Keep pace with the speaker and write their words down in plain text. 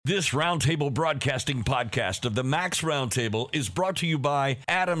This Roundtable Broadcasting podcast of the Max Roundtable is brought to you by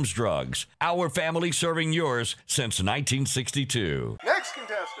Adams Drugs, our family serving yours since 1962. Next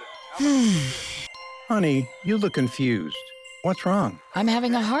contestant. Honey, you look confused. What's wrong? I'm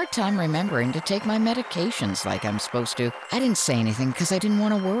having a hard time remembering to take my medications like I'm supposed to. I didn't say anything because I didn't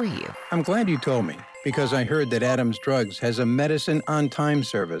want to worry you. I'm glad you told me, because I heard that Adams Drugs has a medicine on time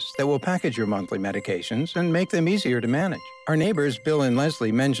service that will package your monthly medications and make them easier to manage. Our neighbors, Bill and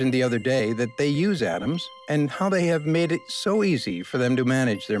Leslie, mentioned the other day that they use Adams and how they have made it so easy for them to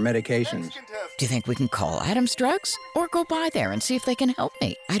manage their medications. Do you think we can call Adams Drugs? Or go by there and see if they can help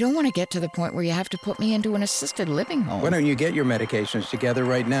me? I don't want to get to the point where you have to put me into an assisted living home. Why don't you get your medications together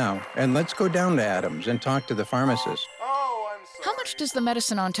right now, and let's go down to Adams and talk to the pharmacist. How much does the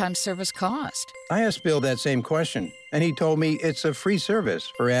medicine on time service cost? I asked Bill that same question, and he told me it's a free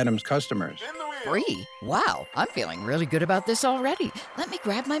service for Adams customers. Free? Wow, I'm feeling really good about this already. Let me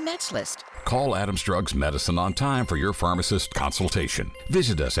grab my meds list. Call Adams Drugs Medicine on time for your pharmacist consultation.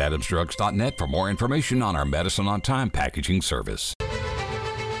 Visit us at adamsdrugs.net for more information on our Medicine on Time packaging service.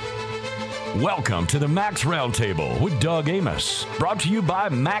 Welcome to the Max Roundtable with Doug Amos, brought to you by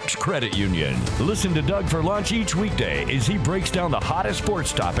Max Credit Union. Listen to Doug for lunch each weekday as he breaks down the hottest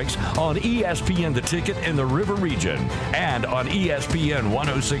sports topics on ESPN The Ticket in the River Region and on ESPN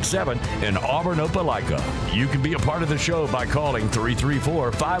 1067 in Auburn, Opelika. You can be a part of the show by calling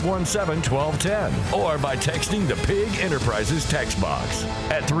 334-517-1210 or by texting the Pig Enterprises text box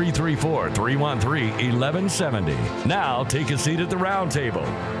at 334-313-1170. Now take a seat at the Roundtable,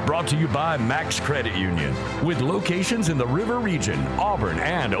 brought to you by Max Credit Union, with locations in the River Region, Auburn,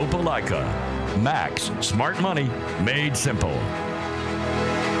 and Opelika. Max, smart money made simple.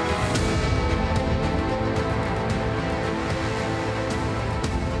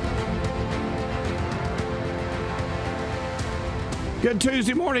 Good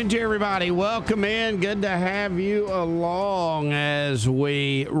Tuesday morning to everybody. Welcome in. Good to have you along as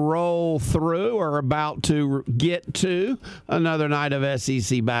we roll through or about to get to another night of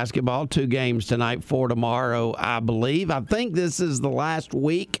SEC basketball. 2 games tonight, 4 tomorrow, I believe. I think this is the last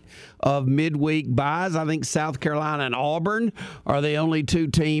week of midweek buys. I think South Carolina and Auburn are the only 2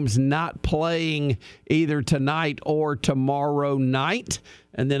 teams not playing either tonight or tomorrow night.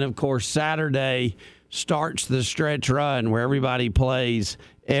 And then, of course, Saturday starts the stretch run where everybody plays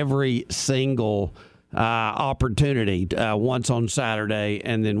every single opportunity, once on Saturday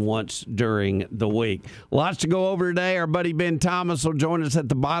and then once during the week. Lots to go over today. Our buddy Ben Thomas will join us at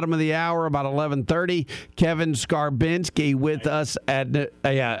the bottom of the hour, about 11:30. Kevin Scarbinsky with us at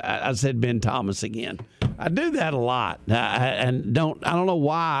I said Ben Thomas again. I do that a lot, and I don't know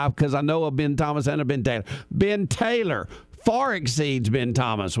why, because I know a Ben Thomas and a Ben Taylor. Ben Taylor far exceeds Ben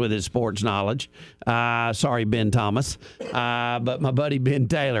Thomas with his sports knowledge. Sorry, Ben Thomas. But my buddy Ben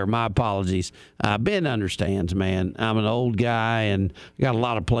Taylor, my apologies. Ben understands, man. I'm an old guy and got a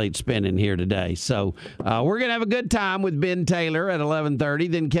lot of plates spinning here today. So we're going to have a good time with Ben Taylor at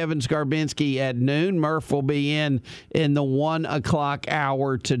 11:30. Then Kevin Scarbinsky at noon. Murph will be in the 1 o'clock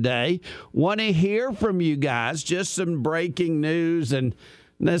hour today. Want to hear from you guys. Just some breaking news, and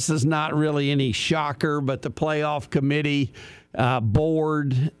this is not really any shocker, but the playoff committee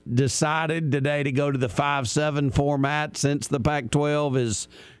board decided today to go to the 5-7 format since the Pac-12 is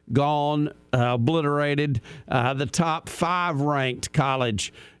gone, obliterated. The top 5 ranked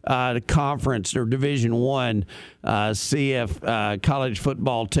college conference or Division I CF college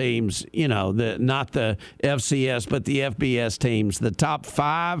football teams, not the FCS, but the FBS teams, the top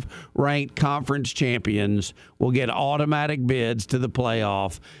 5 ranked conference champions will get automatic bids to the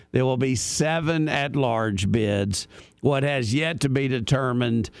playoff. There will be 7 at-large bids. What has yet to be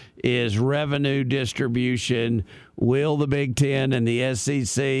determined is revenue distribution. Will the Big Ten and the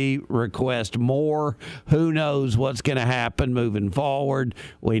SEC request more? Who knows what's going to happen moving forward?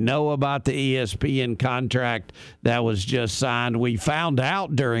 We know about the ESPN contract that was just signed. We found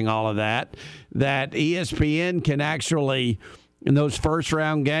out during all of that ESPN can actually, in those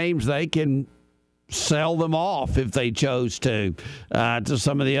first-round games, they can sell them off if they chose to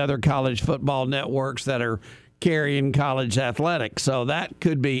some of the other college football networks that are carrying college athletics. So that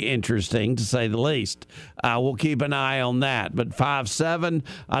could be interesting, to say the least. We'll keep an eye on that. But 5-7,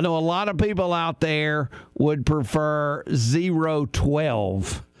 I know a lot of people out there would prefer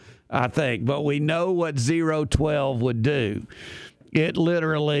 0-12, I think. But we know what 0-12 would do. It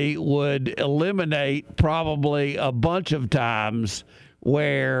literally would eliminate probably a bunch of times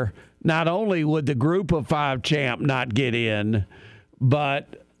where not only would the group of 5 champ not get in,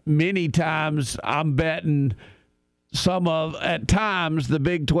 but many times I'm betting at times the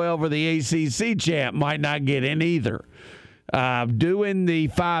Big 12 or the ACC champ might not get in either. doing the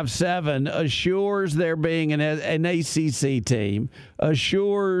 5-7 assures there being an ACC team,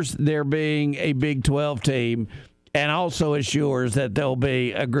 assures there being a Big 12 team, and also assures that there'll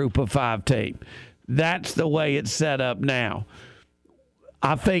be a Group of 5 team. That's the way it's set up now.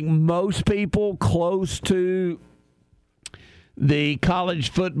 I think most people close to the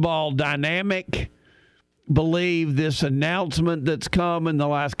college football dynamic believe this announcement that's come in the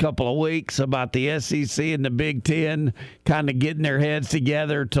last couple of weeks about the SEC and the Big Ten kind of getting their heads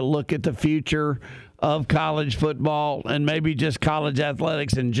together to look at the future of college football and maybe just college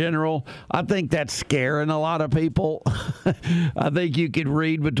athletics in general. I think that's scaring a lot of people. I think you could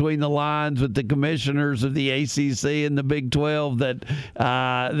read between the lines with the commissioners of the ACC and the Big 12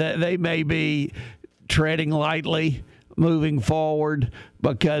 that they may be treading lightly moving forward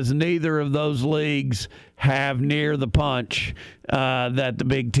because neither of those leagues have near the punch that the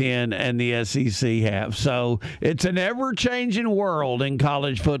Big Ten and the SEC have. So it's an ever-changing world in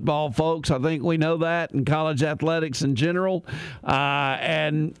college football, folks. I think we know that in college athletics in general.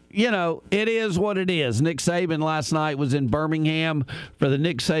 And, you know, it is what it is. Nick Saban last night was in Birmingham for the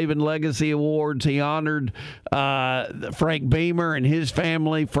Nick Saban Legacy Awards. He honored Frank Beamer and his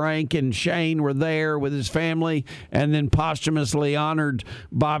family. Frank and Shane were there with his family, and then posthumously honored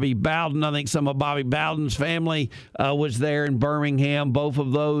Bobby Bowden. I think some of Bobby Bowden's family was there in Birmingham. Both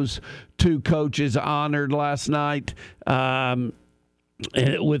of those two coaches honored last night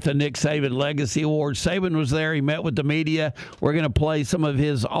with the Nick Saban Legacy Award. Saban was there. He met with the media. We're going to play some of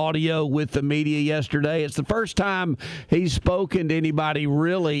his audio with the media yesterday. It's the first time he's spoken to anybody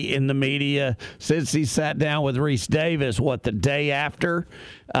really in the media since he sat down with Reese Davis, the day after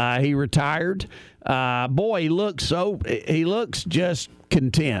he retired. Boy, he looks just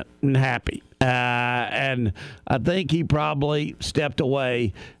content and happy. And I think he probably stepped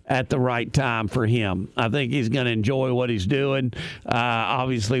away at the right time for him. I think he's going to enjoy what he's doing,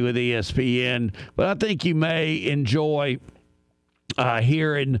 obviously with ESPN. But I think you may enjoy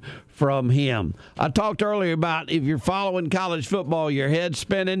hearing from him. I talked earlier about if you're following college football, your head's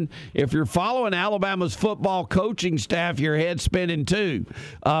spinning. If you're following Alabama's football coaching staff, your head's spinning too.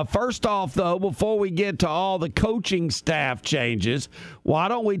 First off, though, before we get to all the coaching staff changes, why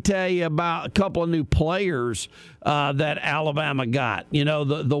don't we tell you about a couple of new players that Alabama got? You know,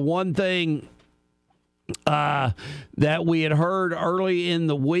 the one thing that we had heard early in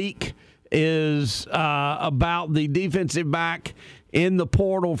the week is about the defensive back in the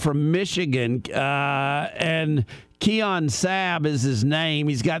portal from Michigan, and Keon Sabb is his name.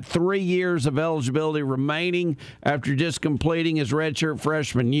 He's got 3 years of eligibility remaining after just completing his redshirt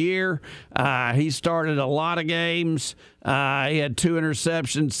freshman year. He started a lot of games. He had 2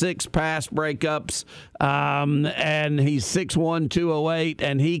 interceptions, 6 pass breakups, and he's 6'1", 208,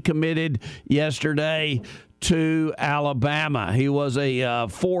 and he committed yesterday to Alabama. He was a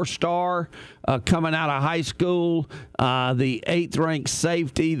 4-star coming out of high school, the 8th-ranked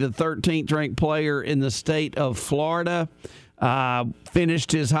safety, the 13th-ranked player in the state of Florida.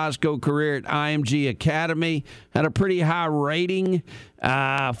 Finished his high school career at IMG Academy, had a pretty high rating,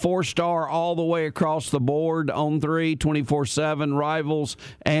 4-star all the way across the board, on 3, 24/7, Rivals,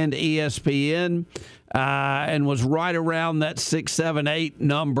 and ESPN, and was right around that 6, 7, 8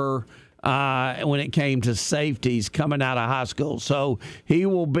 number when it came to safeties coming out of high school. So he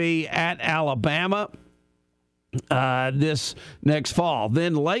will be at Alabama this next fall.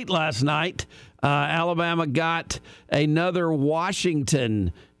 Then late last night, Alabama got another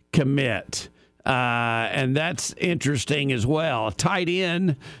Washington commit, and that's interesting as well. A tight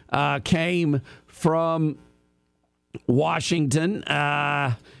end came from Washington.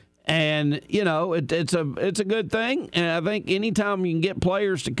 And, you know, it's a good thing. And I think anytime you can get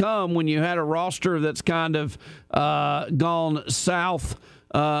players to come when you had a roster that's kind of gone south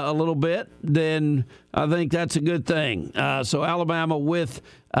a little bit, then I think that's a good thing. So Alabama with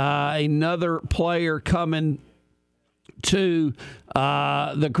another player coming to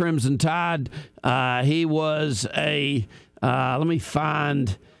the Crimson Tide. He was let me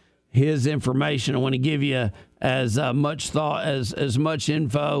find his information. I want to give you as much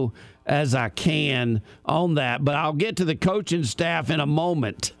info as I can on that. But I'll get to the coaching staff in a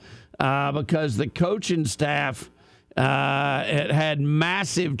moment because the coaching staff it had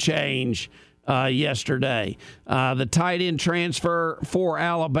massive change yesterday. The tight end transfer for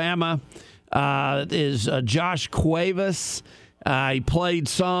Alabama is Josh Cuevas. He played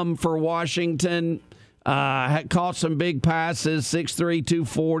some for Washington. Had caught some big passes, 6'3",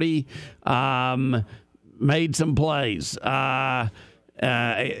 240, made some plays.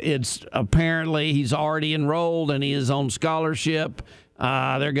 It's apparently he's already enrolled and he is on scholarship.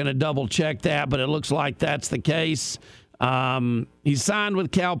 They're going to double check that, but it looks like that's the case. He signed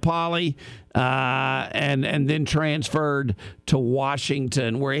with Cal Poly and then transferred to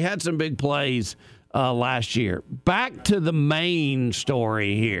Washington, where he had some big plays last year. Back to the main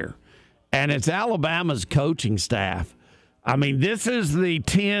story here, and it's Alabama's coaching staff. I mean, this is the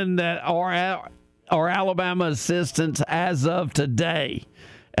 10 that are Alabama assistants as of today.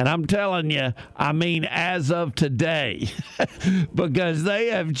 And I'm telling you, I mean as of today, because they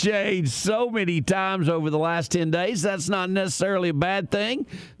have changed so many times over the last 10 days. That's not necessarily a bad thing,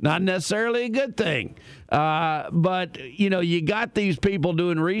 not necessarily a good thing. But, you got these people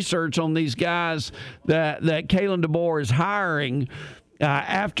doing research on these guys that Kalen DeBoer is hiring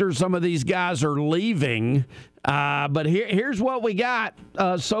after some of these guys are leaving. But here's what we got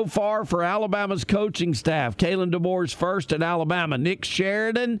so far for Alabama's coaching staff. Kalen DeBoer's first at Alabama. Nick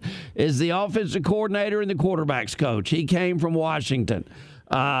Sheridan is the offensive coordinator and the quarterback's coach. He came from Washington.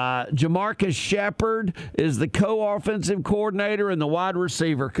 Jamarcus Shepard is the co-offensive coordinator and the wide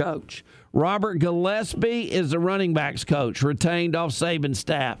receiver coach. Robert Gillespie is the running backs coach, retained off Saban's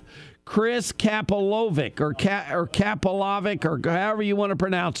staff. Chris Kapolovic or Kapolovic or however you want to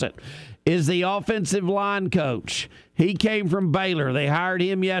pronounce it is the offensive line coach. He came from Baylor. They hired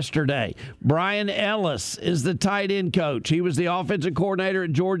him yesterday. Brian Ellis is the tight end coach. He was the offensive coordinator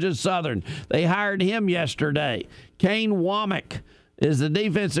at Georgia Southern. They hired him yesterday. Kane Womack is the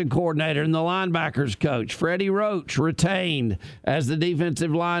defensive coordinator and the linebackers coach. Freddie Roach retained as the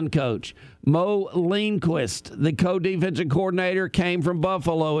defensive line coach. Mo Lindquist, the co-defensive coordinator, came from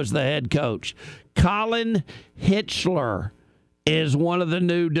Buffalo as the head coach. Colin Hitchler is one of the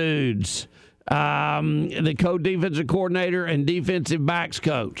new dudes, the co-defensive coordinator and defensive backs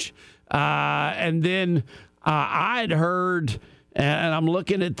coach. And then I'd heard, and I'm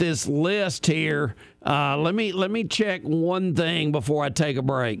looking at this list here. Let me check one thing before I take a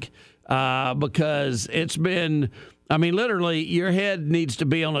break, because it's been, literally your head needs to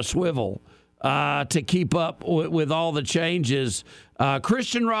be on a swivel to keep up with all the changes.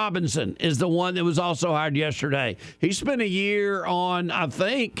 Christian Robinson is the one that was also hired yesterday. He spent a year on, I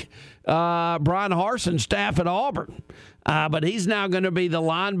think, Brian Harson's staff at Auburn. But he's now going to be the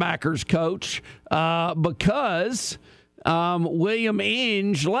linebackers coach because William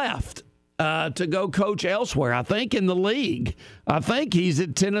Inge left to go coach elsewhere, I think in the league. I think he's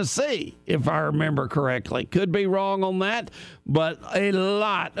at Tennessee, if I remember correctly. Could be wrong on that, but I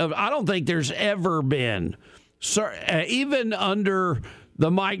don't think there's ever been, even under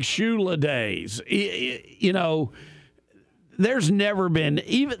the Mike Shula days, there's never been,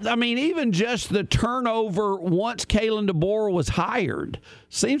 even just the turnover once Kalen DeBoer was hired.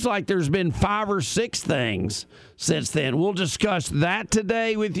 Seems like there's been 5 or 6 things since then. We'll discuss that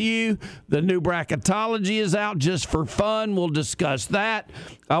today with you. The new bracketology is out just for fun. We'll discuss that.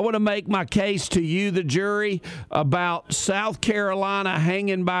 I want to make my case to you, the jury, about South Carolina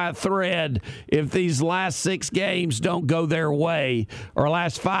hanging by a thread if these last 6 games don't go their way, or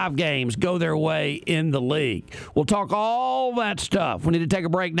last 5 games go their way in the league. We'll talk all that stuff. We need to take a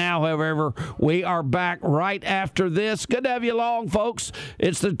break now, however. We are back right after this. Good to have you along, folks.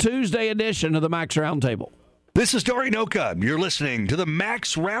 It's the Tuesday edition of the Max Roundtable. This is Dory Noka. You're listening to the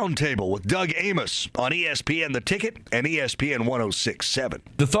Max Roundtable with Doug Amos on ESPN The Ticket and ESPN 106.7.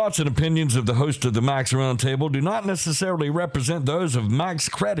 The thoughts and opinions of the host of the Max Roundtable do not necessarily represent those of Max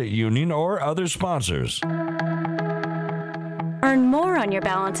Credit Union or other sponsors. Earn more on your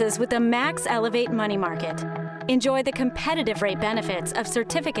balances with the Max Elevate Money Market. Enjoy the competitive rate benefits of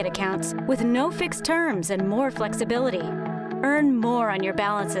certificate accounts with no fixed terms and more flexibility. Earn more on your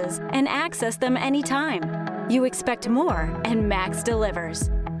balances and access them anytime. You expect more, and Max delivers.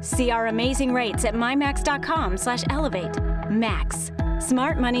 See our amazing rates at mymax.com/elevate. Max.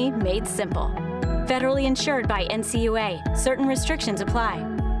 Smart money made simple. Federally insured by NCUA. Certain restrictions apply.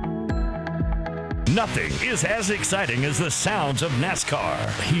 Nothing is as exciting as the sounds of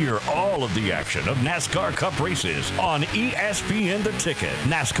NASCAR. Hear all of the action of NASCAR Cup races on ESPN The Ticket.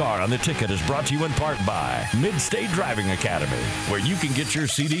 NASCAR on The Ticket is brought to you in part by Mid-State Driving Academy, where you can get your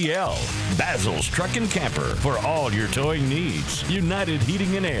CDL. Basil's Truck and Camper for all your towing needs. United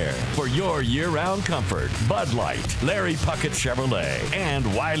Heating and Air for your year-round comfort. Bud Light, Larry Puckett Chevrolet,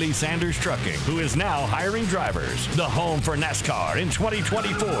 and Wiley Sanders Trucking, who is now hiring drivers. The home for NASCAR in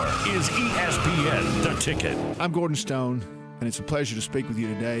 2024 is ESPN The Ticket. I'm Gordon Stone, and it's a pleasure to speak with you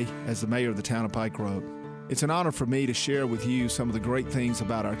today as the mayor of the town of Pike Road. It's an honor for me to share with you some of the great things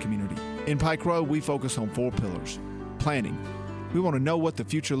about our community. In Pike Road, we focus on 4 pillars. Planning. We want to know what the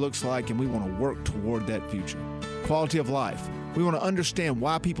future looks like, and we want to work toward that future. Quality of life. We want to understand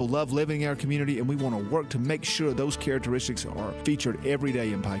why people love living in our community, and we want to work to make sure those characteristics are featured every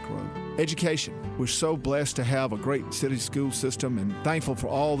day in Pike Road. Education. We're so blessed to have a great city school system and thankful for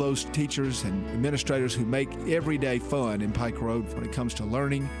all those teachers and administrators who make every day fun in Pike Road when it comes to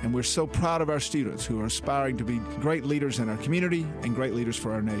learning. And we're so proud of our students who are aspiring to be great leaders in our community and great leaders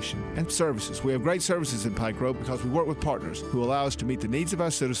for our nation. And services. We have great services in Pike Road because we work with partners who allow us to meet the needs of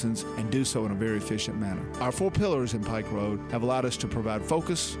our citizens and do so in a very efficient manner. Our 4 pillars in Pike Road have allowed us to provide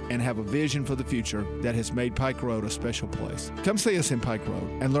focus and have a vision for the future that has made Pike Road a special place. Come see us in Pike Road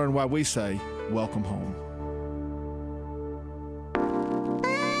and learn why we say, welcome home.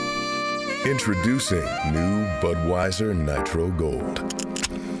 Introducing new Budweiser Nitro Gold.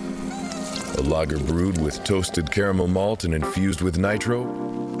 A lager brewed with toasted caramel malt and infused with nitro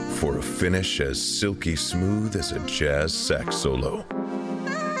for a finish as silky smooth as a jazz sax solo.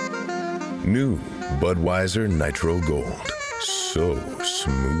 New Budweiser Nitro Gold. So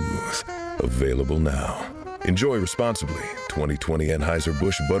smooth. Available now. Enjoy responsibly. 2020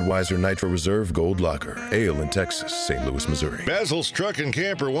 Anheuser-Busch Budweiser Nitro Reserve Gold Lager. Ale in Texas, St. Louis, Missouri. Basil's Truck and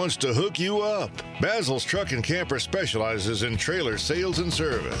Camper wants to hook you up. Basil's Truck and Camper specializes in trailer sales and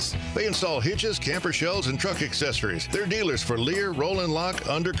service. They install hitches, camper shells, and truck accessories. They're dealers for Lear, Roll and Lock,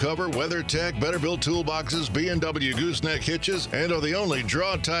 Undercover, WeatherTech, Betterbilt toolboxes, B&W gooseneck hitches, and are the only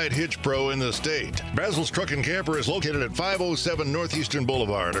draw-tied hitch pro in the state. Basil's Truck and Camper is located at 507 Northeastern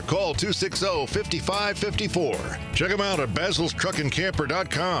Boulevard or call 260-5554. Check them out at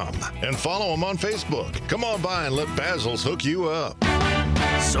basilstruckandcamper.com and follow them on Facebook. Come on by and let Basil's hook you up.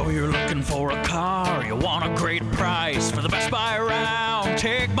 So you're looking for a car, you want a great price for the best buy around.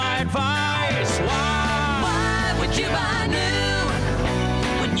 Take my advice. Why would you buy new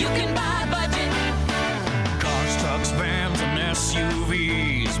when you can buy budget? Cars, trucks, vans, and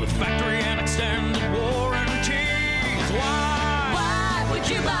SUVs with factory and extended warranties. Why would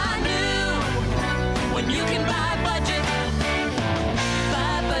you buy new when you can buy budget?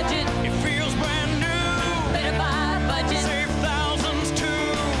 Buy budget. It feels brand new. Better buy budget. Save thousands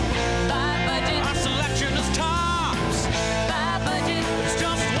too. Buy budget. Our selection is tops. Buy budget. It's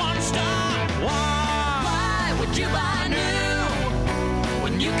just one stop. Why would you buy new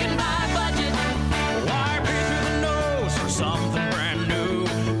when you can buy budget? Why pay through the nose for something brand new?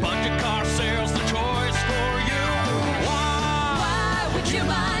 Budget car sales, the choice for you. Why would you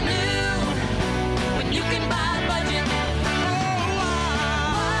buy new when you can buy budget? Oh,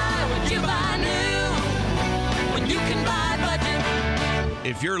 why would you buy new when you can buy budget?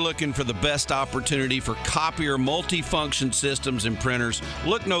 If you're looking for the best opportunity for copier multifunction systems and printers,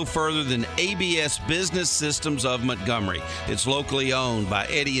 look no further than ABS Business Systems of Montgomery. It's locally owned by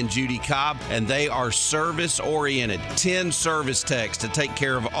Eddie and Judy Cobb, and they are service-oriented. 10 service techs to take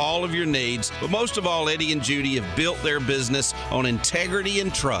care of all of your needs. But most of all, Eddie and Judy have built their business on integrity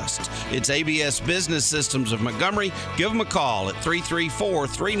and trust. It's ABS Business Systems of Montgomery. Give them a call at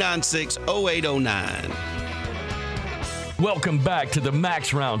 334-396-0809. Welcome back to the Max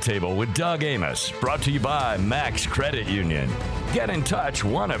Roundtable with Doug Amos, brought to you by Max Credit Union. Get in touch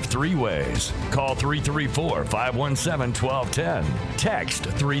one of 3 ways. Call 334-517-1210, text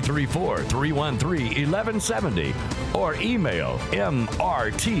 334-313-1170, or email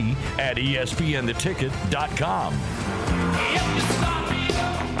mrt@espntheticket.com.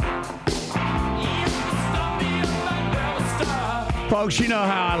 Folks, you know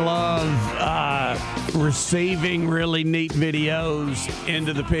how I love receiving really neat videos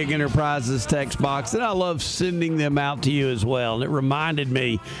into the Pig Enterprises text box, and I love sending them out to you as well. And it reminded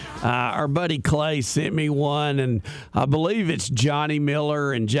me, our buddy Clay sent me one, and I believe it's Johnny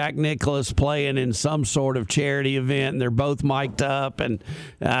Miller and Jack Nicklaus playing in some sort of charity event, and they're both mic'd up, and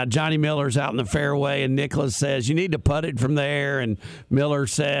Johnny Miller's out in the fairway, and Nicklaus says, "You need to putt it from there," and Miller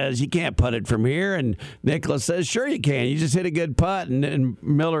says, "You can't putt it from here," and Nicklaus says, "Sure you can. You just hit a good putt," and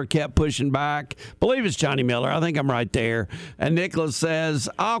Miller kept pushing back. Believe it's Johnny Miller. I think I'm right there. And Nicklaus says,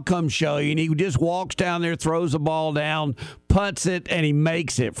 "I'll come show you." And he just walks down there, throws the ball down, putts it, and he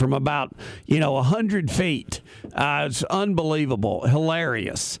makes it from about, 100 feet. It's unbelievable.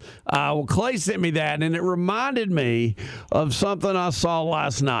 Hilarious. Well, Clay sent me that, and it reminded me of something I saw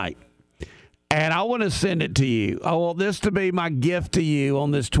last night. And I want to send it to you. I want this to be my gift to you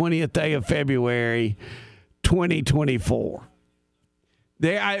on this 20th day of February, 2024.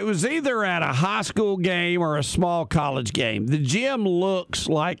 It was either at a high school game or a small college game. The gym looks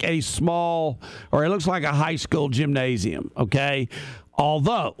like it looks like a high school gymnasium, okay?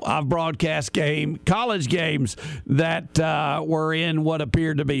 Although I've broadcast college games that were in what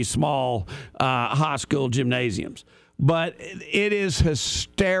appeared to be small high school gymnasiums. But it is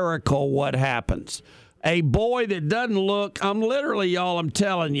hysterical what happens. A boy that doesn't look, I'm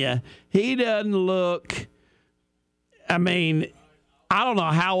telling you, he doesn't look, I don't know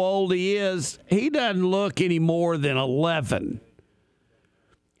how old he is. He doesn't look any more than 11.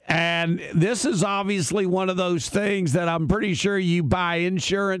 And this is obviously one of those things that I'm pretty sure you buy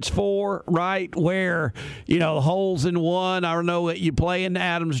insurance for, right? Where, holes in one. I don't know, you play in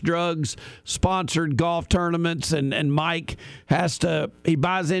Adams Drugs sponsored golf tournaments, and Mike he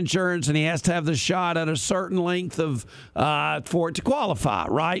buys insurance and he has to have the shot at a certain length of for it to qualify,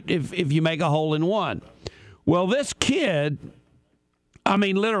 right? If you make a hole in one. Well, this kid, I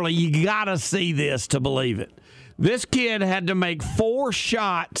mean, literally, you got to see this to believe it. This kid had to make 4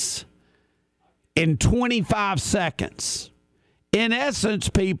 shots in 25 seconds. In essence,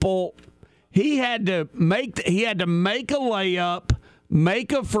 people, he had to make a layup,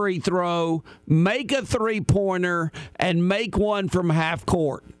 make a free throw, make a three-pointer, and make one from half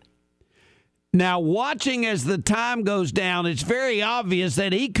court. Now, watching as the time goes down, it's very obvious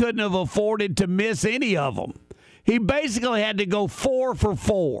that he couldn't have afforded to miss any of them. He basically had to go 4 for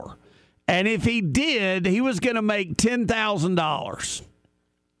 4. And if he did, he was going to make $10,000.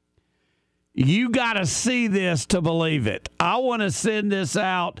 You got to see this to believe it. I want to send this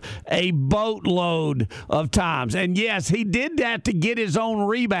out a boatload of times. And yes, he did that to get his own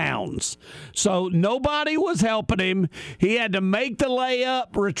rebounds. So nobody was helping him. He had to make the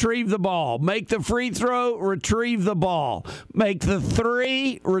layup, retrieve the ball. Make the free throw, retrieve the ball. Make the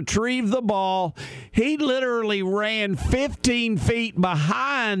three, retrieve the ball. He literally ran 15 feet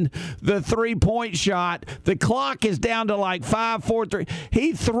behind the three-point shot. The clock is down to like 5, 4, 3.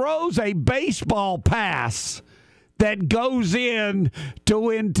 He throws a baseball pass that goes in to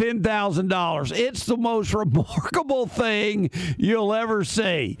win $10,000. It's the most remarkable thing you'll ever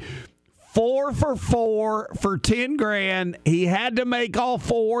see. 4 for 4 for $10,000. He had to make all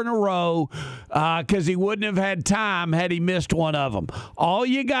 4 in a row because he wouldn't have had time had he missed one of them. All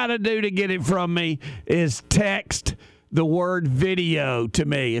you got to do to get it from me is text the word video to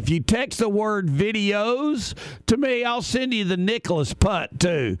me. If you text the word videos to me, I'll send you the Nicholas putt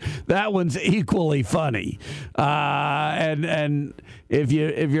too. That one's equally funny. And if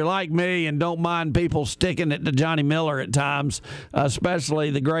you're like me and don't mind people sticking it to Johnny Miller at times,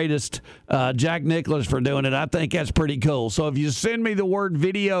 especially the greatest Jack Nicklaus for doing it, I think that's pretty cool. So if you send me the word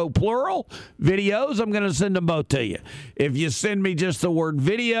video, plural, videos, I'm going to send them both to you. If you send me just the word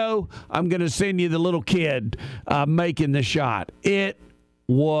video, I'm going to send you the little kid making the shot. It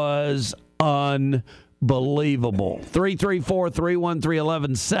was unbelievable.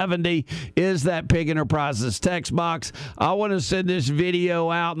 334-313-1170 is that Pig Enterprises text box. I want to send this video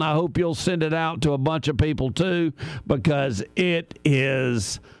out, and I hope you'll send it out to a bunch of people too, because it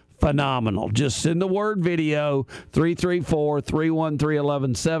is phenomenal. Just send the word video,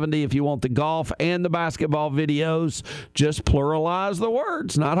 334-313-1170. If you want the golf and the basketball videos, just pluralize the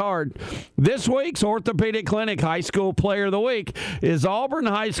words. Not hard. This week's Orthopedic Clinic High School Player of the Week is Auburn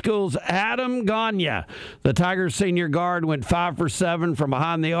High School's Adam Gagne. The Tigers senior guard went 5 for 7 from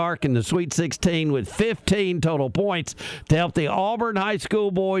behind the arc in the Sweet 16 with 15 total points to help the Auburn High School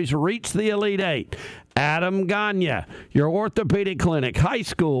boys reach the Elite Eight. Adam Gagne, your Orthopedic Clinic High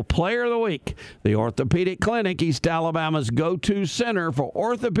School Player of the Week. The Orthopedic Clinic, East Alabama's go-to center for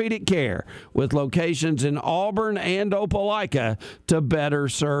orthopedic care, with locations in Auburn and Opelika to better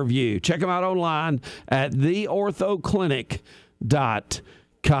serve you. Check them out online at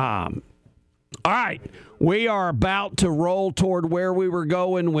theorthoclinic.com. All right, we are about to roll toward where we were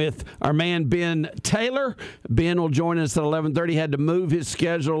going with our man Ben Taylor. Ben will join us at 11:30. Had to move his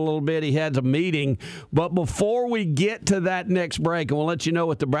schedule a little bit. He had a meeting. But before we get to that next break, and we'll let you know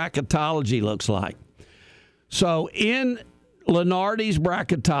what the bracketology looks like. So in Lenardi's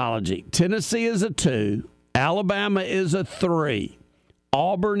bracketology, Tennessee is a 2, Alabama is a 3,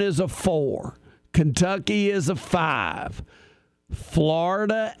 Auburn is a 4, Kentucky is a 5,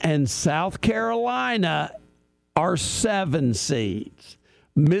 Florida and South Carolina are 7 seeds.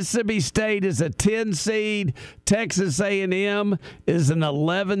 Mississippi State is a 10 seed. Texas A&M is an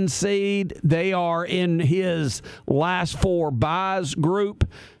 11 seed. They are in his last 4 byes group.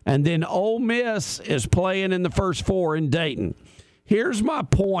 And then Ole Miss is playing in the first 4 in Dayton. Here's my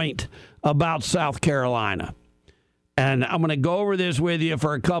point about South Carolina. And I'm going to go over this with you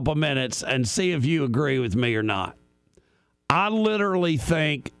for a couple minutes and see if you agree with me or not. I literally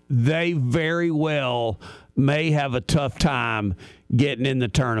think they very well may have a tough time getting in the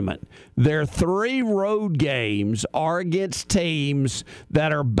tournament. Their 3 road games are against teams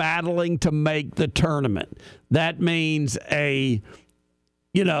that are battling to make the tournament. That means a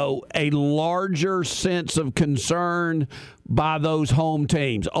larger sense of concern by those home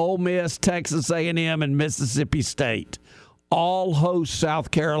teams. Ole Miss, Texas A&M, and Mississippi State all host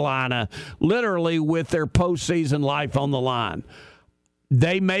South Carolina, literally with their postseason life on the line.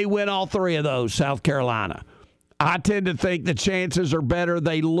 They may win all three of those, South Carolina. I tend to think the chances are better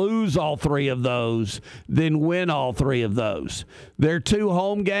they lose all three of those than win all three of those. Their two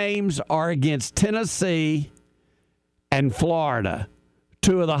home games are against Tennessee and Florida,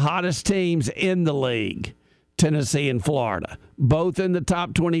 two of the hottest teams in the league, Tennessee and Florida, both in the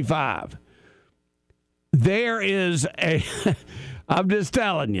top 25. There is I'm just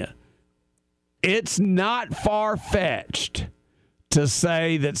telling you, it's not far-fetched to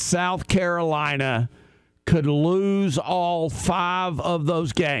say that South Carolina could lose all 5 of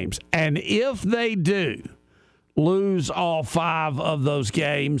those games. And if they do lose all 5 of those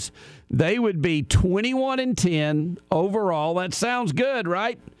games, they would be 21-10 overall. That sounds good,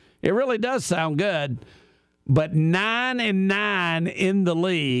 right? It really does sound good. But 9-9 in the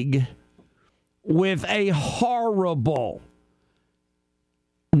league with a horrible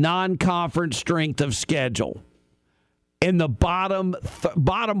non-conference strength of schedule in the bottom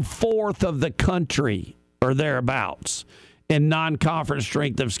fourth of the country or thereabouts in non-conference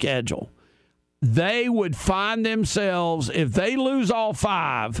strength of schedule. They would find themselves, if they lose all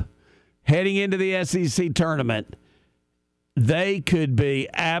 5 heading into the SEC tournament, they could be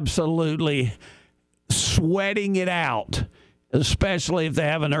absolutely sweating it out, especially if they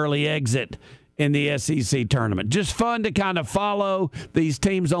have an early exit in the SEC tournament. Just fun to kind of follow these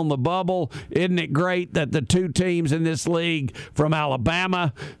teams on the bubble. Isn't it great that the 2 teams in this league from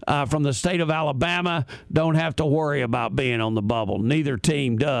Alabama, from the state of Alabama, don't have to worry about being on the bubble? Neither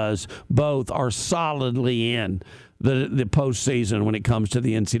team does. Both are solidly in the postseason when it comes to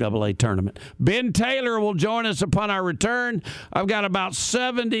the NCAA tournament. Ben Taylor will join us upon our return. I've got about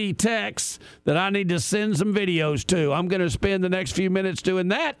 70 texts that I need to send some videos to. I'm going to spend the next few minutes doing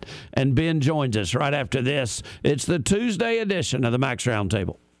that, and Ben joins us right after this. It's the Tuesday edition of the Max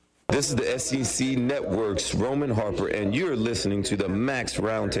Roundtable. This is the SEC Network's Roman Harper, and you're listening to the Max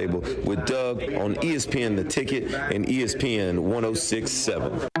Roundtable with Doug on ESPN The Ticket and ESPN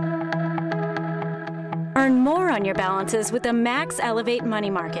 106.7. Earn more on your balances with the Max Elevate Money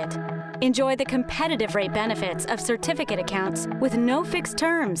Market. Enjoy the competitive rate benefits of certificate accounts with no fixed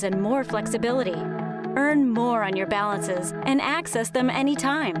terms and more flexibility. Earn more on your balances and access them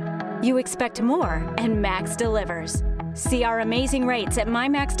anytime. You expect more, and Max delivers. See our amazing rates at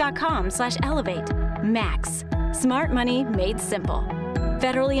mymax.com/elevate. Max. Smart money made simple.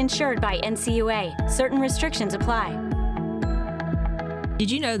 Federally insured by NCUA. Certain restrictions apply. Did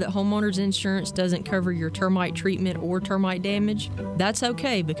you know that homeowners insurance doesn't cover your termite treatment or termite damage? That's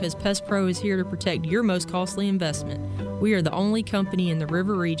okay, because Pest Pro is here to protect your most costly investment. We are the only company in the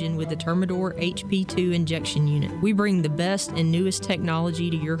River region with the Termidor HP2 injection unit. We bring the best and newest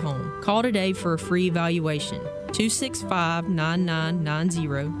technology to your home. Call today for a free evaluation.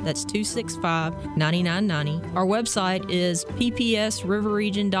 265-9990. That's 265-9990. Our website is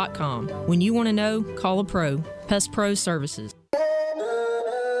ppsriverregion.com. When you want to know, call a pro. Pest Pro Services.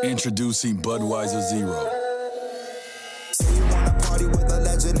 Introducing Budweiser Zero.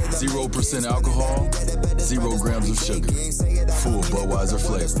 0% alcohol, 0 grams of sugar, full Budweiser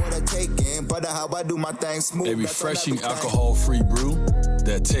flavor. A refreshing alcohol-free brew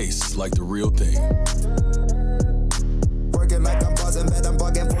that tastes like the real thing.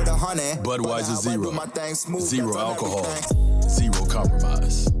 Budweiser Zero. 0 alcohol, 0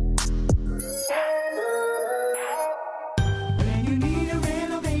 compromise.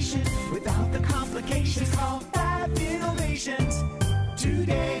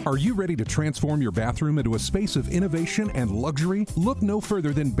 Are you ready to transform your bathroom into a space of innovation and luxury? Look no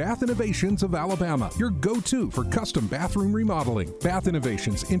further than Bath Innovations of Alabama, your go-to for custom bathroom remodeling. Bath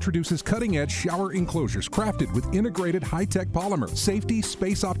Innovations introduces cutting-edge shower enclosures crafted with integrated high-tech polymer, safety,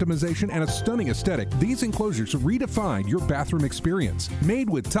 space optimization, and a stunning aesthetic. These enclosures redefine your bathroom experience. Made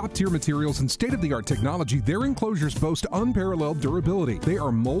with top-tier materials and state-of-the-art technology, their enclosures boast unparalleled durability. They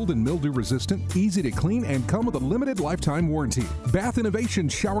are mold and mildew resistant, easy to clean, and come with a limited lifetime warranty. Bath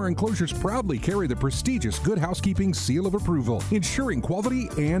Innovations shower enclosures proudly carry the prestigious Good Housekeeping Seal of Approval, ensuring quality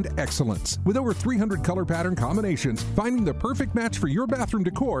and excellence. With over 300 color pattern combinations, finding the perfect match for your bathroom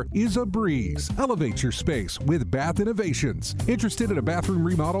decor is a breeze. Elevate your space with Bath Innovations. Interested in a bathroom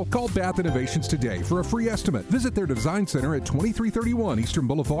remodel? Call Bath Innovations today for a free estimate. Visit their design center at 2331 Eastern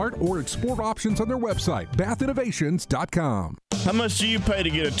Boulevard or explore options on their website, bathinnovations.com. How much do you pay to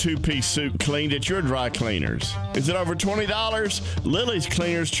get a two-piece suit cleaned at your dry cleaners? Is it over $20? Lily's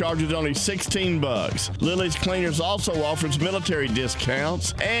Cleaners charges only $16. Lily's Cleaners also offers military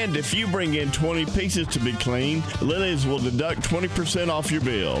discounts, and if you bring in 20 pieces to be cleaned, Lily's will deduct 20% off your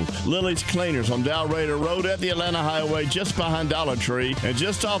bill. Lily's Cleaners on Dalrader Road at the Atlanta Highway, just behind Dollar Tree, and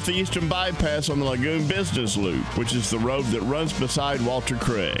just off the Eastern Bypass on the Lagoon Business Loop, which is the road that runs beside Walter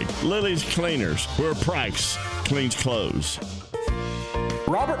Craig. Lily's Cleaners, where price cleans clothes.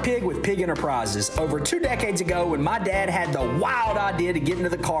 Robert Pigg with Pigg Enterprises. Over 2 decades ago, when my dad had the wild idea to get into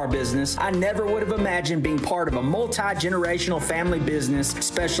the car business, I never would have imagined being part of a multi-generational family business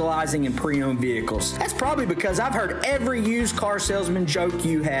specializing in pre-owned vehicles. That's probably because I've heard every used car salesman joke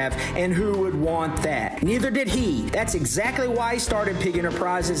you have, and who would want that? Neither did he. That's exactly why he started Pigg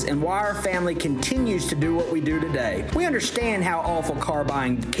Enterprises and why our family continues to do what we do today. We understand how awful car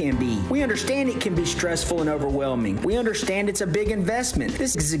buying can be. We understand it can be stressful and overwhelming. We understand it's a big investment.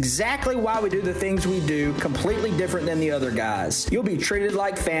 This is exactly why we do the things we do, completely different than the other guys. You'll be treated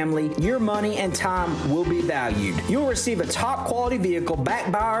like family. Your money and time will be valued. You'll receive a top quality vehicle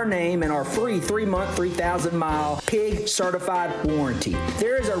backed by our name and our free 3-month, 3,000-mile Pigg certified warranty.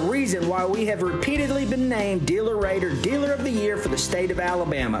 There is a reason why we have repeatedly been named Dealer Rater Dealer of the Year for the state of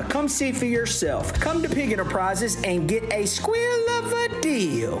Alabama. Come see for yourself. Come to Pigg Enterprises and get a squeal of a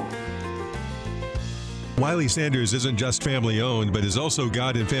deal. Wiley Sanders isn't just family-owned, but is also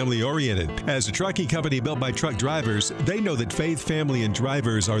God and family-oriented. As a trucking company built by truck drivers, they know that faith, family, and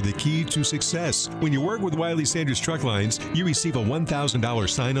drivers are the key to success. When you work with Wiley Sanders Truck Lines, you receive a $1,000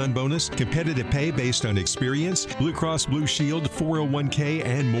 sign-on bonus, competitive pay based on experience, Blue Cross Blue Shield, 401k,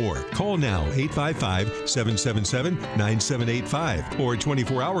 and more. Call now, 855-777-9785, or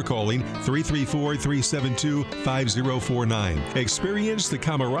 24-hour calling, 334-372-5049. Experience the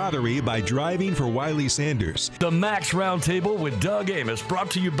camaraderie by driving for Wiley Sanders. The Max Roundtable with Doug Amos,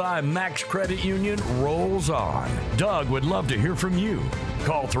 brought to you by Max Credit Union, rolls on. Doug would love to hear from you.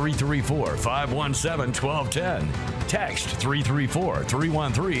 Call 334-517-1210. Text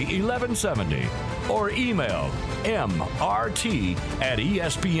 334-313-1170. Or email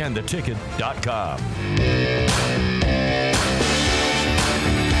mrt@espntheticket.com.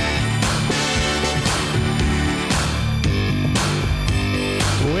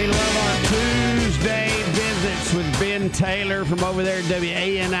 We love our Tuesday visits with Ben Taylor from over there at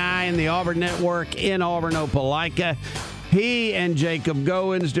WANI and the Auburn Network in Auburn, Opelika. He and Jacob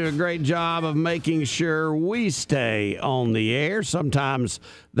Goins do a great job of making sure we stay on the air. Sometimes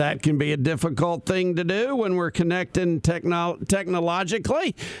that can be a difficult thing to do when we're connecting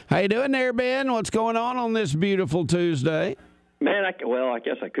technologically. How you doing there, Ben? What's going on this beautiful Tuesday? Man, I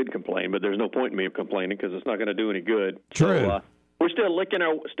guess I could complain, but there's no point in me complaining because it's not going to do any good. True. So, we're still licking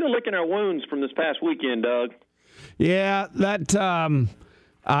our wounds from this past weekend, Doug. Yeah, that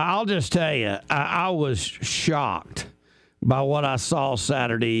I'll just tell you, I was shocked by what I saw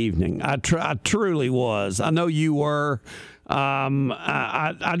Saturday evening. I truly was. I know you were.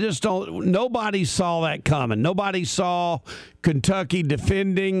 I just don't. Nobody saw that coming. Nobody saw Kentucky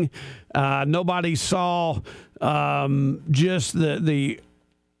defending. Nobody saw just the.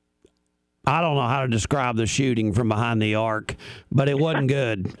 I don't know how to describe the shooting from behind the arc, but it wasn't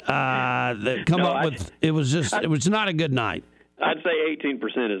good. It was not a good night. I'd say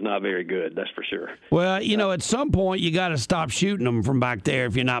 18% is not very good. That's for sure. Well, at some point you got to stop shooting them from back there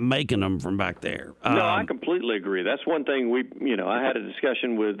if you're not making them from back there. No, I completely agree. That's one thing I had a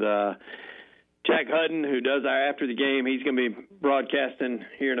discussion with Jack Hudden, who does our after the game. He's going to be broadcasting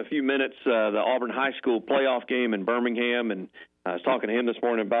here in a few minutes the Auburn High School playoff game in Birmingham, and I was talking to him this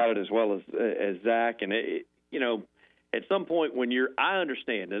morning about it as well as Zach. And at some point when I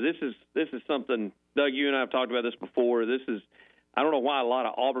understand. Now this is something, Doug, you and I have talked about this before. I don't know why a lot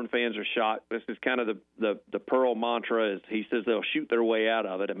of Auburn fans are shocked. This is kind of the Pearl mantra. Is he says they'll shoot their way out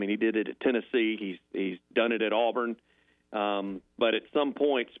of it. I mean, he did it at Tennessee. He's done it at Auburn. But at some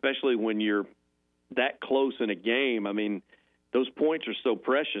point, especially when you're that close in a game, I mean, those points are so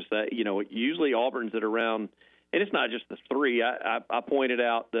precious that usually Auburn's at around. And it's not just the three. I pointed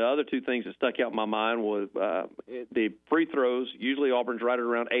out the other two things that stuck out in my mind was the free throws. Usually Auburn's right at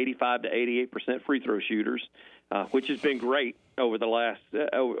around 85 to 88% free throw shooters, which has been great over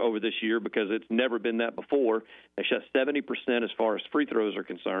this year because it's never been that before. They shot 70% as far as free throws are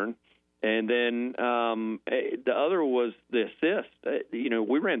concerned. And then the other was the assist.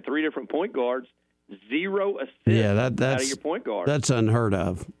 We ran 3 different point guards, 0 assists out of your point guard. That's unheard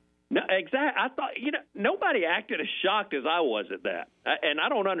of. No, exactly. I thought, nobody acted as shocked as I was at that. And I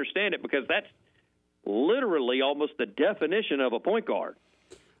don't understand it because that's literally almost the definition of a point guard.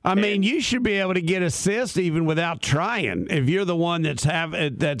 I mean, you should be able to get assists even without trying if you're the one that's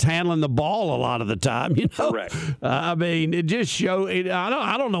handling the ball a lot of the time. Correct. I mean, it just shows.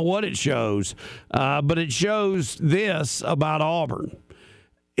 I don't know what it shows, but it shows this about Auburn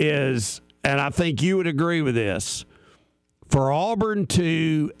is, and I think you would agree with this. For Auburn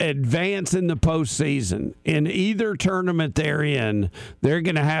to advance in the postseason in either tournament they're in, they're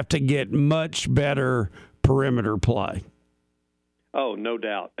going to have to get much better perimeter play. Oh, no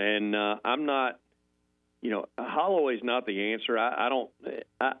doubt. And I'm not, Holloway's not the answer.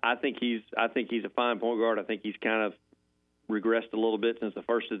 I think he's a fine point guard. I think he's kind of regressed a little bit since the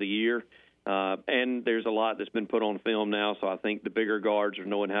first of the year. And there's a lot that's been put on film now, so I think the bigger guards are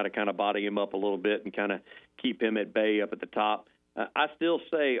knowing how to kind of body him up a little bit and kind of keep him at bay up at the top. I still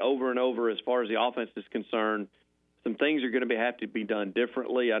say over and over, as far as the offense is concerned, some things are going to have to be done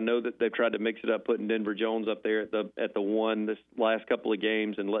differently. I know that they've tried to mix it up, putting Denver Jones up there at the one this last couple of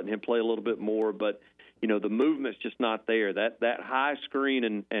games and letting him play a little bit more. But the movement's just not there. That high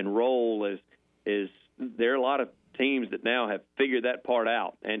screen and roll is there are a lot of teams that now have figured that part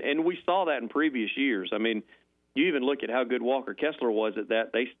out, and we saw that in previous years. I mean, you even look at how good Walker Kessler was at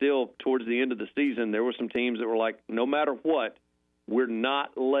that. They still, towards the end of the season, there were some teams that were like, no matter what, we're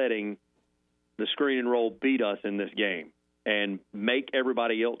not letting the screen and roll beat us in this game and make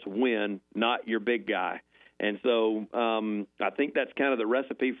everybody else win, not your big guy. And so I think that's kind of the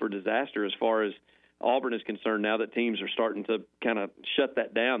recipe for disaster as far as Auburn is concerned. Now that teams are starting to kind of shut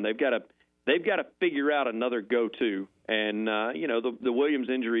that down, they've got to figure out another go-to. And the Williams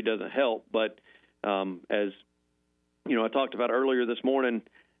injury doesn't help, but as I talked about earlier this morning,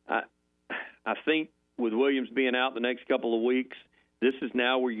 I think with Williams being out the next couple of weeks, this is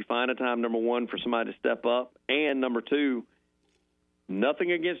now where you find a time, number one, for somebody to step up, and number two,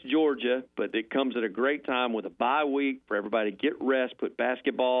 nothing against Georgia, but it comes at a great time with a bye week for everybody to get rest, put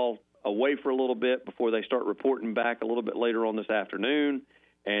basketball away for a little bit before they start reporting back a little bit later on this afternoon,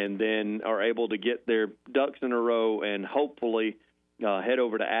 and then are able to get their ducks in a row and hopefully head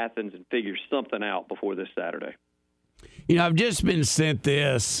over to Athens and figure something out before this Saturday. I've just been sent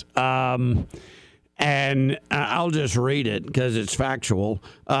this, and I'll just read it because it's factual.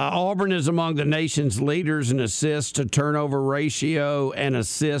 Auburn is among the nation's leaders in assists to turnover ratio and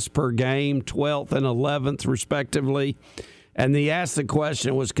assists per game, 12th and 11th, respectively. And they asked the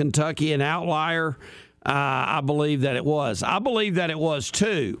question, was Kentucky an outlier? I believe that it was. I believe that it was,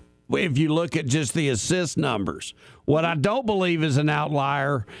 too, if you look at just the assist numbers. What I don't believe is an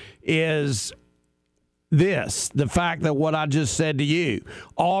outlier is the fact that what I just said to you,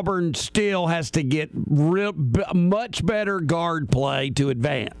 Auburn still has to get much better guard play to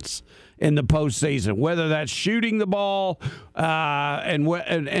advance in the postseason, whether that's shooting the ball.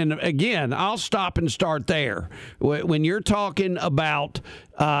 And again, I'll stop and start there. When you're talking about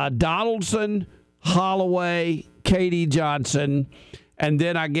Donaldson, Holloway, Katie Johnson, and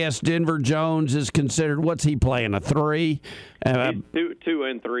then I guess Denver Jones is considered, what's he playing, a 3? Two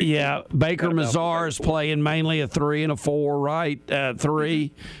and 3. Yeah, Baker Mazar is playing mainly a 3 and a 4, right?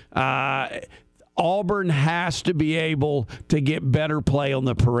 3. Auburn has to be able to get better play on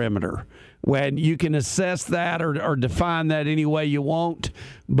the perimeter. When you can assess that or define that any way you want.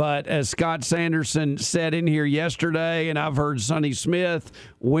 But as Scott Sanderson said in here yesterday, and I've heard Sonny Smith,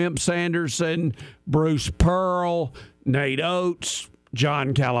 Wimp Sanderson, Bruce Pearl, Nate Oates,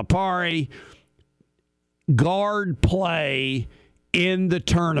 John Calipari, guard play in the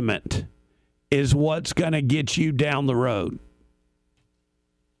tournament is what's going to get you down the road.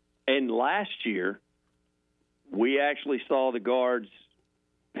 And last year, we actually saw the guards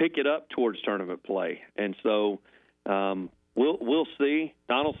pick it up towards tournament play. And so we'll see.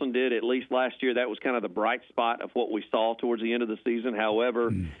 Donaldson did at least last year. That was kind of the bright spot of what we saw towards the end of the season. However,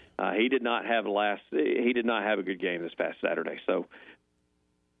 he did not have a good game this past Saturday. So,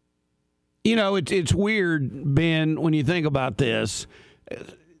 it's weird, Ben, when you think about this.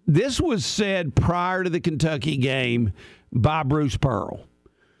 This was said prior to the Kentucky game by Bruce Pearl.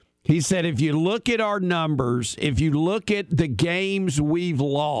 He said, if you look at our numbers, if you look at the games we've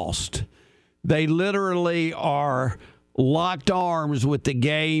lost, they literally are locked arms with the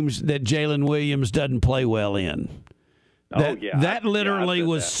games that Jalen Williams doesn't play well in. That literally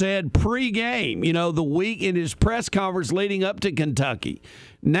was said pregame, the week in his press conference leading up to Kentucky.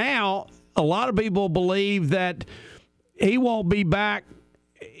 Now, a lot of people believe that he won't be back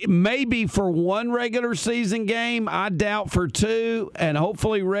maybe for one regular season game. I doubt for 2, and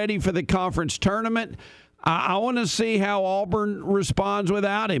hopefully ready for the conference tournament. I want to see how Auburn responds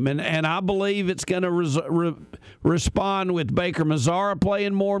without him, and I believe it's going to respond with Baker Mazzara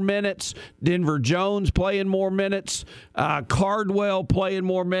playing more minutes, Denver Jones playing more minutes, Cardwell playing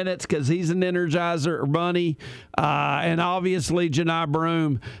more minutes because he's an Energizer bunny, and obviously Janai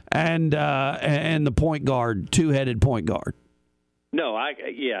Broome and the point guard, two-headed point guard. No, I've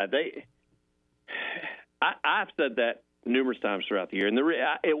said that numerous times throughout the year, and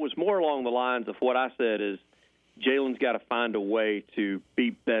it was more along the lines of what I said is Jalen's got to find a way to be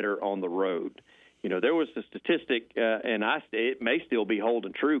better on the road. There was a statistic, and it may still be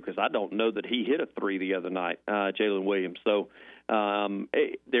holding true because I don't know that he hit a three the other night, Jalen Williams. So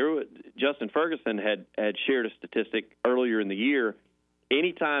Justin Ferguson had shared a statistic earlier in the year.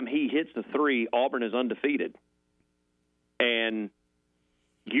 Anytime he hits a three, Auburn is undefeated. And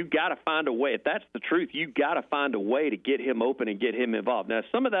you got to find a way. If that's the truth, you got to find a way to get him open and get him involved. Now,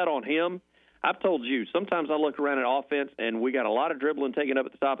 some of that on him, I've told you, sometimes I look around at offense, and we got a lot of dribbling taken up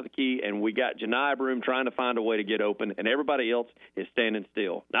at the top of the key, and we got Janai Broome trying to find a way to get open, and everybody else is standing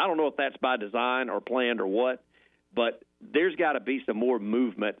still. Now, I don't know if that's by design or planned or what, but there's got to be some more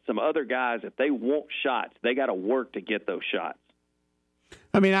movement. Some other guys, if they want shots, they got to work to get those shots.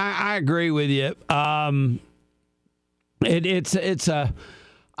 I mean, I agree with you. It's a –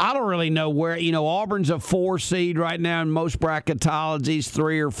 I don't really know where, Auburn's a 4 seed right now in most bracketologies,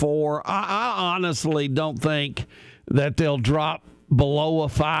 3 or 4. I honestly don't think that they'll drop below a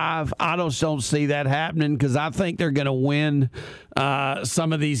 5. I just don't see that happening because I think they're going to win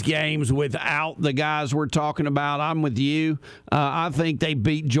some of these games without the guys we're talking about. I'm with you. I think they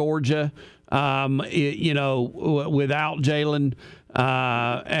beat Georgia, without Jalen.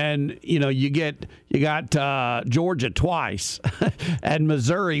 And you got Georgia twice and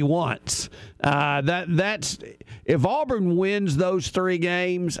Missouri once. That's if Auburn wins those 3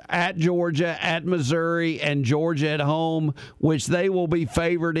 games at Georgia, at Missouri, and Georgia at home, which they will be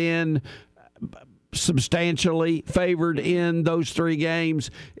substantially favored in those 3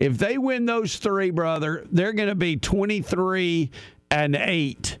 games. If they win those 3, brother, they're going to be 23-8.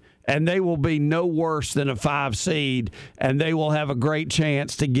 And they will be no worse than a 5 seed, and they will have a great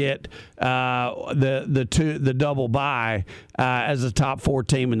chance to get the double bye as a top 4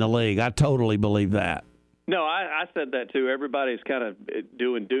 team in the league. I totally believe that. No, I said that too. Everybody's kind of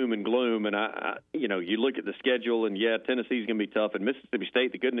doing doom and gloom, and you look at the schedule, and Tennessee's going to be tough, and Mississippi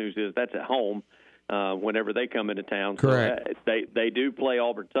State. The good news is that's at home. Whenever they come into town. Correct. So, they do play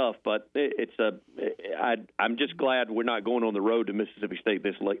Auburn tough, but I'm just glad we're not going on the road to Mississippi State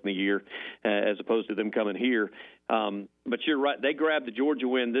this late in the year as opposed to them coming here. But you're right. They grabbed the Georgia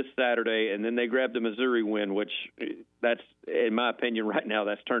win this Saturday, and then they grabbed the Missouri win, which that's, in my opinion, right now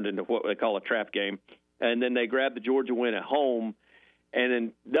that's turned into what they call a trap game. And then they grabbed the Georgia win at home. And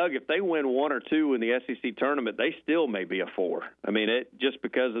then, Doug, if they win 1 or 2 in the SEC tournament, they still may be a 4. I mean, just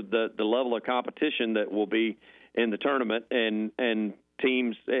because of the level of competition that will be in the tournament, and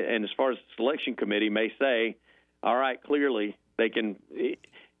teams, and as far as the selection committee may say, all right, clearly they can. It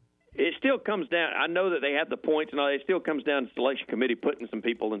still comes down. I know that they have the points, and all. It still comes down to the selection committee putting some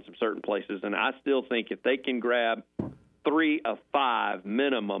people in some certain places. And I still think if they can grab 3 of 5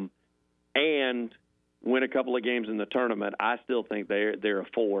 minimum, and win a couple of games in the tournament, I still think they're a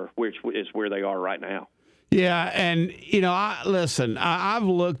 4, which is where they are right now. Yeah, and, I've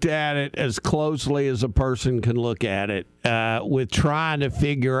looked at it as closely as a person can look at it with trying to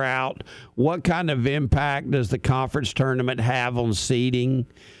figure out what kind of impact does the conference tournament have on seeding.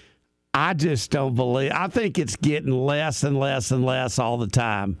 I just don't believe. I think it's getting less and less and less all the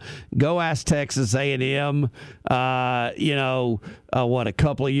time. Go ask Texas A&M. A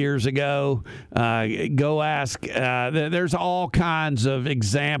couple of years ago. Go ask. There's all kinds of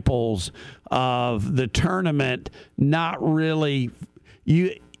examples of the tournament not really.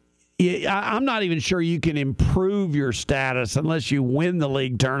 I'm not even sure you can improve your status unless you win the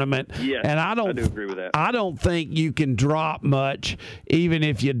league tournament. Yes, and I do agree with that. I don't think you can drop much even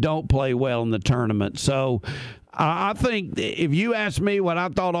if you don't play well in the tournament. So I think if you ask me what I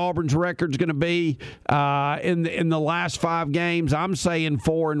thought Auburn's record's going to be in the last 5 games, I'm saying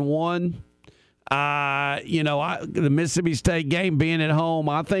 4-1. The Mississippi State game being at home,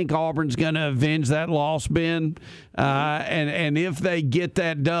 I think Auburn's going to avenge that loss, Ben. And if they get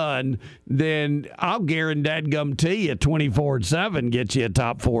that done, then I'll guarantee you 24-7 gets you a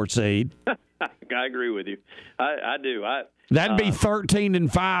top 4 seed. I agree with you. I do. That'd be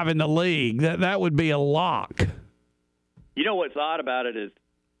 13-5 in the league. That would be a lock. You know what's odd about it is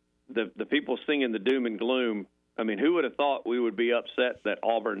the people singing the doom and gloom. I mean, who would have thought we would be upset that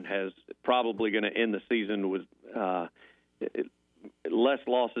Auburn has probably going to end the season with less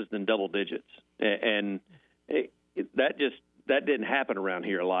losses than double digits? and that didn't happen around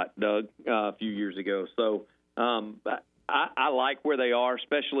here a lot, Doug, a few years ago. So I like where they are,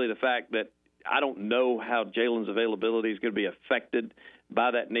 especially the fact that I don't know how Jalen's availability is going to be affected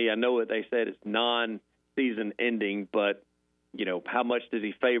by that knee. I know that they said it's non-season ending, but how much does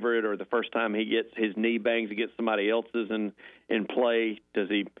he favor it, or the first time he gets his knee bangs against somebody else's in play, does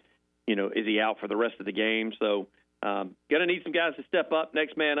he, is he out for the rest of the game? So going to need some guys to step up,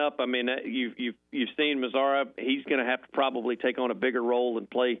 next man up. I mean, you've seen Mazzara. He's going to have to probably take on a bigger role and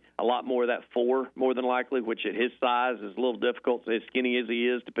play a lot more of that 4, more than likely, which at his size is a little difficult, as skinny as he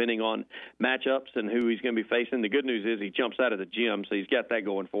is, depending on matchups and who he's going to be facing. The good news is he jumps out of the gym, so he's got that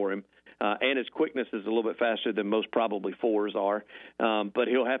going for him. And his quickness is a little bit faster than most probably 4s are. But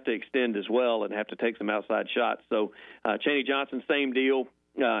he'll have to extend as well and have to take some outside shots. So Chaney Johnson, same deal.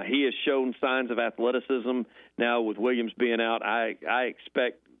 He has shown signs of athleticism now with Williams being out. I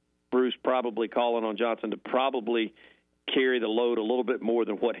expect Bruce probably calling on Johnson to probably carry the load a little bit more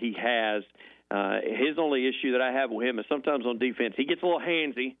than what he has. His only issue that I have with him is sometimes on defense he gets a little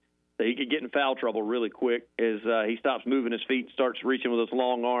handsy. So he could get in foul trouble really quick as he stops moving his feet, starts reaching with those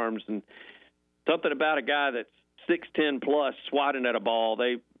long arms. And something about a guy that's 6'10 plus swatting at a ball,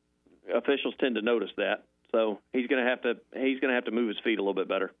 officials tend to notice that. So he's going to have to move his feet a little bit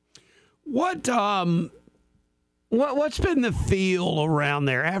better. What's been the feel around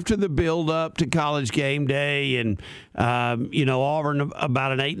there after the build up to College game day, and Auburn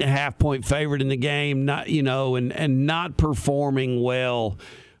about an 8.5 point favorite in the game, and not performing well?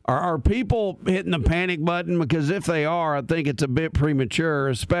 Are people hitting the panic button? Because if they are, I think it's a bit premature,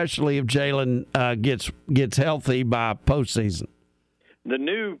 especially if Jalen gets healthy by postseason. The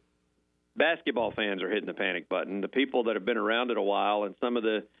new basketball fans are hitting the panic button. The people that have been around it a while, and some of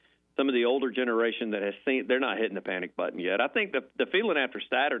the older generation that has seen, they're not hitting the panic button yet. I think the feeling after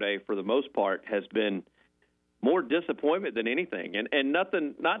Saturday, for the most part, has been more disappointment than anything. And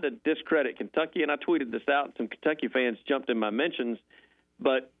nothing, not to discredit Kentucky. And I tweeted this out, and some Kentucky fans jumped in my mentions.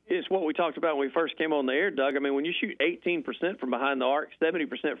 But it's what we talked about when we first came on the air, Doug. I mean, when you shoot 18% from behind the arc, 70%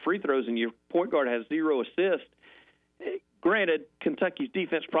 free throws, and your point guard has 0 assists, granted, Kentucky's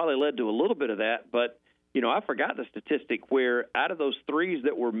defense probably led to a little bit of that, but, I forgot the statistic where out of those threes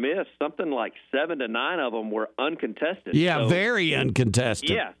that were missed, something like 7 to 9 of them were uncontested. Yeah, so, very uncontested.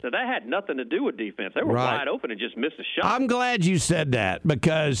 Yeah, so that had nothing to do with defense. They were wide open and just missed a shot. I'm glad you said that,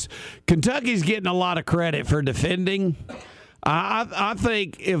 because Kentucky's getting a lot of credit for defending. I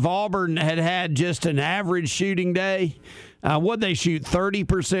think if Auburn had just an average shooting day, what'd they shoot?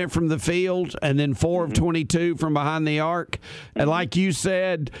 30% from the field and then 4 of 22 from behind the arc. And like you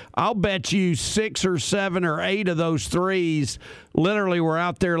said, I'll bet you 6 or 7 or 8 of those threes literally were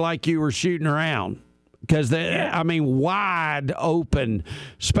out there like you were shooting around. Because wide open,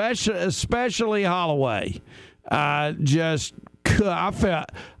 especially Holloway. I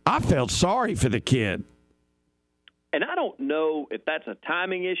felt sorry for the kid. And I don't know if that's a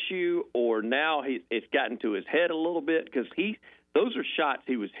timing issue or now it's gotten to his head a little bit, because those are shots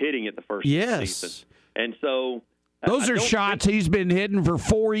he was hitting at the first season. And so those are shots he's been hitting for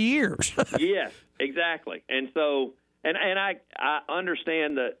 4 years. Yes, exactly. And so and I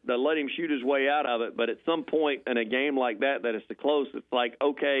understand that let him shoot his way out of it, but at some point in a game like that is the close, it's like,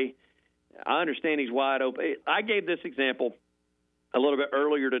 okay, I understand he's wide open. I gave this example a little bit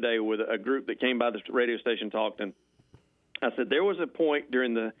earlier today with a group that came by the radio station, talked, and I said there was a point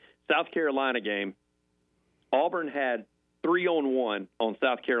during the South Carolina game, Auburn had 3-on-1 on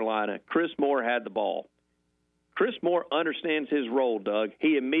South Carolina. Chris Moore had the ball. Chris Moore understands his role, Doug.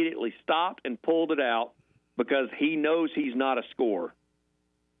 He immediately stopped and pulled it out because he knows he's not a scorer.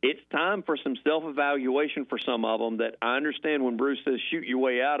 It's time for some self-evaluation for some of them that I understand when Bruce says shoot your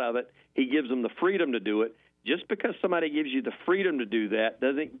way out of it, he gives them the freedom to do it. Just because somebody gives you the freedom to do that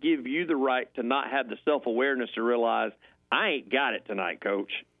doesn't give you the right to not have the self-awareness to realize, I ain't got it tonight,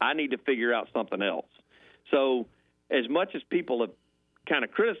 Coach. I need to figure out something else. So as much as people have kind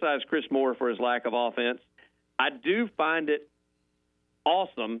of criticized Chris Moore for his lack of offense, I do find it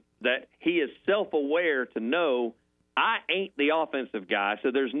awesome that he is self-aware to know I ain't the offensive guy, so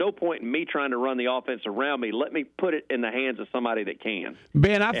there's no point in me trying to run the offense around me. Let me put it in the hands of somebody that can.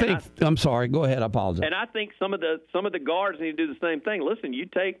 Ben, I'm sorry. Go ahead. I apologize. And I think some of the guards need to do the same thing. Listen, you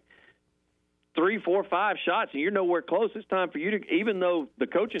take 3, 4, 5 shots, and you're nowhere close. It's time for you to, even though the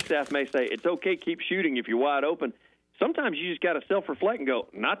coaching staff may say it's okay, keep shooting if you're wide open, sometimes you just got to self-reflect and go,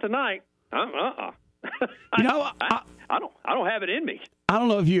 not tonight. I don't have it in me. I don't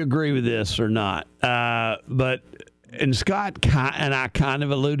know if you agree with this or not, but Scott and I kind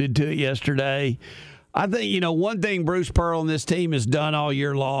of alluded to it yesterday. I think, one thing Bruce Pearl and this team has done all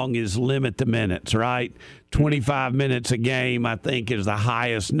year long is limit the minutes, right? 25 minutes a game, I think, is the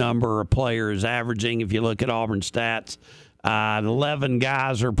highest number of players averaging. If you look at Auburn stats, 11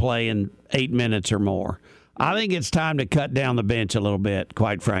 guys are playing 8 minutes or more. I think it's time to cut down the bench a little bit,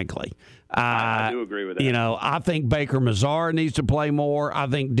 quite frankly. I do agree with that. I think Baker Mazzara needs to play more. I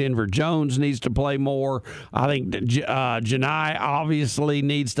think Denver Jones needs to play more. I think Janai obviously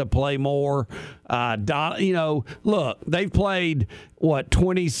needs to play more. Look, they've played,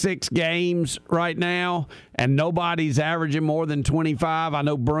 26 games right now, and nobody's averaging more than 25. I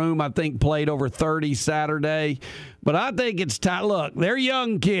know Broom, I think, played over 30 Saturday. But I think it's time. Look, they're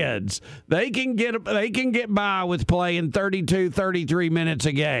young kids. They can get by with playing 32, 33 minutes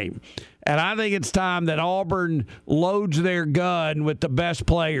a game. And I think it's time that Auburn loads their gun with the best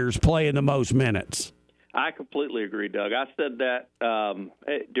players playing the most minutes. I completely agree, Doug. I said that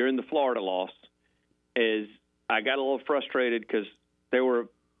during the Florida loss. I got a little frustrated because there were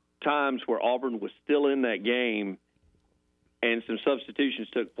times where Auburn was still in that game and some substitutions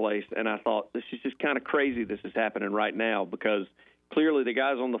took place, and I thought, this is just kind of crazy this is happening right now, because clearly the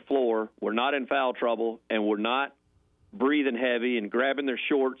guys on the floor were not in foul trouble and were not breathing heavy and grabbing their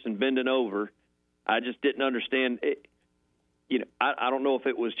shorts and bending over. I just didn't understand it. I don't know if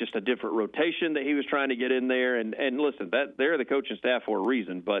it was just a different rotation that he was trying to get in there. And listen, that they're the coaching staff for a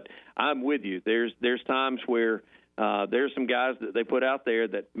reason. But I'm with you. There's times where there's some guys that they put out there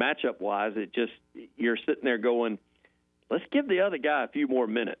that matchup-wise, you're sitting there going, let's give the other guy a few more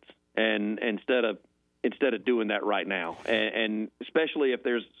minutes, and instead of doing that right now, and especially if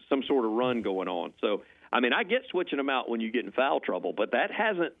there's some sort of run going on. So, I get switching them out when you get in foul trouble, but that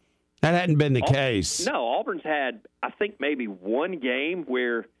hadn't been the case. No, Auburn's had, I think, maybe one game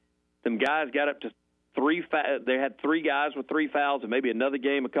where some guys got up to they had 3 guys with 3 fouls, and maybe another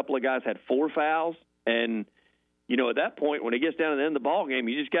game a couple of guys had 4 fouls. And, at that point, when it gets down to the end of the ball game,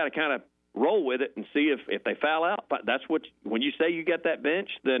 you just got to kind of roll with it and see if they foul out. But that's when you say you got that bench,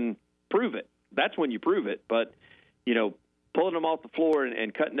 then prove it. That's when you prove it. But, pulling them off the floor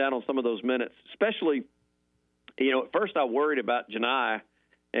and cutting down on some of those minutes, especially, at first I worried about Janai,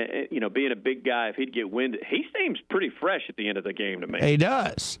 being a big guy, if he'd get winded. He seems pretty fresh at the end of the game to me. He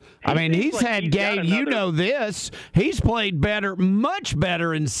does. He's had games, this. He's played better, much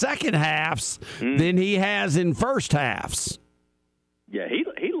better in second halves than he has in first halves. Yeah,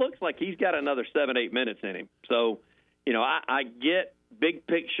 he looks like he's got another 7-8 minutes in him. So, I get big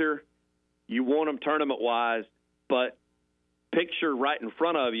picture. You want them tournament-wise, but picture right in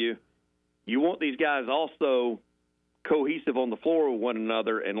front of you, you want these guys also cohesive on the floor with one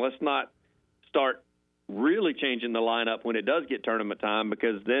another, and let's not start really changing the lineup when it does get tournament time,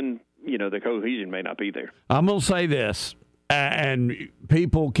 because then, the cohesion may not be there. I'm going to say this, and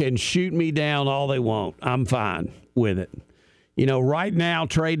people can shoot me down all they want. I'm fine with it. Right now,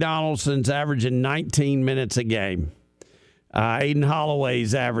 Trey Donaldson's averaging 19 minutes a game. Aiden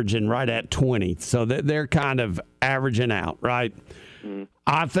Holloway's averaging right at 20. So they're kind of averaging out, right? Mm-hmm.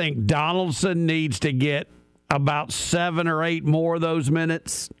 I think Donaldson needs to get about 7 or 8 more of those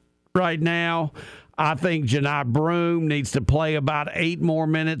minutes right now. I think Janai Broom needs to play about 8 more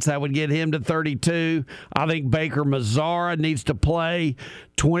minutes. That would get him to 32. I think Baker Mazzara needs to play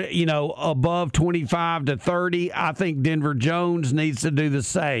above 25 to 30. I think Denver Jones needs to do the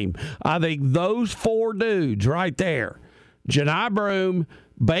same. I think those 4 dudes right there, Janai Broom,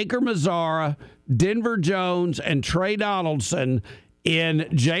 Baker Mazzara, Denver Jones, and Trey Donaldson, in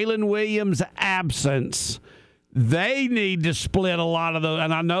Jalen Williams' absence, they need to split a lot of those.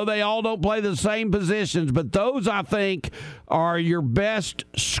 And I know they all don't play the same positions, but those, I think, are your best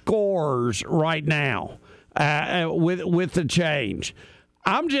scorers right now with the change.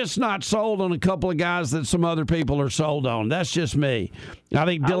 I'm just not sold on a couple of guys that some other people are sold on. That's just me. I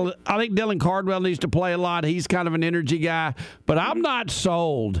think Dylan Cardwell needs to play a lot. He's kind of an energy guy, but I'm not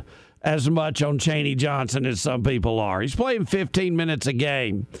sold as much on Chaney Johnson as some people are. He's playing 15 minutes a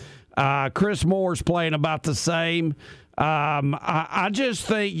game. Chris Moore's playing about the same. I just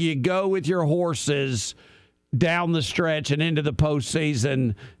think you go with your horses down the stretch and into the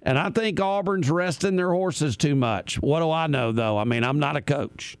postseason, and I think Auburn's resting their horses too much. What do I know, though? I'm not a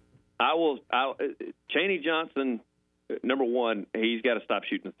coach. Chaney Johnson, number one, he's got to stop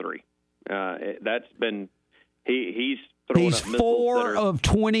shooting the 3. That's been he's throwing up missiles. He's 4 of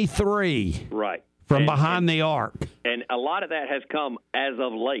 23. Right. From behind the arc. And a lot of that has come as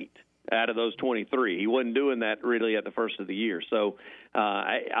of late out of those 23. He wasn't doing that really at the first of the year. So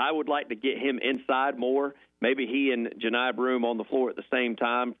I would like to get him inside more. Maybe he and Janai Broom on the floor at the same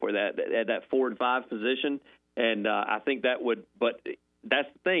time for that 4 and 5 position. And I think that would – but that's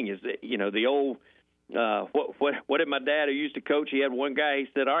the thing is that, the old what did my dad, who used to coach, he had one guy, he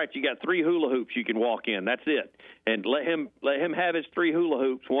said, all right, you got 3 hula hoops you can walk in. That's it. And let him have his 3 hula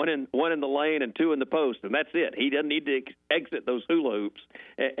hoops, one in the lane and 2 in the post, and that's it. He doesn't need to exit those hula hoops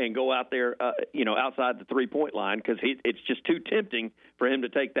and go out there, outside the 3-point line, because it's just too tempting for him to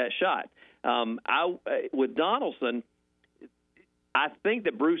take that shot. With Donaldson, I think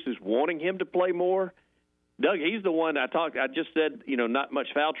that Bruce is wanting him to play more. Doug, he's the one I just said, not much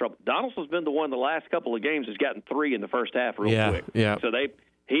foul trouble. Donaldson's been the one the last couple of games has gotten 3 in the first half real quick. Yeah. So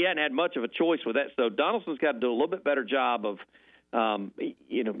he hadn't had much of a choice with that. So Donaldson's got to do a little bit better job of,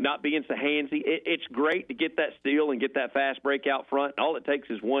 not being so handsy. It's great to get that steal and get that fast break out front. All it takes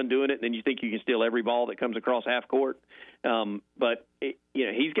is one doing it, and then you think you can steal every ball that comes across half court. But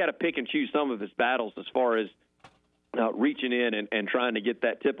he's got to pick and choose some of his battles as far as reaching in and trying to get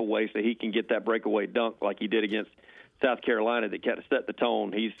that tip away so he can get that breakaway dunk like he did against South Carolina that kind of set the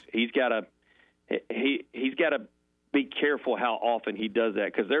tone. He's got to be careful how often he does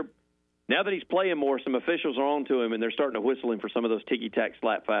that, because now that he's playing more, some officials are on to him and they're starting to whistle him for some of those ticky-tack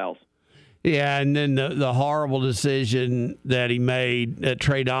slap fouls. Yeah, and then the horrible decision that he made, that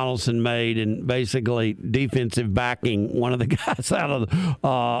Trey Donaldson made, and basically defensive backing one of the guys out of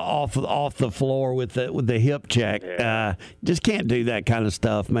off the floor with the hip check. Yeah. Just can't do that kind of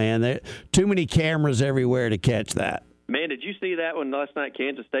stuff, man. There too many cameras everywhere to catch that. Man, did you see that one last night,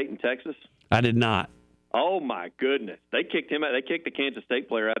 Kansas State and Texas? I did not. Oh my goodness, they kicked him out. They kicked the Kansas State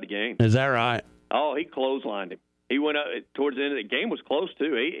player out of the game. Is that right? Oh, he clotheslined him. He went up towards the end of the game. Was close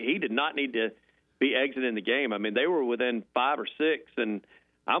too. He did not need to be exiting the game. I mean, they were within 5 or 6, and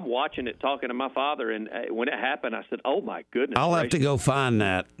I'm watching it, talking to my father, and when it happened, I said, "Oh my goodness!" I'll have to go find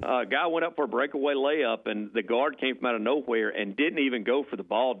that. A guy went up for a breakaway layup, and the guard came from out of nowhere and didn't even go for the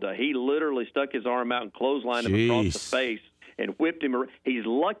ball. He literally stuck his arm out and clotheslined him across the face and whipped him. He's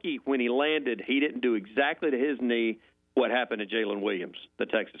lucky when he landed, he didn't do exactly to his knee what happened to Jalen Williams, the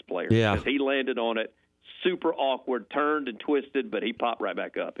Texas player. Yeah, because he landed on it. Super awkward, turned and twisted, but he popped right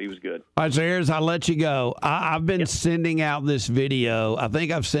back up. He was good. All right, so here's, I'll let you go. I've been sending out this video. I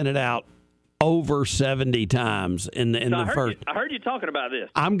think I've sent it out over 70 times in the first. I heard you talking about this.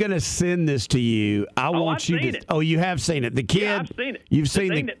 I'm going to send this to you. I've seen it. Oh, you have seen it. The kid. Yeah, I've seen it. You've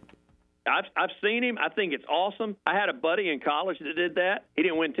seen it. I've seen him. I think it's awesome. I had a buddy in college that did that. He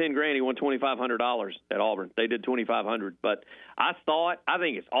didn't win $10,000. He won $2,500 at Auburn. They did $2,500. But I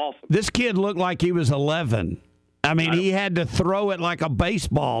think it's awesome. This kid looked like he was 11. I mean, he had to throw it like a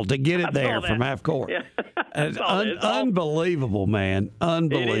baseball to get it there from half court. Yeah. Unbelievable, man.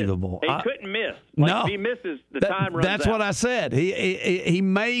 Unbelievable. He couldn't miss. No. If he misses, the time runs out. That's what I said.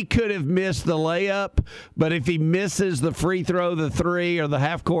 He could have missed the layup, but if he misses the free throw, the 3, or the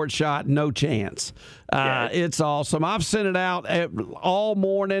half-court shot, no chance. It's awesome. I've sent it out all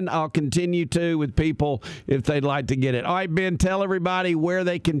morning. I'll continue to with people if they'd like to get it. All right, Ben, tell everybody where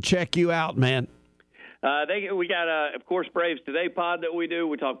they can check you out, man. We got, of course, Braves Today pod that we do.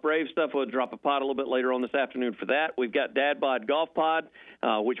 We talk Brave stuff. We'll drop a pod a little bit later on this afternoon for that. We've got Dad Bod Golf Pod,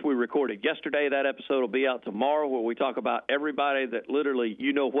 which we recorded yesterday. That episode will be out tomorrow, where we talk about everybody that literally,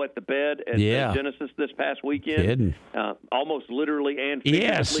 the bed at Genesis this past weekend. Almost literally and figuratively.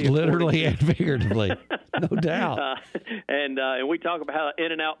 Yes, literally and figuratively. No doubt. And we talk about how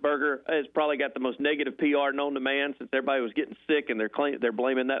In-N-Out Burger has probably got the most negative PR known to man, since everybody was getting sick and they're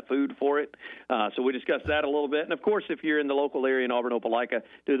blaming that food for it. So we discuss that a little bit. And, of course, if you're in the local area in Auburn, Opelika,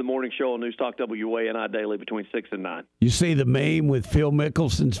 do the morning show on News Talk WANI daily between 6 and 9. You see the meme with Phil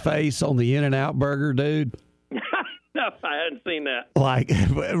Mickelson's face on the In-N-Out Burger, dude? No, I hadn't seen that. Like,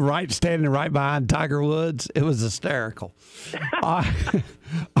 standing right behind Tiger Woods. It was hysterical. All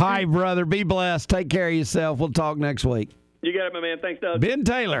right, brother. Be blessed. Take care of yourself. We'll talk next week. You got it, my man. Thanks, Doug. Ben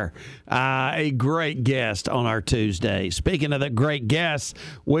Taylor, a great guest on our Tuesday. Speaking of the great guests,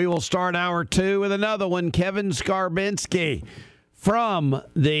 we will start hour 2 with another one, Kevin Scarbinsky from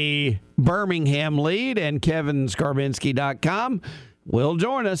the Birmingham Lead and KevinScarbinsky.com will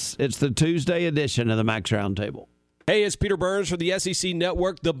join us. It's the Tuesday edition of the Max Roundtable. Hey, it's Peter Burns for the SEC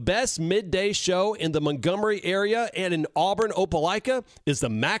Network. The best midday show in the Montgomery area and in Auburn, Opelika is the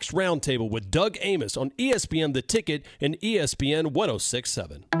Max Roundtable with Doug Amos on ESPN The Ticket and ESPN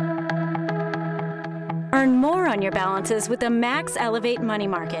 106.7. Earn more on your balances with the Max Elevate Money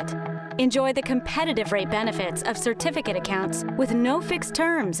Market. Enjoy the competitive rate benefits of certificate accounts with no fixed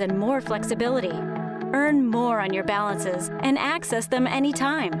terms and more flexibility. Earn more on your balances and access them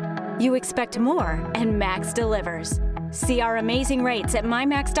anytime. You expect more, and Max delivers. See our amazing rates at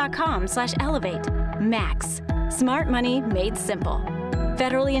mymax.com/elevate. Max. Smart money made simple.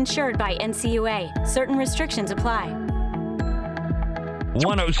 Federally insured by NCUA. Certain restrictions apply.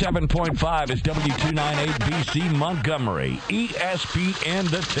 107.5 is W298BC Montgomery, ESPN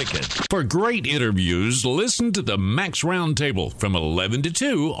The Ticket. For great interviews, listen to the Max Roundtable from 11 to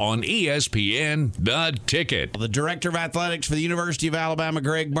 2 on ESPN The Ticket. The director of athletics for the University of Alabama,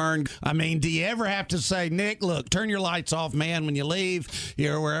 Greg Byrne. I mean, do you ever have to say, Nick, look, turn your lights off, man, when you leave?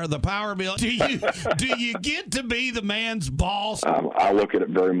 You're where the power bill. Do you get to be the man's boss? I look at it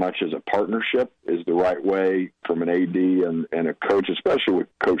very much as a partnership is the right way from an AD and a coach, especially with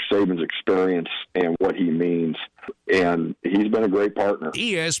Coach Saban's experience and what he means. And he's been a great partner.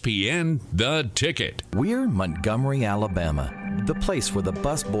 ESPN The Ticket. We're Montgomery, Alabama, the place where the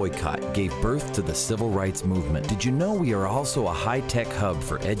bus boycott gave birth to the civil rights movement. Did you know we are also a high-tech hub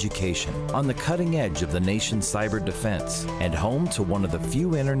for education, on the cutting edge of the nation's cyber defense, and home to one of the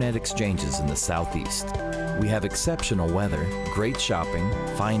few internet exchanges in the Southeast? We have exceptional weather, great shopping,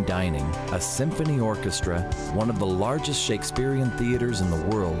 fine dining, a symphony orchestra, one of the largest Shakespearean theaters in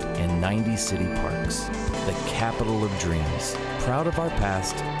the world, and 90 city parks. The capital of dreams. Proud of our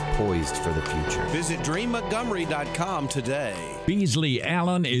past, poised for the future. Visit DreamMontgomery.com today. Beasley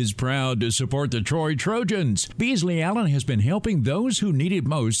Allen is proud to support the Troy Trojans. Beasley Allen has been helping those who need it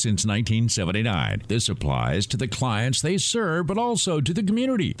most since 1979. This applies to the clients they serve, but also to the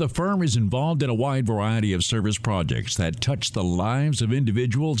community. The firm is involved in a wide variety of service projects that touch the lives of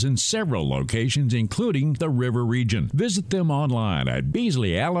individuals in several locations, including the River Region. Visit them online at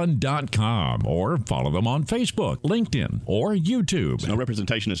BeasleyAllen.com or follow them on Facebook, LinkedIn, or YouTube. No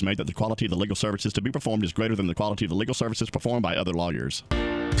representation is made that the quality of the legal services to be performed is greater than the quality of the legal services performed by other lawyers.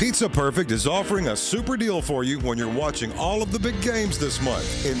 Pizza Perfect is offering a super deal for you when you're watching all of the big games this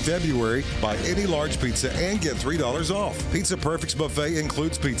month. In February, buy any large pizza and get $3 off. Pizza Perfect's buffet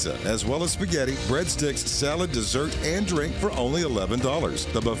includes pizza, as well as spaghetti, breadsticks, salad, dessert, and drink for only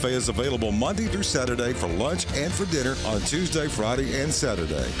 $11. The buffet is available Monday through Saturday for lunch and for dinner on Tuesday, Friday, and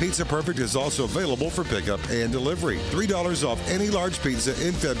Saturday. Pizza Perfect is also available for pickup and delivery. $3 off any large pizza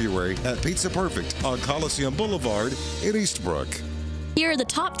in February at Pizza Perfect on Coliseum Boulevard in Eastbrook. Here are the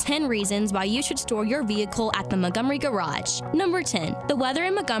top 10 reasons why you should store your vehicle at the Montgomery Garage. Number 10, the weather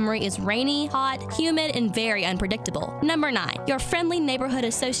in Montgomery is rainy, hot, humid, and very unpredictable. Number 9, your friendly neighborhood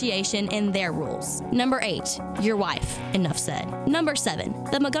association and their rules. Number 8, your wife. Enough said. Number 7,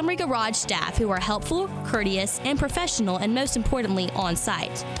 the Montgomery Garage staff who are helpful, courteous, and professional, and most importantly, on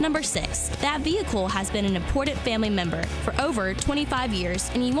site. Number 6, that vehicle has been an important family member for over 25 years,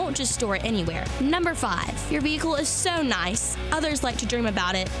 and you won't just store it anywhere. Number 5, your vehicle is so nice, others like to dream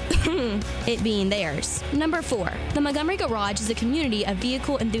about it, it being theirs. Number 4, the Montgomery Garage is a community of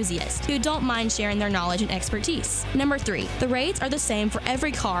vehicle enthusiasts who don't mind sharing their knowledge and expertise. Number 3, the rates are the same for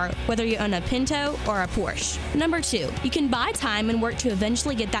every car, whether you own a Pinto or a Porsche. Number 2, you can buy time and work to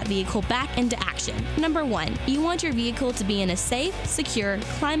eventually get that vehicle back into action. Number 1, you want your vehicle to be in a safe, secure,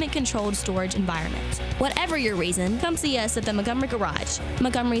 climate-controlled storage environment. Whatever your reason, come see us at the Montgomery Garage,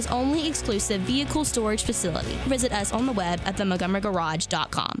 Montgomery's only exclusive vehicle storage facility. Visit us on the web at themontgomerygarage.com.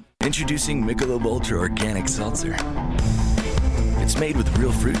 Introducing Michelob Ultra Organic Seltzer. It's made with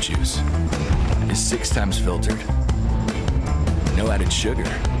real fruit juice. Is 6 times filtered. No added sugar.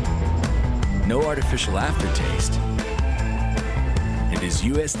 No artificial aftertaste. It is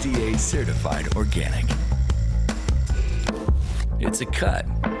USDA certified organic. It's a cut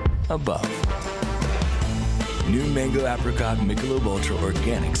above. New Mango Apricot Michelob Ultra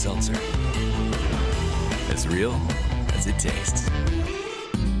Organic Seltzer. As real as it tastes.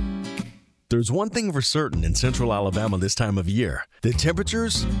 There's one thing for certain in Central Alabama this time of year. The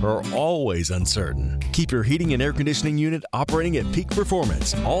temperatures are always uncertain. Keep your heating and air conditioning unit operating at peak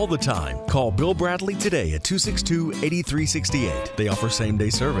performance all the time. Call Bill Bradley today at 262-8368. They offer same-day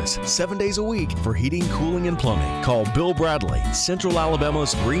service, 7 days a week for heating, cooling, and plumbing. Call Bill Bradley, Central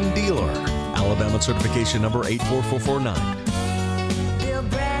Alabama's Green Dealer. Alabama certification number 84449.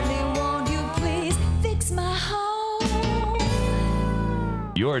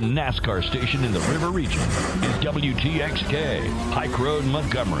 Your NASCAR station in the River Region is WTXK, Pike Road,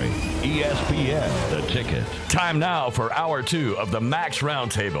 Montgomery, ESPN, The Ticket. Time now for Hour 2 of the Max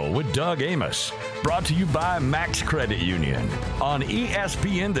Roundtable with Doug Amos. Brought to you by Max Credit Union on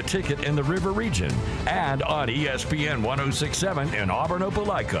ESPN, The Ticket in the River Region and on ESPN 106.7 in Auburn,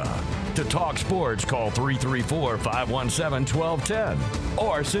 Opelika. To talk sports, call 334-517-1210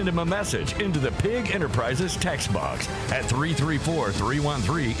 or send him a message into the Pig Enterprises text box at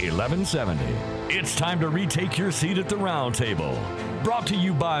 334-313-1170. It's time to retake your seat at the round table. Brought to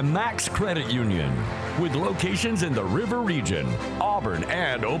you by Max Credit Union with locations in the River Region, Auburn,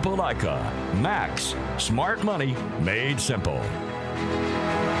 and Opelika. Max, smart money made simple.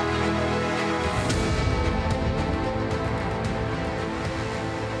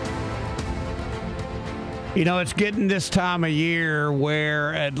 You know, it's getting this time of year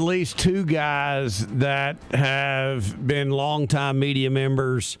where at least two guys that have been longtime media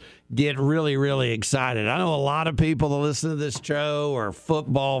members get really, really excited. I know a lot of people that listen to this show are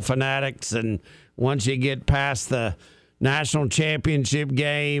football fanatics, and once you get past the national championship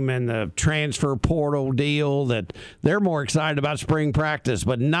game and the transfer portal deal, that they're more excited about spring practice.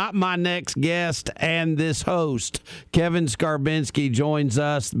 But not my next guest and this host. Kevin Scarbinsky joins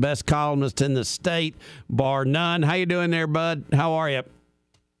us, the best columnist in the state, bar none. How you doing there, bud? How are you?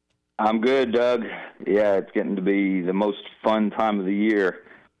 I'm good, Doug. Yeah, it's getting to be the most fun time of the year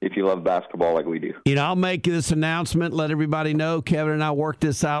if you love basketball like we do. You know, I'll make this announcement, let everybody know. Kevin and I worked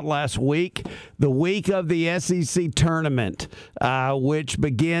this out last week. The week of the SEC tournament, which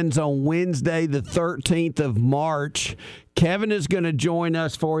begins on Wednesday, the 13th of March, Kevin is going to join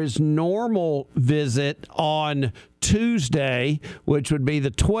us for his normal visit on Tuesday, which would be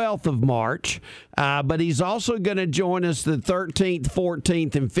the 12th of March. But he's also going to join us the 13th,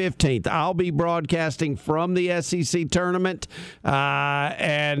 14th, and 15th. I'll be broadcasting from the SEC tournament,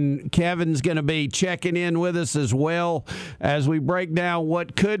 and Kevin's going to be checking in with us as well as we break down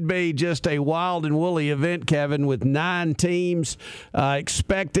what could be just a wild and woolly event, Kevin, with 9 teams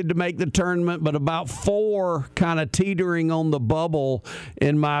expected to make the tournament, but about 4 kind of teetering on the bubble,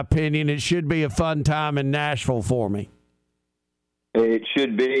 in my opinion. It should be a fun time in Nashville for me. It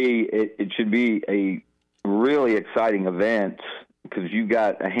should be. It should be a really exciting event because you've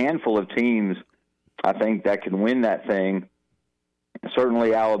got a handful of teams, I think, that can win that thing.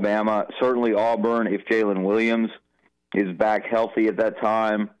 Certainly Alabama, certainly Auburn, if Jalen Williams is back healthy at that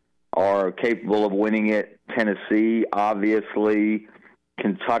time, are capable of winning it. Tennessee, obviously.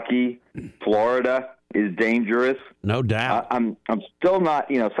 Kentucky, Florida is dangerous. No doubt. I'm still not,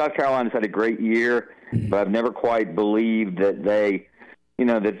 South Carolina's had a great year, but I've never quite believed that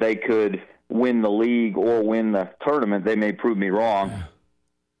they could win the league or win the tournament. They may prove me wrong.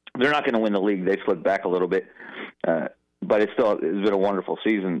 They're not going to win the league. They slipped back a little bit. But it's been a wonderful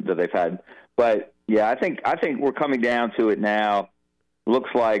season that they've had. But yeah, I think we're coming down to it now.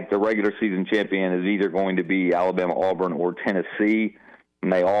 Looks like the regular season champion is either going to be Alabama, Auburn, or Tennessee,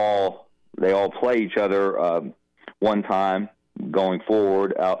 and they all play each other one time going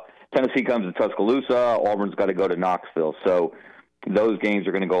forward. Tennessee comes to Tuscaloosa. Auburn's got to go to Knoxville. So those games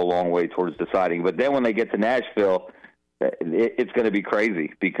are going to go a long way towards deciding. But then when they get to Nashville, it's going to be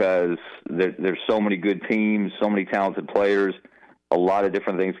crazy because there's so many good teams, so many talented players. A lot of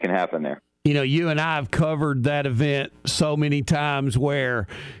different things can happen there. You know, you and I have covered that event so many times where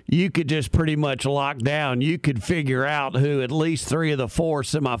you could just pretty much lock down. You could figure out who at least 3 of the 4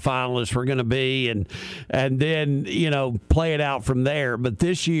 semifinalists were going to be and then, play it out from there. But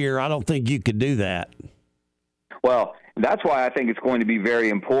this year, I don't think you could do that. Well, that's why I think it's going to be very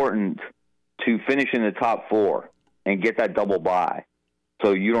important to finish in the top 4 and get that double bye.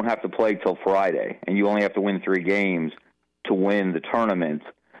 So you don't have to play till Friday, and you only have to win 3 games to win the tournament.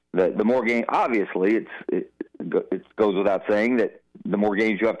 The more games, obviously, it goes without saying that the more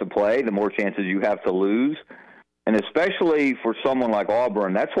games you have to play, the more chances you have to lose. And especially for someone like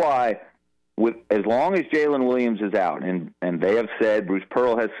Auburn, that's why as long as Jalen Williams is out, and they have said, Bruce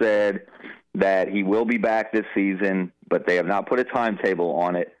Pearl has said that he will be back this season, but they have not put a timetable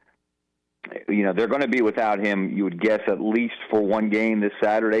on it. They're going to be without him, you would guess, at least for 1 game this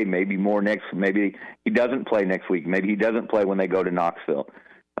Saturday, maybe more maybe he doesn't play next week. Maybe he doesn't play when they go to Knoxville.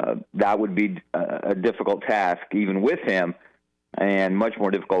 That would be a difficult task, even with him, and much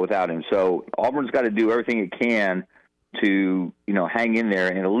more difficult without him. So Auburn's got to do everything it can to, hang in there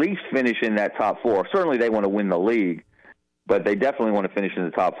and at least finish in that top 4. Certainly they want to win the league, but they definitely want to finish in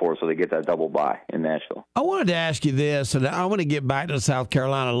the top 4 so they get that double bye in Nashville. I wanted to ask you this, and I want to get back to South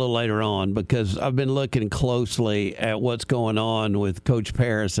Carolina a little later on because I've been looking closely at what's going on with Coach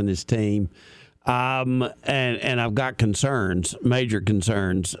Paris and his team. And I've got major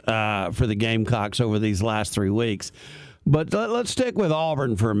concerns for the Gamecocks over these last 3 weeks. But let's stick with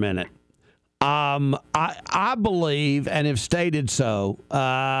Auburn for a minute. I believe, and have stated so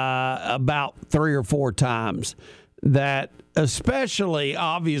about 3 or 4 times, that especially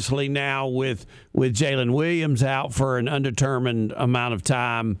obviously now with Jalen Williams out for an undetermined amount of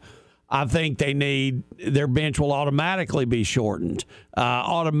time, I think their bench will automatically be shortened.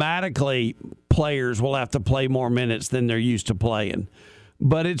 Automatically, players will have to play more minutes than they're used to playing.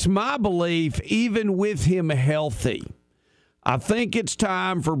 But it's my belief, even with him healthy, I think it's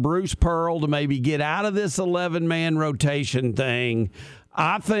time for Bruce Pearl to maybe get out of this 11-man rotation thing.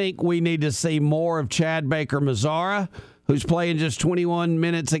 I think we need to see more of Chad Baker-Mazara, who's playing just 21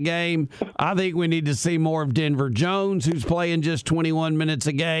 minutes a game. I think we need to see more of Denver Jones, who's playing just 21 minutes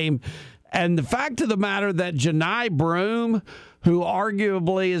a game. And the fact of the matter that Janai Broome, who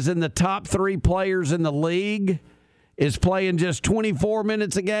arguably is in the top 3 players in the league, is playing just 24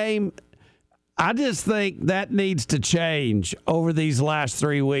 minutes a game, I just think that needs to change over these last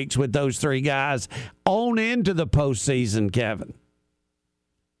 3 weeks with those 3 guys on into the postseason, Kevin.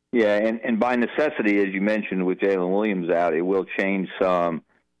 Yeah, and by necessity, as you mentioned, with Jalen Williams out, it will change some.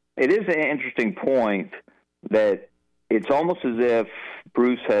 It is an interesting point that it's almost as if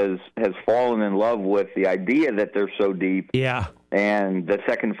Bruce has fallen in love with the idea that they're so deep. Yeah. And the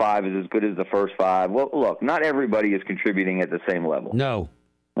second 5 is as good as the first 5. Well, look, not everybody is contributing at the same level. No.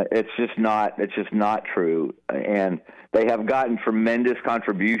 It's just not true. And they have gotten tremendous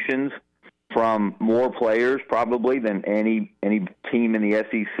contributions from more players probably than any team in the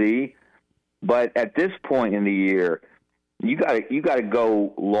SEC. But at this point in the year, you got to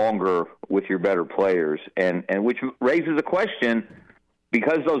go longer with your better players, and which raises a question,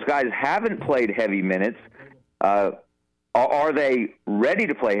 because those guys haven't played heavy minutes. Are they ready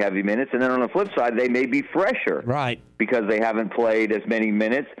to play heavy minutes? And then on the flip side, they may be fresher, right? Because they haven't played as many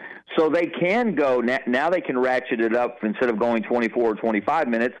minutes, so they can go now. They can ratchet it up instead of going 24 or 25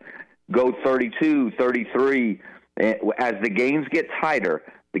 minutes, go 32, 33. As the games get tighter,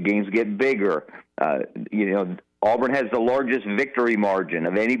 the games get bigger. Auburn has the largest victory margin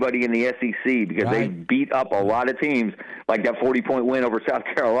of anybody in the SEC because they beat up a lot of teams, like that 40-point win over South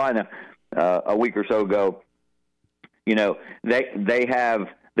Carolina a week or so ago. They've had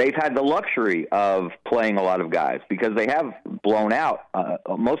the luxury of playing a lot of guys because they have blown out.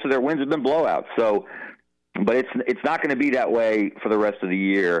 Most of their wins have been blowouts. So, but it's not going to be that way for the rest of the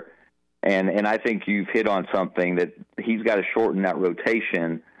year. And I think you've hit on something that he's got to shorten that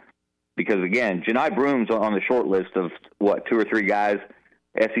rotation. Because, again, Janai Broome's on the short list of, 2 or 3 guys,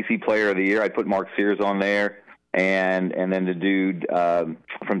 SEC Player of the Year. I'd put Mark Sears on there. And then the dude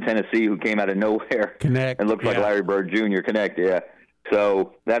from Tennessee who came out of nowhere and looks like Larry Bird Jr. Connect, yeah.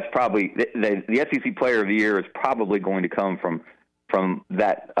 So that's probably the SEC Player of the Year is probably going to come from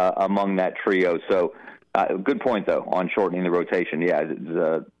that among that trio. So good point, though, on shortening the rotation.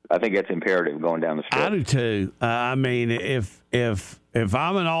 Yeah, I think that's imperative going down the stretch. I do, too. I mean, if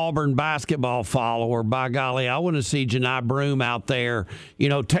I'm an Auburn basketball follower, by golly, I want to see Janai Broome out there.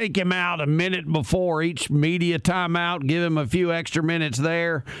 Take him out a minute before each media timeout, give him a few extra minutes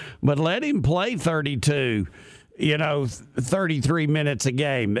there, but let him play 32. 33 minutes a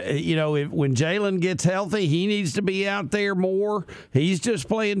game. When Jalen gets healthy, he needs to be out there more. He's just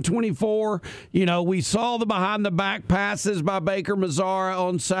playing 24. We saw the behind-the-back passes by Baker Mazzara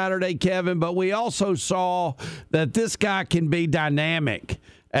on Saturday, Kevin, but we also saw that this guy can be dynamic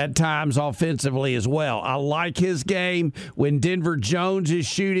at times offensively as well. I like his game. When Denver Jones is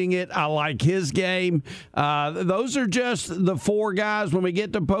shooting it, I like his game. Those are just the 4 guys when we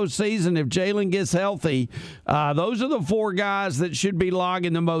get to postseason. If Jalen gets healthy, those are the 4 guys that should be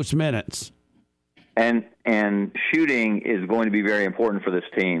logging the most minutes. And shooting is going to be very important for this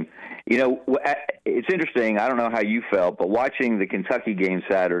team. It's interesting. I don't know how you felt, but watching the Kentucky game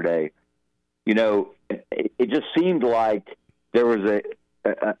Saturday, it just seemed like there was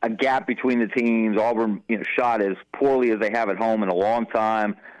a gap between the teams. Auburn, shot as poorly as they have at home in a long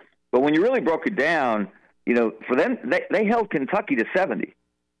time. But when you really broke it down, for them, they held Kentucky to 70.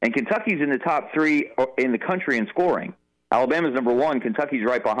 And Kentucky's in the top 3 in the country in scoring. Alabama's number 1. Kentucky's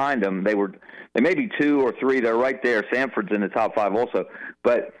right behind them. They may be 2 or 3. They're right there. Samford's in the top 5 also.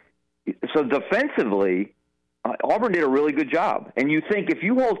 But so defensively, Auburn did a really good job. And you think if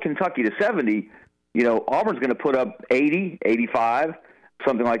you hold Kentucky to 70, Auburn's going to put up 80, 85,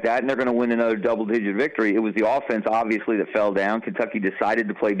 something like that, and they're going to win another double-digit victory. It was the offense, obviously, that fell down. Kentucky decided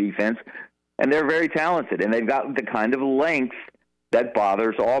to play defense, and they're very talented, and they've got the kind of length that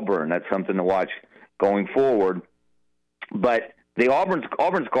bothers Auburn. That's something to watch going forward. But the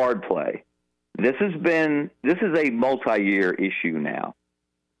Auburn's guard play, this is a multi-year issue now.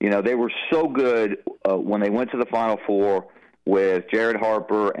 They were so good when they went to the Final Four with Jared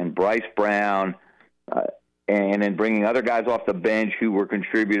Harper and Bryce Brown, and then bringing other guys off the bench who were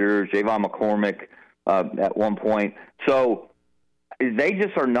contributors, Javon McCormick at one point. So they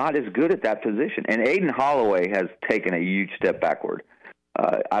just are not as good at that position. And Aiden Holloway has taken a huge step backward.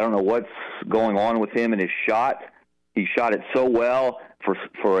 I don't know what's going on with him and his shot. He shot it so well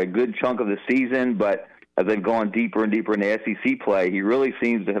for a good chunk of the season, but as they've gone deeper and deeper into SEC play, he really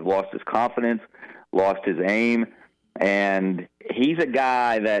seems to have lost his confidence, lost his aim, and he's a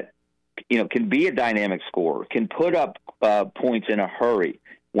guy that can be a dynamic scorer, can put up points in a hurry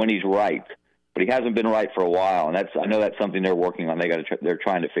when he's right, but he hasn't been right for a while, and I know that's something they're working on. They're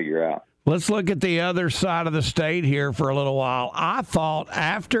trying to figure out. Let's look at the other side of the state here for a little while. I thought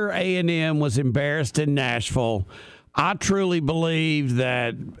after A&M was embarrassed in Nashville, I truly believed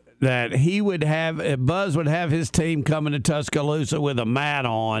that Buzz would have his team coming to Tuscaloosa with a mat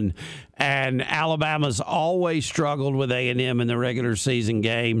on, and Alabama's always struggled with A&M in the regular season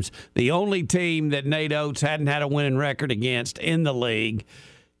games. The only team that Nate Oates hadn't had a winning record against in the league.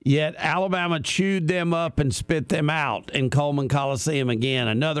 Yet Alabama chewed them up and spit them out in Coleman Coliseum again.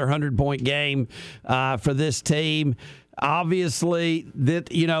 Another 100-point game for this team. Obviously, that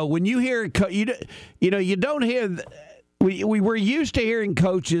when you hear you don't hear. We were used to hearing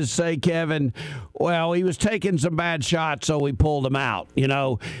coaches say, Kevin, well, he was taking some bad shots, so we pulled him out.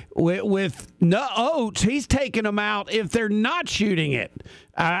 With Oates, he's taking them out if they're not shooting it.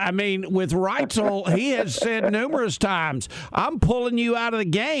 With Reitzel, he has said numerous times, I'm pulling you out of the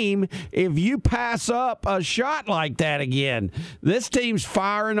game if you pass up a shot like that again. This team's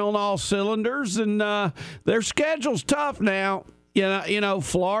firing on all cylinders, and their schedule's tough now.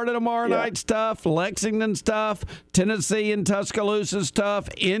 Florida tomorrow night stuff, Lexington stuff, Tennessee and Tuscaloosa stuff,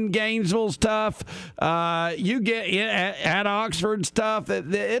 in Gainesville stuff. You get at Oxford stuff.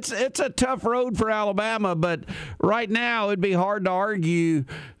 It's a tough road for Alabama, but right now it'd be hard to argue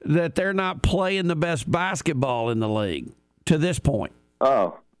that they're not playing the best basketball in the league to this point.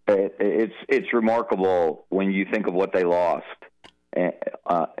 Oh, it's remarkable when you think of what they lost.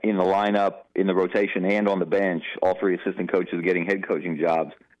 In the lineup, in the rotation, and on the bench, all three assistant coaches getting head coaching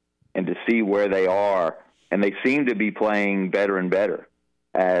jobs, and to see where they are, and they seem to be playing better and better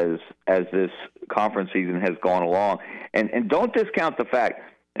as this conference season has gone along. And don't discount the fact,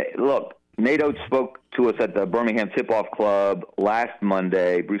 look, Nate Oates spoke to us at the Birmingham Tip-Off Club last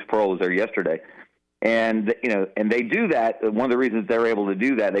Monday. Bruce Pearl was there yesterday. And, and they do that. One of the reasons they're able to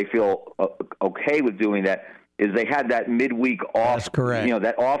do that, they feel okay with doing that, is they had that midweek off. That's correct.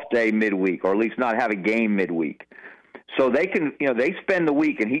 That off day midweek, or at least not have a game midweek. So they can, they spend the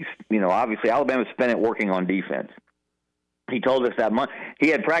week, and he's, obviously Alabama spent it working on defense. He told us that he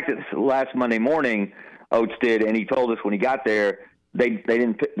had practice last Monday morning, Oates did, and he told us when he got there, they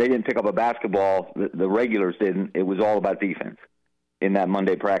didn't pick up a basketball. The regulars didn't. It was all about defense in that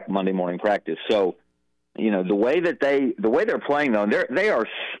Monday morning practice. So, the way they're playing though,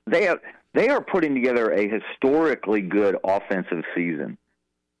 they are putting together a historically good offensive season,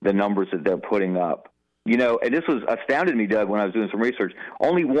 the numbers that they're putting up. And this was astounded me, Doug, when I was doing some research.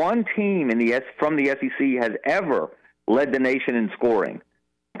 Only one team from the SEC has ever led the nation in scoring,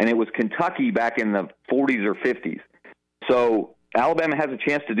 and it was Kentucky back in the 40s or 50s. So Alabama has a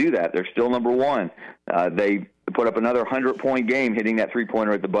chance to do that. They're still number one. They put up another 100-point game, hitting that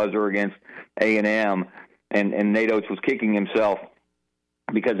three-pointer at the buzzer against A&M, and Nate Oates was kicking himself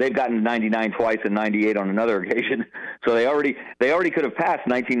because they've gotten 99 twice and 98 on another occasion. So they already could have passed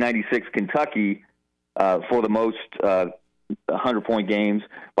 1996 Kentucky for the most 100-point games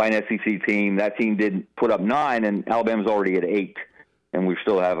by an SEC team. That team did put up 9, and Alabama's already at 8, and we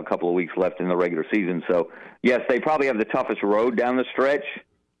still have a couple of weeks left in the regular season. So, yes, they probably have the toughest road down the stretch,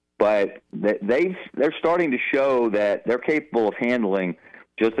 but they're starting to show that they're capable of handling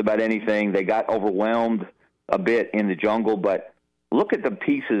just about anything. They got overwhelmed a bit in the jungle, but look at the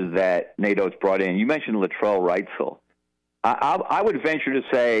pieces that Nate Oates brought in. You mentioned Latrell Reitzel. I would venture to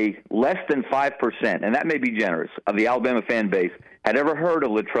say less than 5%, and that may be generous, of the Alabama fan base had ever heard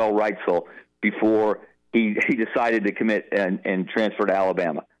of Latrell Reitzel before he decided to commit and transfer to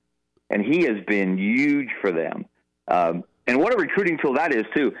Alabama. And he has been huge for them. And what a recruiting tool that is,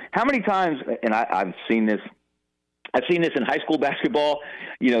 too. How many times, and I've seen this in high school basketball,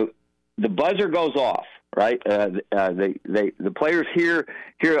 the buzzer goes off. Right, the players hear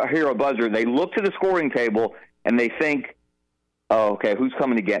a buzzer. They look to the scoring table and they think, "Oh, okay, who's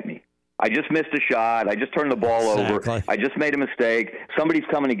coming to get me? I just missed a shot. I just turned the ball over. I just made a mistake. Somebody's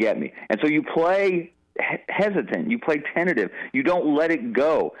coming to get me." And so you play hesitant. You play tentative. You don't let it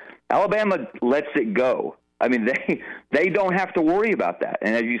go. Alabama lets it go. I mean, they don't have to worry about that.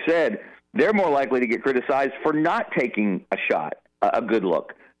 And as you said, they're more likely to get criticized for not taking a shot, a good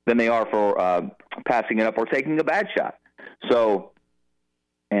look, than they are for passing it up or taking a bad shot. So,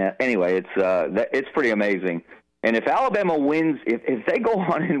 anyway, it's pretty amazing. And if Alabama wins, if they go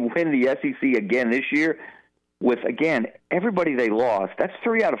on and win the SEC again this year, with again everybody they lost, that's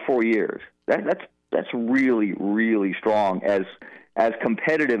 3 out of 4 years. That's really, really strong as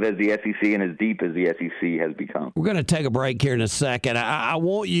competitive as the SEC and as deep as the SEC has become. We're going to take a break here in a second. I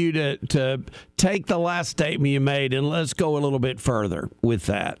want you to take the last statement you made and let's go a little bit further with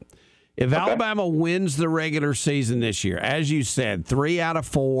that. If Alabama wins the regular season this year, as you said, 3 out of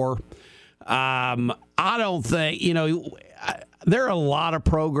 4, I don't think, there are a lot of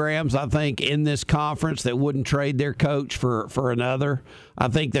programs, I think, in this conference that wouldn't trade their coach for another. I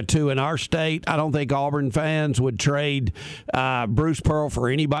think the two in our state, I don't think Auburn fans would trade Bruce Pearl for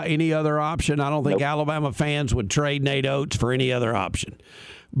any other option. I don't think Alabama fans would trade Nate Oates for any other option.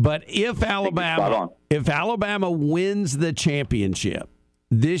 But if Alabama wins the championship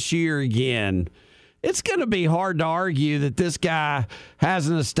this year again, it's going to be hard to argue that this guy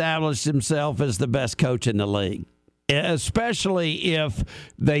hasn't established himself as the best coach in the league, especially if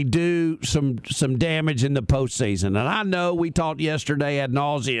they do some damage in the postseason. And I know we talked yesterday ad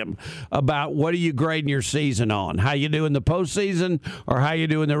nauseum about what are you grading your season on, how you do in the postseason or how you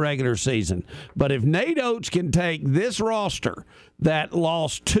do in the regular season. But if Nate Oates can take this roster that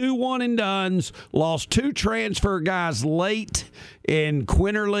lost 2 one-and-dones, lost 2 transfer guys late in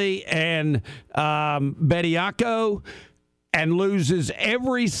Quinterly and Bediako, and loses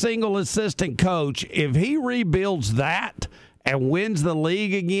every single assistant coach, if he rebuilds that and wins the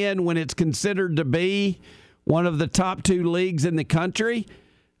league again when it's considered to be one of the top 2 leagues in the country,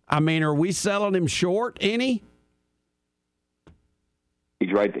 I mean, are we selling him short any?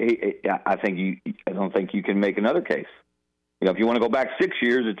 He's right. I don't think you can make another case. You know, if you want to go back 6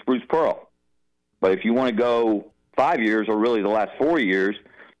 years, it's Bruce Pearl. But if you want to go 5 years, or really the last 4 years,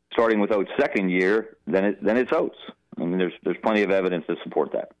 starting with Oates' second year, then it's Oates. I mean, there's plenty of evidence to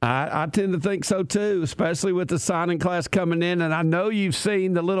support that. I tend to think so, too, especially with the signing class coming in. And I know you've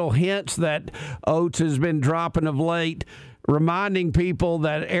seen the little hints that Oates has been dropping of late, reminding people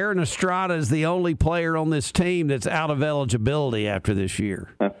that Aaron Estrada is the only player on this team that's out of eligibility after this year.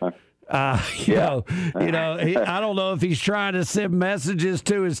 You know, I don't know if he's trying to send messages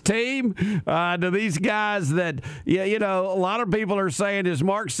to his team, to these guys that, a lot of people are saying, is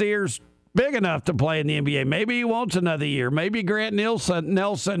Mark Sears big enough to play in the NBA? Maybe he wants another year. Maybe Grant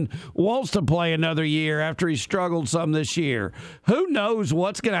Nelson wants to play another year after he struggled some this year. Who knows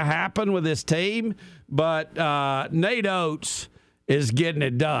what's going to happen with this team? But Nate Oates is getting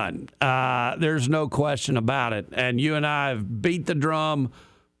it done. There's no question about it. And you and I have beat the drum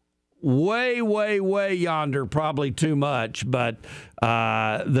way, way, way yonder, probably too much. But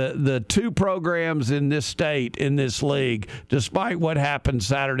the 2 programs in this state, in this league, despite what happened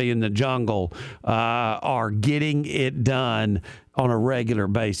Saturday in the jungle, are getting it done on a regular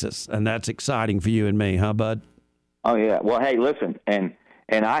basis. And that's exciting for you and me, huh, bud? Oh, yeah. Well, hey, listen,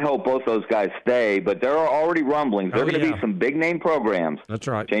 and I hope both those guys stay, but there are already rumblings. There are going to be some big-name programs. That's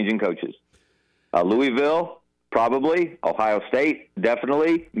right. Changing coaches. Louisville, probably. Ohio State,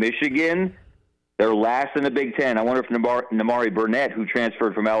 definitely. Michigan, they're last in the Big Ten. I wonder if Namari Burnett, who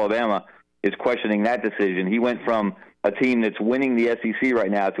transferred from Alabama, is questioning that decision. He went from a team that's winning the SEC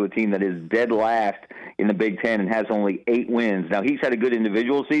right now to a team that is dead last in the Big Ten and has only 8 wins. Now, he's had a good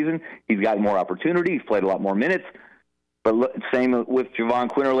individual season. He's got more opportunity. He's played a lot more minutes. But same with Javon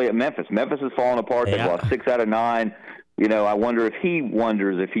Quinterly at Memphis. Memphis has fallen apart. They've lost 6 out of 9. I wonder if he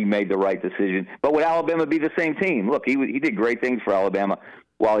wonders if he made the right decision. But would Alabama be the same team? Look, he did great things for Alabama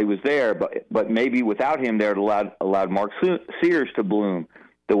while he was there, but maybe without him there, it allowed Mark Sears to bloom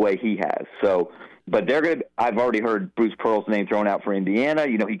the way he has. So, but I've already heard Bruce Pearl's name thrown out for Indiana.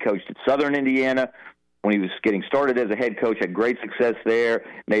 He coached at Southern Indiana when he was getting started as a head coach, had great success there.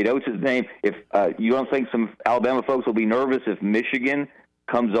 Nate Oates' name. If you don't think some Alabama folks will be nervous if Michigan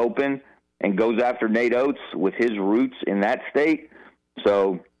comes open and goes after Nate Oates with his roots in that state.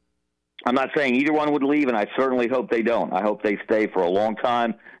 So I'm not saying either one would leave, and I certainly hope they don't. I hope they stay for a long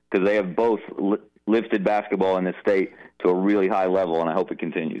time because they have both lifted basketball in this state to a really high level, and I hope it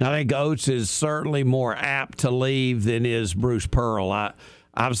continues. I think Oates is certainly more apt to leave than is Bruce Pearl.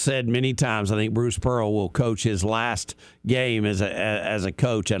 I've said many times I think Bruce Pearl will coach his last game as a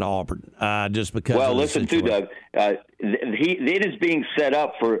coach at Auburn, just because. Well, listen too, Doug. It is being set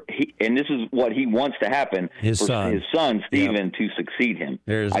up and this is what he wants to happen. His son Stephen, to succeid him.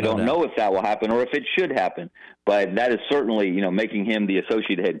 I don't know if that will happen or if it should happen, but that is certainly making him the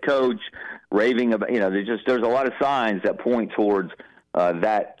associate head coach. Raving about there's a lot of signs that point towards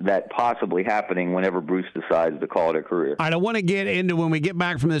that possibly happening whenever Bruce decides to call it a career. All right, I want to get into, when we get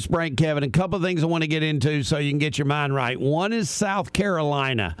back from this break, Kevin, a couple of things I want to get into so you can get your mind right. One is South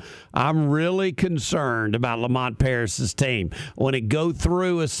Carolina. I'm really concerned about Lamont Paris's team. I want to go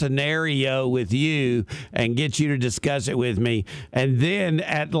through a scenario with you and get you to discuss it with me. And then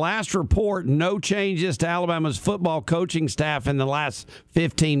at last report, no changes to Alabama's football coaching staff in the last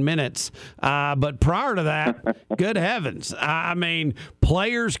 15 minutes. But prior to that, good heavens. I mean,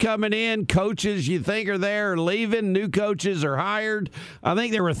 players coming in, coaches you think are there are leaving, new coaches are hired. I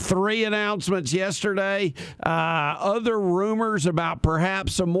think there were 3 announcements yesterday. Other rumors about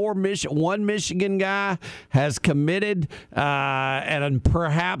perhaps some more one Michigan guy has committed, and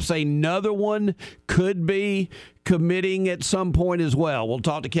perhaps another one could be committing at some point as well. We'll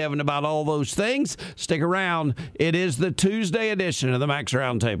talk to Kevin about all those things. Stick around. It is the Tuesday edition of the Max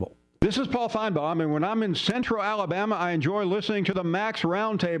Roundtable. This is Paul Feinbaum, and when I'm in Central Alabama, I enjoy listening to the Max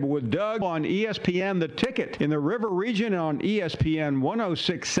Roundtable with Doug on ESPN The Ticket in the River Region on ESPN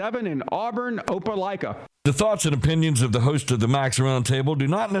 106.7 in Auburn, Opelika. The thoughts and opinions of the host of the Max Roundtable do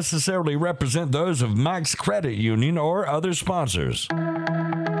not necessarily represent those of Max Credit Union or other sponsors.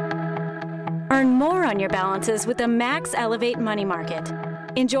 Earn more on your balances with the Max Elevate Money Market.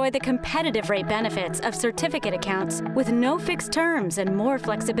 Enjoy the competitive rate benefits of certificate accounts with no fixed terms and more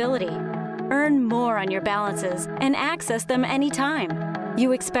flexibility. Earn more on your balances and access them anytime.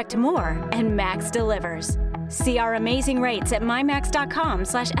 You expect more, and Max delivers. See our amazing rates at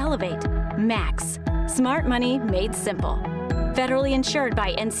mymax.com/elevate. Max. Smart money made simple. Federally insured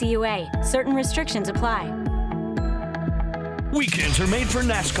by NCUA. Certain restrictions apply. Weekends are made for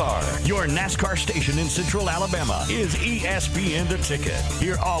NASCAR. Your NASCAR station in Central Alabama is ESPN The Ticket.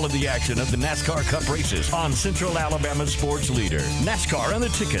 Hear all of the action of the NASCAR Cup races on Central Alabama's sports leader. NASCAR on The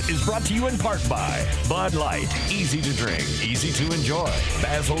Ticket is brought to you in part by Bud Light, easy to drink, easy to enjoy.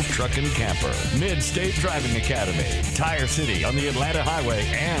 Basil's Truck and Camper, Mid-State Driving Academy, Tire City on the Atlanta Highway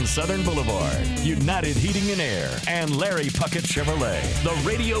and Southern Boulevard, United Heating and Air, and Larry Puckett Chevrolet. The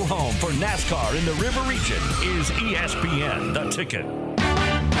radio home for NASCAR in the River Region is ESPN The Ticket.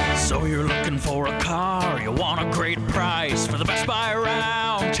 So you're looking for a car, you want a great price for the best buy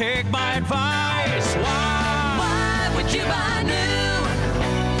around, take my advice. Why would you buy new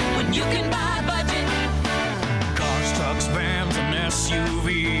when you can buy budget? Cars, trucks, vans, and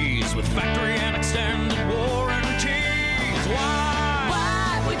SUVs with factory and extended warranties.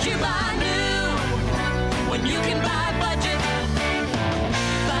 Why would you buy new when you can buy budget?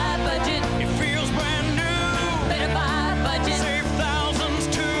 Buy budget. It feels brand new. Better buy budget. Save thousands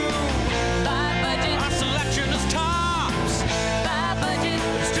too. Buy budget. Our selection is tops. Buy budget.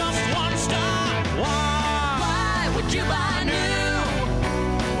 It's just one stop. Why would you buy new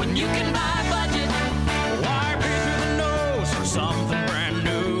when you can buy budget? Why pay through the nose for something brand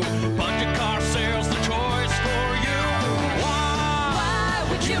new? Budget car sales, the choice for you. Why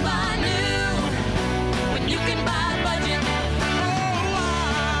would you buy new when you can buy budget?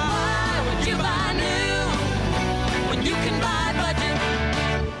 Why would you buy new when you can buy budget?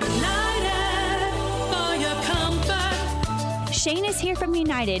 United for your comfort. Shane is here from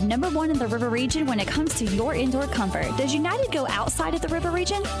United, #1 in the River Region when it comes to your indoor comfort. Does United go outside of the River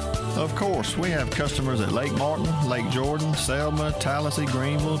Region? Of course, we have customers at Lake Martin, Lake Jordan, Selma, Tallahassee,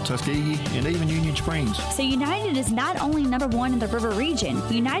 Greenville, Tuskegee, and even Union Springs. So United is not only #1 in the River Region,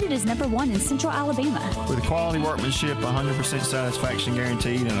 United is #1 in Central Alabama. With quality workmanship, 100% satisfaction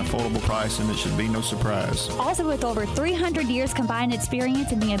guaranteed, and affordable pricing, it should be no surprise. Also with over 300 years combined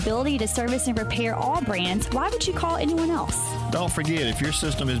experience and the ability to service and repair all brands, why would you call anyone else? Don't forget, if your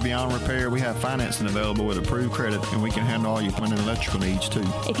system is beyond repair, we have financing available with approved credit, and we can handle all your plumbing and electrical needs too.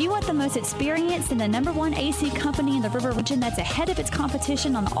 If you want the most experienced and the #1 AC company in the River Region that's ahead of its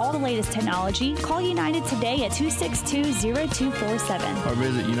competition on all the latest technology, call United today at 262-0247. Or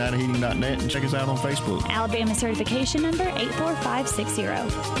visit UnitedHeating.net and check us out on Facebook. Alabama certification number 84560.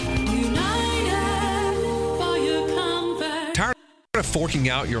 United for your comfort. Tired of forking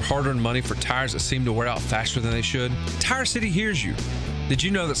out your hard-earned money for tires that seem to wear out faster than they should? Tire City hears you. Did you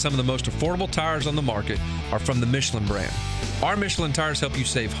know that some of the most affordable tires on the market are from the Michelin brand? Our Michelin tires help you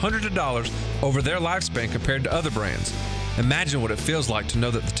save hundreds of dollars over their lifespan compared to other brands. Imagine what it feels like to know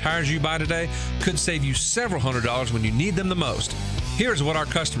that the tires you buy today could save you several $100s when you need them the most. Here's what our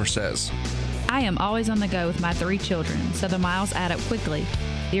customer says. I am always on the go with my 3 children, so the miles add up quickly.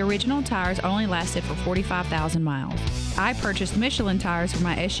 The original tires only lasted for 45,000 miles. I purchased Michelin tires for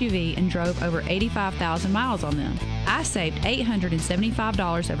my SUV and drove over 85,000 miles on them. I saved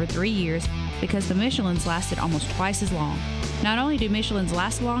 $875 over 3 years because the Michelins lasted almost twice as long. Not only do Michelins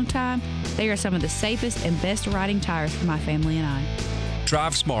last a long time, they are some of the safest and best riding tires for my family and I.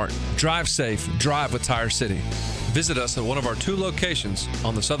 Drive smart, drive safe, drive with Tire City. Visit us at one of our 2 locations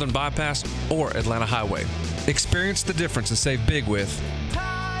on the Southern Bypass or Atlanta Highway. Experience the difference and save big with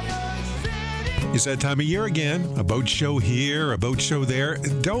It's that time of year again. A boat show here, a boat show there.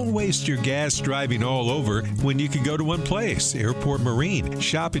 Don't waste your gas driving all over when you can go to one place, Airport Marine.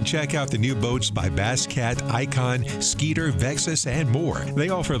 Shop and check out the new boats by Bass Cat, Icon, Skeeter, Vexus, and more. They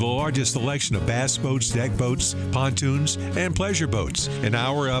offer the largest selection of bass boats, deck boats, pontoons, and pleasure boats. An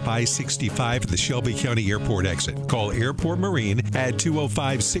hour up I-65 at the Shelby County Airport exit. Call Airport Marine at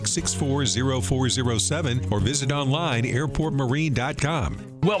 205-664-0407 or visit online airportmarine.com.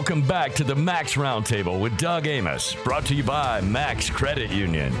 Welcome back to the Max Roundtable with Doug Amos, brought to you by Max Credit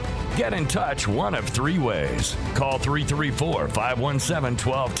Union. Get in touch one of three ways. Call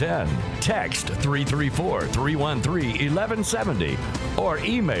 334-517-1210, text 334-313-1170, or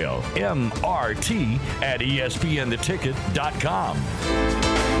email mrt@espntheticket.com.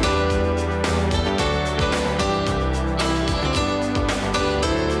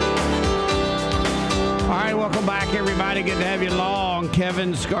 All right, welcome back, everybody. Good to have you along.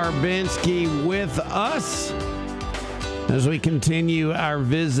 Kevin Scarbinsky with us as we continue our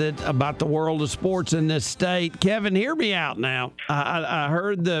visit about the world of sports in this state. Kevin, hear me out now. I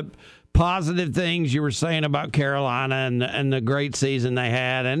heard the positive things you were saying about Carolina and the great season they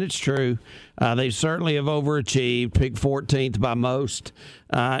had, and it's true. They certainly have overachieved, picked 14th by most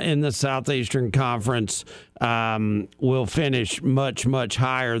in the Southeastern Conference. Will finish much, much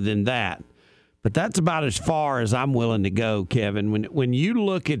higher than that. But that's about as far as I'm willing to go, Kevin. When you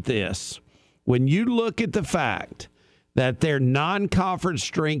look at this, when you look at the fact that their non-conference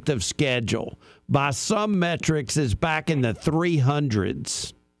strength of schedule by some metrics is back in the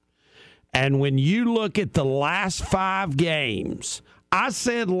 300s, and when you look at the last 5 games, I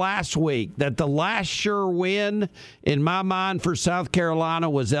said last week that the last sure win in my mind for South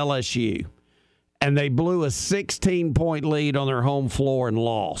Carolina was LSU, and they blew a 16-point lead on their home floor and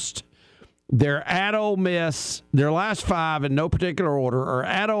lost. They're at Ole Miss. Their last 5 in no particular order are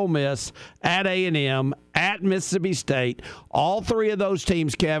at Ole Miss, at A&M, at Mississippi State. All 3 of those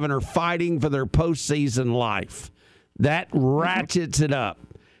teams, Kevin, are fighting for their postseason life. That ratchets it up.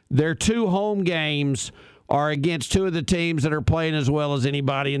 Their 2 home games are against 2 of the teams that are playing as well as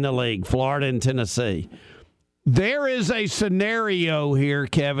anybody in the league, Florida and Tennessee. There is a scenario here,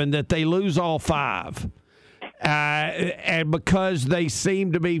 Kevin, that they lose all 5. And because they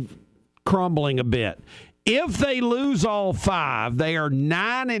seem to be crumbling a bit. If they lose all 5, they are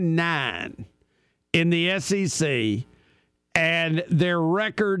 9-9 in the SEC, and their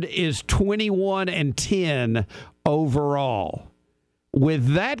record is 21-10 overall.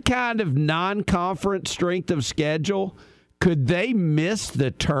 With that kind of non-conference strength of schedule, could they miss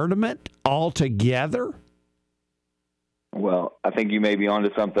the tournament altogether? Well, I think you may be onto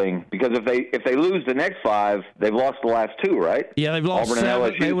something, because if they lose the next 5, they've lost the last 2, right? Yeah, they've lost Auburn 7.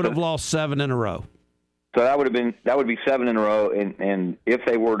 And LSU, they would have lost 7 in a row. So that would be 7 in a row, and if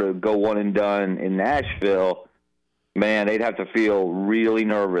they were to go one and done in Nashville, man, they'd have to feel really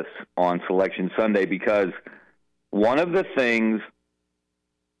nervous on Selection Sunday, because one of the things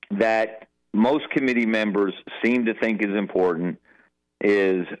that most committee members seem to think is important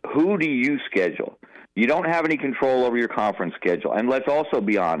is, who do you schedule? You don't have any control over your conference schedule. And let's also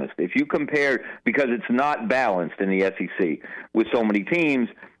be honest. If you compare, because it's not balanced in the SEC with so many teams,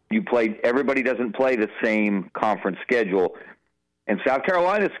 everybody doesn't play the same conference schedule. And South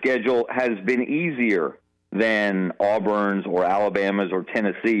Carolina's schedule has been easier than Auburn's or Alabama's or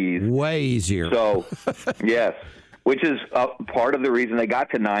Tennessee's. Way easier. So, yes, which is part of the reason they got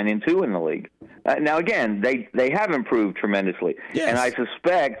to 9-2 in the league. Now, again, they have improved tremendously. Yes. And I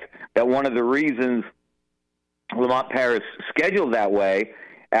suspect that one of the reasons Lamont Paris scheduled that way,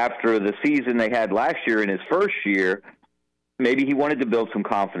 after the season they had last year in his first year, maybe he wanted to build some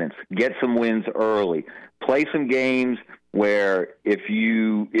confidence, get some wins early, play some games where if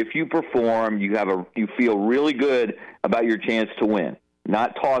you perform, you feel really good about your chance to win.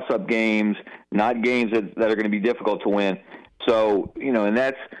 Not toss-up games, not games that are going to be difficult to win. So, and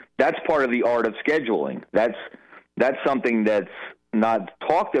that's part of the art of scheduling. That's something that's not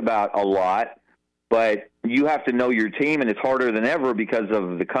talked about a lot, but you have to know your team, and it's harder than ever because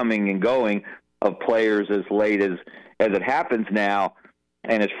of the coming and going of players as late as it happens now,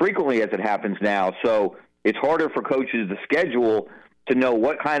 and as frequently as it happens now. So it's harder for coaches to schedule, to know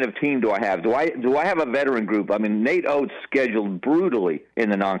what kind of team do I have. Do I have a veteran group? I mean, Nate Oates scheduled brutally in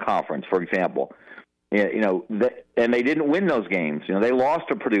the non-conference, for example. And they didn't win those games. They lost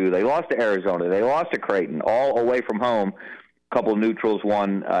to Purdue, they lost to Arizona, they lost to Creighton, all away from home. A couple of neutrals,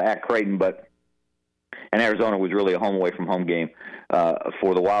 one at Creighton, and Arizona was really a away from home game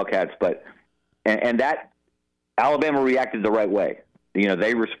for the Wildcats. And that Alabama reacted the right way.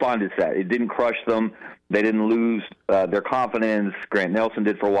 they responded to that. It didn't crush them. They didn't lose their confidence. Grant Nelson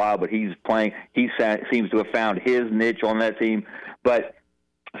did for a while, but he's playing. He seems to have found his niche on that team. But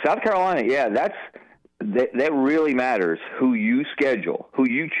South Carolina, that really matters. Who you schedule, who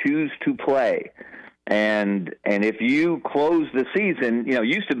you choose to play, and if you close the season,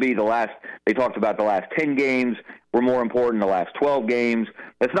 used to be they talked about the last 10 games were more important than the last 12 games.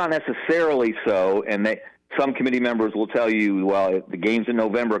 That's not necessarily so, and some committee members will tell you, well, the games in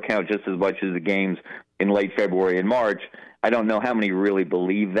November count just as much as the games in late February and March. I don't know how many really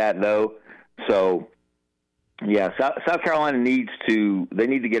believe that, though. So, yeah, South Carolina needs to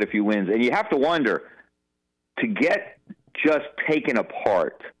get a few wins. And you have to wonder, to get just taken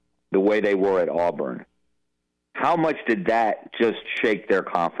apart the way they were at Auburn, how much did that just shake their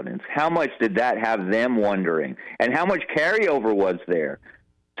confidence? How much did that have them wondering? And how much carryover was there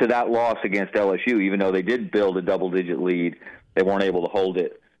to that loss against LSU? Even though they did build a double-digit lead, they weren't able to hold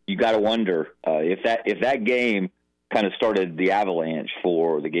it. You got to wonder if that game kind of started the avalanche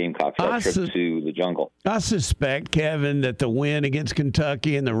for the Gamecocks, that trip to the jungle. I suspect, Kevin, that the win against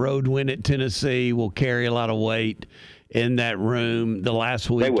Kentucky and the road win at Tennessee will carry a lot of weight in that room the last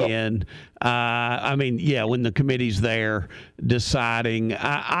weekend. When the committee's there deciding.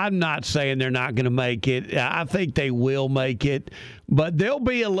 I'm not saying they're not going to make it. I think they will make it, but there'll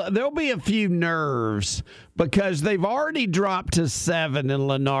be a few nerves because they've already dropped to 7 in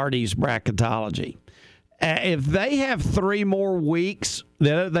Lenardi's bracketology. If they have 3 more weeks,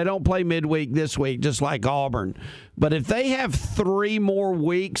 they don't play midweek this week, just like Auburn. But if they have 3 more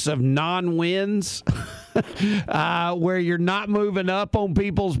weeks of non-wins, where you're not moving up on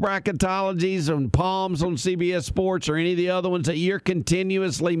people's bracketologies and palms on CBS Sports or any of the other ones, that you're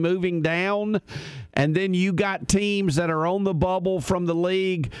continuously moving down, and then you got teams that are on the bubble from the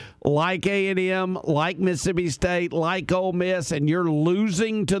league, like A&M, like Mississippi State, like Ole Miss, and you're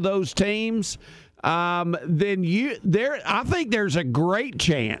losing to those teams, I think there's a great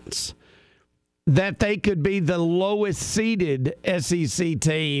chance that they could be the lowest seeded SEC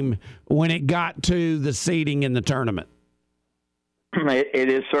team when it got to the seeding in the tournament. It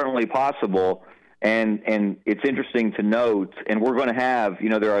is certainly possible, and it's interesting to note, and we're going to have,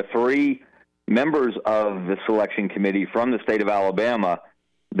 there are 3 members of the selection committee from the state of Alabama.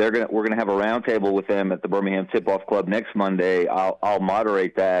 We're going to have a roundtable with them at the Birmingham Tip-Off Club next Monday. I'll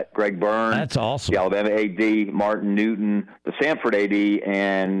moderate that. Greg Byrne, that's awesome. The Alabama AD, Martin Newton, the Samford AD,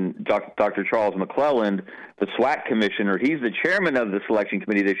 and Dr. Charles McClelland, the SWAC commissioner. He's the chairman of the selection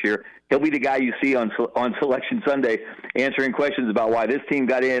committee this year. He'll be the guy you see on Selection Sunday answering questions about why this team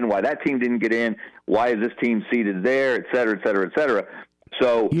got in, why that team didn't get in, why is this team seated there, et cetera, et cetera, et cetera.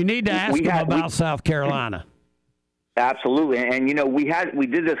 So you need to ask him about South Carolina. Absolutely. And, we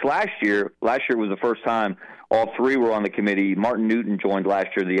did this last year. Last year was the first time all 3 were on the committee. Martin Newton joined last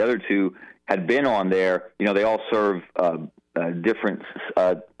year. The other 2 had been on there. They all serve different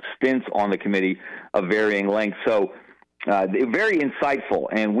stints on the committee of varying lengths. So very insightful,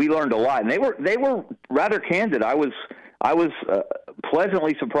 and we learned a lot. And they were rather candid. I was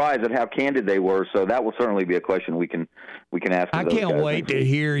pleasantly surprised at how candid they were. So that will certainly be a question we can ask. I can't wait to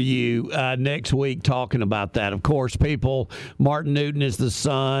hear you next week talking about that. Of course, Martin Newton is the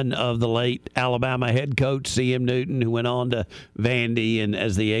son of the late Alabama head coach C.M. Newton, who went on to Vandy and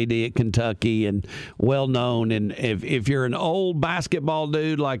as the AD at Kentucky, and well known. And if you're an old basketball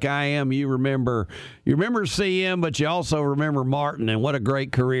dude like I am, you remember C.M., but you also remember Martin, and what a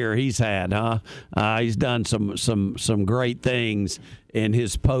great career he's had, huh? He's done some great things in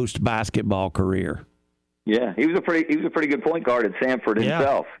his post basketball career. Yeah, he was a pretty good point guard at Samford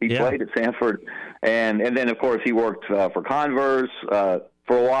himself. He played at Samford, and then of course he worked for Converse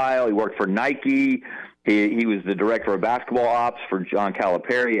for a while. He worked for Nike. He was the director of basketball ops for John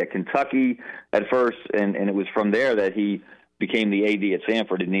Calipari at Kentucky at first, and it was from there that he became the AD at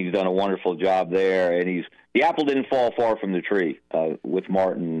Samford, and he's done a wonderful job there. And the apple didn't fall far from the tree with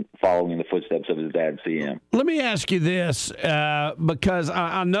Martin following in the footsteps of his dad, CM. Let me ask you this, because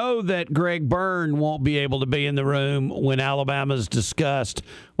I know that Greg Byrne won't be able to be in the room when Alabama's discussed.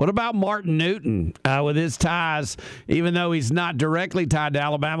 What about Martin Newton with his ties? Even though he's not directly tied to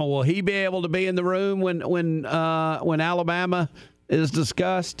Alabama, will he be able to be in the room when Alabama is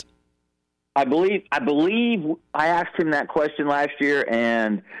discussed? I believe I asked him that question last year,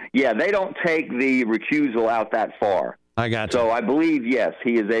 and they don't take the recusal out that far. I got you. So I believe, yes,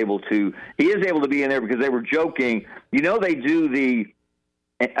 he is able to be in there because they were joking. They do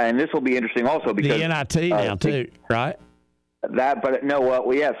and this will be interesting also because the NIT now too, right? That, but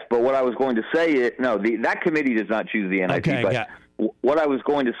no, yes. But what I was going to say is that committee does not choose the NIT. Okay, but what I was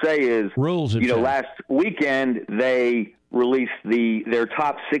going to say is rules. Last weekend they released their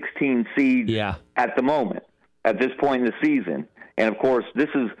top 16 seeds at the moment, at this point in the season. And, of course,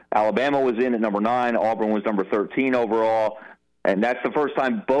 Alabama was in at number 9. Auburn was number 13 overall. And that's the first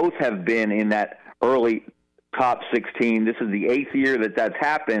time both have been in that early top 16. This is the 8th year that's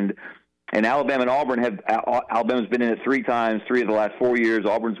happened. And Alabama and Auburn Alabama's been in it 3 times, 3 of the last 4 years.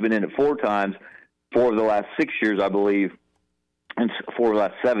 Auburn's been in it 4 times, 4 of the last 6 years, I believe, and 4 of the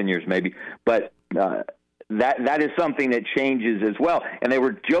last 7 years maybe. But that is something that changes as well. And they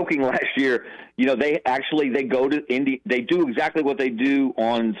were joking last year, they go to Indy. They do exactly what they do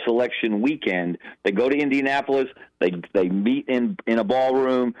on selection weekend. They go to Indianapolis. They meet in a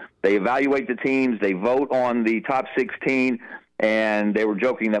ballroom. They evaluate the teams. They vote on the top 16. And they were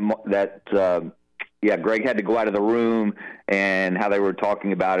joking that Greg had to go out of the room and how they were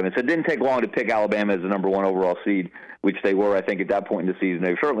talking about him. It said it didn't take long to pick Alabama as the number 1 overall seed, which they were, I think, at that point in the season.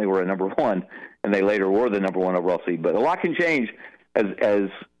 They certainly were at number 1, and they later were the number 1 overall seed. But a lot can change as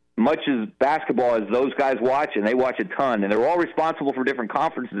much as basketball as those guys watch, and they watch a ton. And they're all responsible for different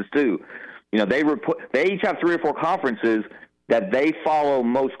conferences, too. They each have 3 or 4 conferences that they follow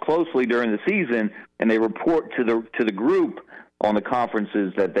most closely during the season, and they report to the group on the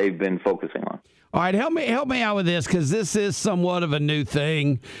conferences that they've been focusing on. All right, help me out with this, because this is somewhat of a new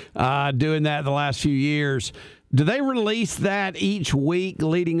thing, doing that the last few years. Do they release that each week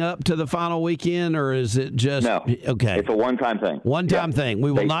leading up to the final weekend, or is it just no? Okay, it's a one-time thing. One-time thing.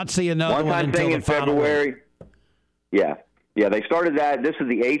 We will not see another one until the final February. Week. Yeah. They started that. This is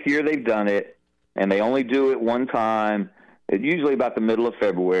the 8th year they've done it, and they only do it one time. It's usually about the middle of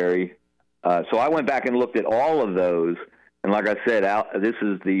February. So I went back and looked at all of those. And like I said, this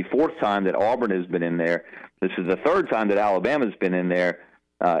is the 4th time that Auburn has been in there. This is the 3rd time that Alabama's been in there.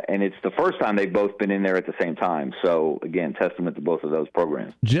 And it's the first time they've both been in there at the same time. So, again, testament to both of those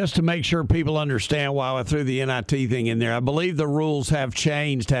programs. Just to make sure people understand why I threw the NIT thing in there, I believe the rules have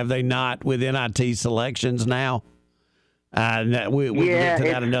changed, have they not, with NIT selections now? We can get to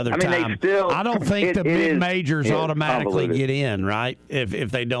that another time. I don't think the mid-majors automatically get in, right,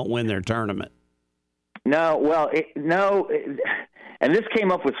 if they don't win their tournament. No, and this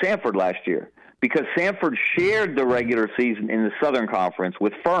came up with Samford last year because Samford shared the regular season in the Southern Conference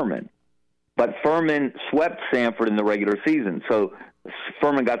with Furman, but Furman swept Samford in the regular season. So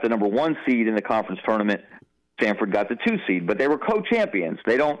Furman got the number 1 seed in the conference tournament. Samford got the 2 seed, but they were co-champions.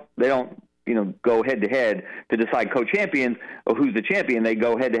 They don't go head-to-head to decide co-champions or who's the champion. They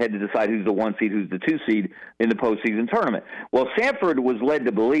go head-to-head to decide who's the 1 seed, who's the 2 seed in the postseason tournament. Well, Samford was led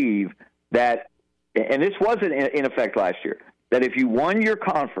to believe that, and this wasn't in effect last year, that if you won your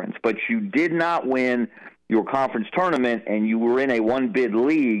conference but you did not win your conference tournament and you were in a 1-bid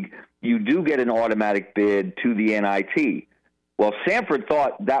league, you do get an automatic bid to the NIT. Well, Samford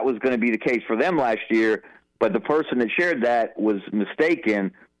thought that was going to be the case for them last year, but the person that shared that was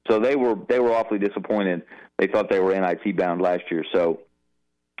mistaken, so they were awfully disappointed. They thought they were NIT bound last year. So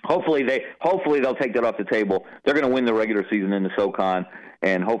hopefully they'll take that off the table. They're going to win the regular season in the SoCon,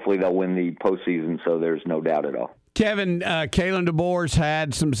 and hopefully they'll win the postseason, so there's no doubt at all. Kevin, Kalen DeBoer's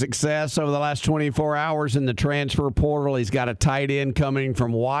had some success over the last 24 hours in the transfer portal. He's got a tight end coming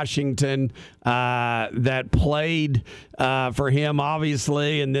from Washington that played for him,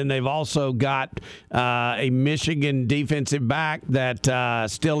 obviously, and then they've also got a Michigan defensive back that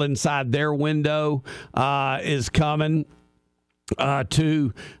still inside their window is coming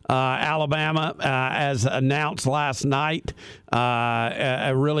to Alabama, as announced last night.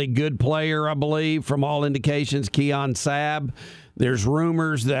 A really good player, I believe, from all indications, Keon Sabb. There's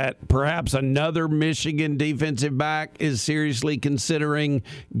rumors that perhaps another Michigan defensive back is seriously considering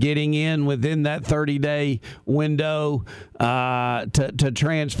getting in within that 30-day window to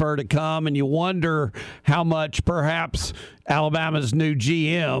transfer to come. And you wonder how much perhaps Alabama's new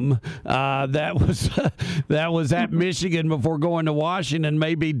GM that was at Michigan before going to Washington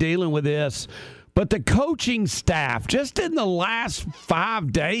may be dealing with this. But the coaching staff, just in the last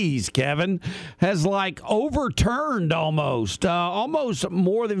 5 days, Kevin, has overturned almost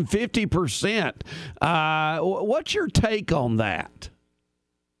more than 50%. What's your take on that?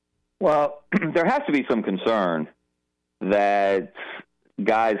 Well, there has to be some concern that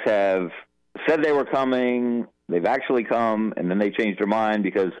guys have said they were coming, they've actually come, and then they changed their mind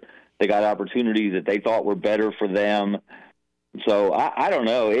because they got opportunities that they thought were better for them. So I don't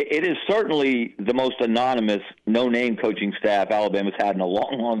know. It is certainly the most anonymous, no-name coaching staff Alabama's had in a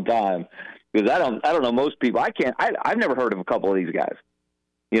long, long time. Because I don't know most people. I've never heard of a couple of these guys.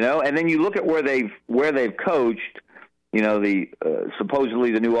 And then you look at where they've coached.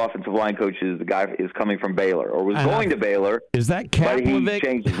 Supposedly the new offensive line coach is the guy is coming from Baylor or was going to Baylor. Is that Kaplovic? But he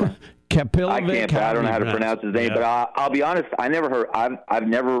changed his mind. Kapilovic. I don't know how to pronounce his name, but I'll be honest. I've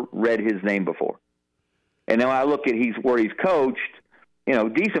never read his name before. And then when I look at where he's coached,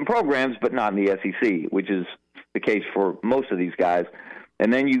 decent programs, but not in the SEC, which is the case for most of these guys.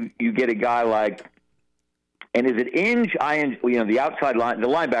 And then you get a guy like, and is it Inge? The outside line, the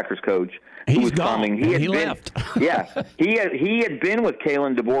linebackers coach who was coming. He left. Yeah, he had been with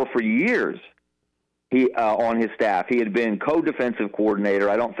Kalen DeBoer for years. He on his staff. He had been co-defensive coordinator.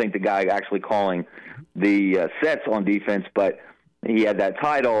 I don't think the guy actually calling the sets on defense, but he had that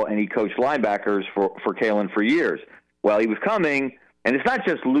title, and he coached linebackers for Kalen for years. Well, he was coming, and it's not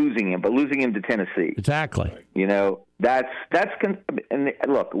just losing him, but losing him to Tennessee. Exactly. And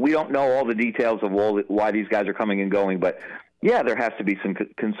look, we don't know all the details of why these guys are coming and going, but yeah, there has to be some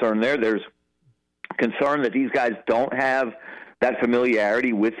concern there. There's concern that these guys don't have that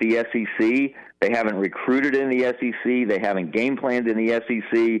familiarity with the SEC. They haven't recruited in the SEC. They haven't game planned in the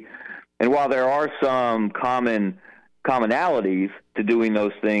SEC. And while there are some commonalities to doing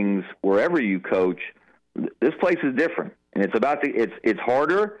those things wherever you coach, this place is different. And it's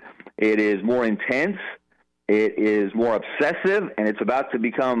harder. It is more intense. It is more obsessive, and it's about to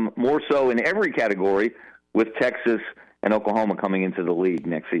become more so in every category with Texas and Oklahoma coming into the league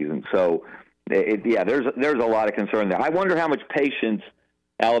next season. So, there's a lot of concern there. I wonder how much patience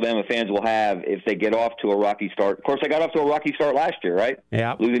Alabama fans will have if they get off to a rocky start. Of course, they got off to a rocky start last year, right?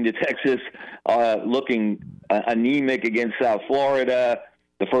 Yeah. Losing to Texas, looking anemic against South Florida,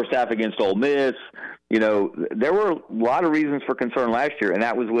 the first half against Ole Miss. There were a lot of reasons for concern last year, and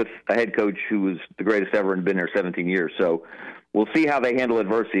that was with a head coach who was the greatest ever and been there 17 years. So we'll see how they handle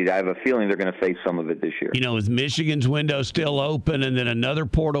adversity. I have a feeling they're going to face some of it this year. With Michigan's window still open and then another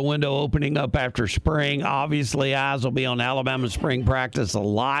portal window opening up after spring, obviously eyes will be on Alabama's spring practice a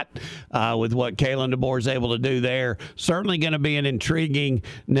lot with what Kalen DeBoer is able to do there. Certainly going to be an intriguing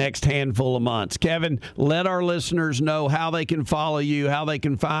next handful of months. Kevin, let our listeners know how they can follow you, how they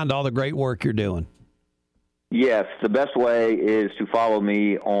can find all the great work you're doing. Yes, the best way is to follow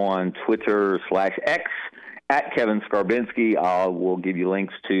me on Twitter/X at Kevin Scarbinsky. I will give you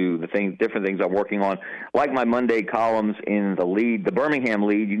links to different things I'm working on, like my Monday columns in the Lead, the Birmingham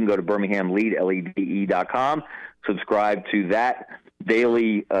Lead. You can go to birminghamlead.com, subscribe to that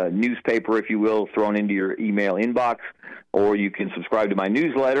daily newspaper, if you will, thrown into your email inbox, or you can subscribe to my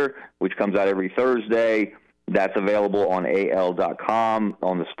newsletter, which comes out every Thursday. That's available on al.com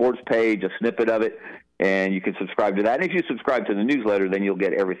on the sports page, a snippet of it. And you can subscribe to that. And if you subscribe to the newsletter, then you'll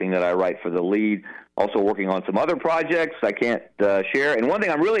get everything that I write for the Lead. Also working on some other projects I can't share. And one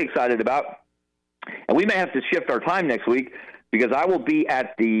thing I'm really excited about, and we may have to shift our time next week, because I will be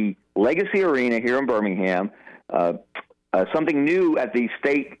at the Legacy Arena here in Birmingham, something new at the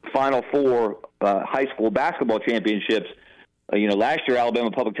state Final Four high school basketball championships. Last year Alabama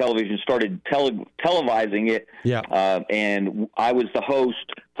Public Television started televising it, and I was the host,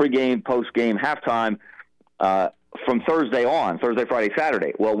 pregame, postgame, halftime, from Thursday, Friday,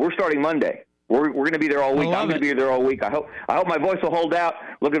 Saturday. Well, we're starting Monday. We're going to be there all week. I'm going to be there all week. I hope my voice will hold out.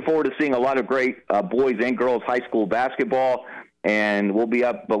 Looking forward to seeing a lot of great boys and girls high school basketball, and we'll be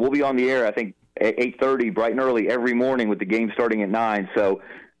on the air, I think, at 8:30, bright and early every morning, with the game starting at 9. So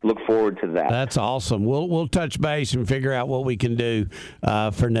look forward to that. That's awesome. We'll touch base and figure out what we can do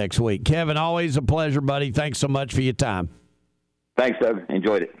for next week. Kevin, always a pleasure, buddy. Thanks so much for your time. Thanks, Doug.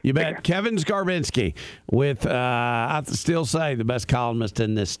 Enjoyed it. You bet. Kevin Scarbinsky with, I still say, the best columnist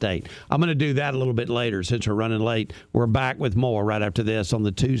in this state. I'm going to do that a little bit later since we're running late. We're back with more right after this on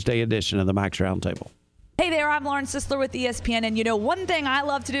the Tuesday edition of the Max Roundtable. Hey there, I'm Lauren Sisler with ESPN, and one thing I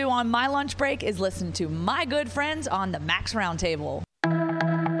love to do on my lunch break is listen to my good friends on the Max Roundtable.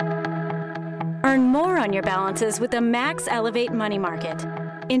 Earn more on your balances with the Max Elevate Money Market.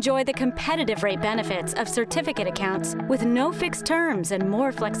 Enjoy the competitive rate benefits of certificate accounts with no fixed terms and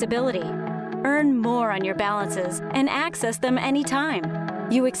more flexibility. Earn more on your balances and access them anytime.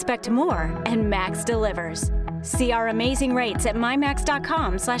 You expect more, and Max delivers. See our amazing rates at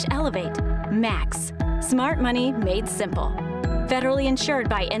mymax.com/elevate. Max. Smart money made simple. Federally insured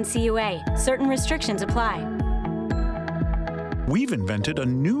by NCUA. Certain restrictions apply. We've invented a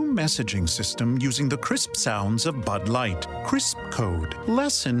new messaging system using the crisp sounds of Bud Light. Crisp Code.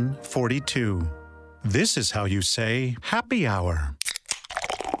 Lesson 42. This is how you say happy hour.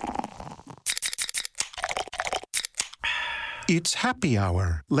 It's happy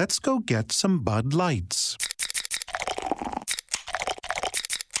hour. Let's go get some Bud Lights.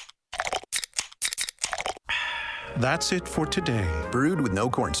 That's it for today. Brewed with no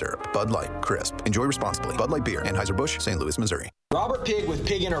corn syrup. Bud Light. Crisp. Enjoy responsibly. Bud Light Beer. Anheuser-Busch, St. Louis, Missouri. Robert Pig with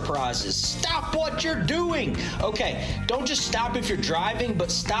Pig Enterprises. Stop what you're doing. Okay, don't just stop if you're driving, but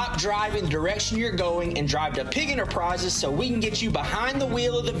stop driving the direction you're going and drive to Pig Enterprises so we can get you behind the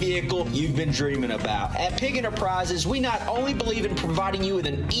wheel of the vehicle you've been dreaming about. At Pig Enterprises, we not only believe in providing you with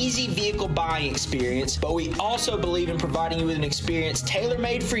an easy vehicle buying experience, but we also believe in providing you with an experience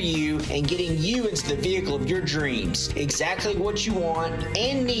tailor-made for you and getting you into the vehicle of your dreams. Exactly what you want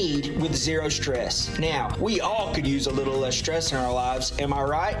and need with zero stress. Now, we all could use a little less stress in our lives, am I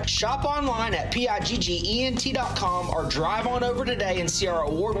right? Shop online at PIGGENT.com or drive on over today and see our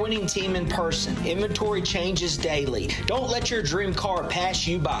award-winning team in person. Inventory changes daily. Don't let your dream car pass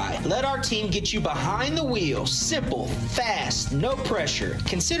you by. Let our team get you behind the wheel. Simple, fast, no pressure.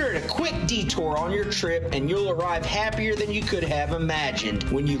 Consider it a quick detour on your trip and you'll arrive happier than you could have imagined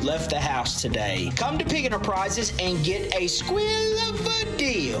when you left the house today. Come to Pig Enterprises and get a squill of a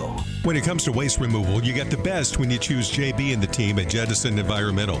deal. When it comes to waste removal, you get the best when you choose JB and the team at Jettison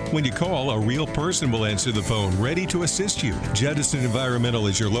Environmental. When you call, a real person will answer the phone, ready to assist you. Jettison Environmental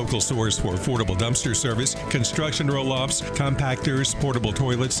is your local source for affordable dumpster service, construction roll-offs, compactors, portable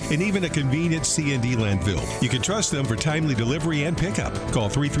toilets, and even a convenient C&D landfill. You can trust them for timely delivery and pickup. Call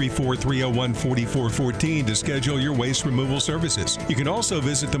 334-301-4414 to schedule your waste removal services. You can also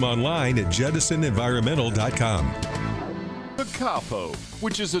visit them online at jettisonenvironmental.com. The Capo,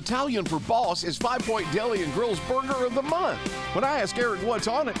 which is Italian for boss, is 5 Point Deli and Grill's Burger of the Month. When I asked Eric what's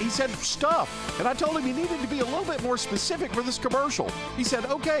on it, he said stuff. And I told him he needed to be a little bit more specific for this commercial. He said,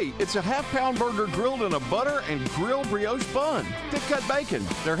 okay, it's a half-pound burger grilled in a butter and grilled brioche bun. Thick-cut bacon,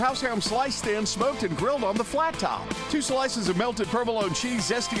 their house ham sliced thin, smoked and grilled on the flat top. 2 slices of melted provolone cheese,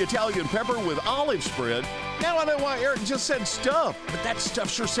 zesty Italian pepper with olive spread. Now I know why Eric just said stuff, but that stuff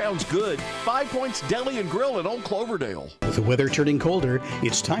sure sounds good. 5 Points Deli and Grill in Old Cloverdale. With the weather turning colder,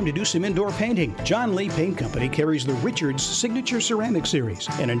 it's time to do some indoor painting. John Lee Paint Company carries the Richards Signature Ceramic Series,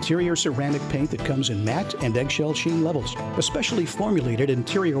 an interior ceramic paint that comes in matte and eggshell sheen levels. A specially formulated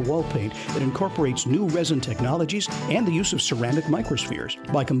interior wall paint that incorporates new resin technologies and the use of ceramic microspheres.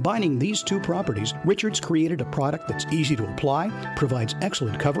 By combining these two properties, Richards created a product that's easy to apply, provides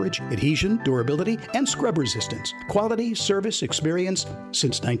excellent coverage, adhesion, durability, and scrub resistance. Quality, service, experience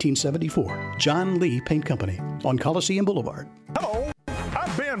since 1974. John Lee Paint Company on Coliseum Boulevard. Hello,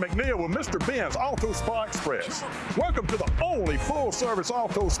 I'm Ben McNeil with Mr. Ben's Auto Spa Express. Welcome to the only full-service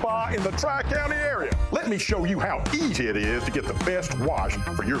auto spa in the Tri-County area. Let me show you how easy it is to get the best wash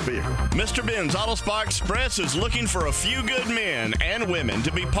for your vehicle. Mr. Ben's Auto Spa Express is looking for a few good men and women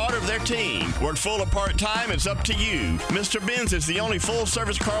to be part of their team. Work full or part-time, it's up to you. Mr. Ben's is the only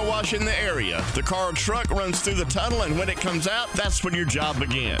full-service car wash in the area. The car or truck runs through the tunnel, and when it comes out, that's when your job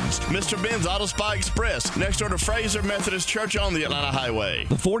begins. Mr. Ben's Auto Spa Express, next door to Fraser Methodist Church on the Atlanta Highway.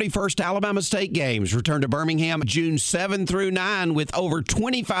 The 41st Alabama State Games return to Birmingham June 7 through 9 with over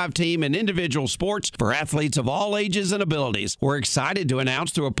 25 team and individual sports for athletes of all ages and abilities. We're excited to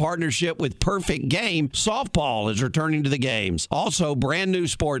announce through a partnership with Perfect Game, softball is returning to the games. Also, brand new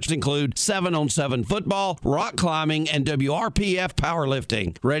sports include 7-on-7 football, rock climbing, and WRPF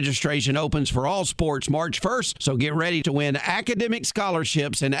powerlifting. Registration opens for all sports March 1st, so get ready to win academic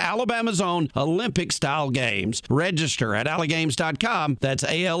scholarships in Alabama's own Olympic-style games. Register at allagames.com. That's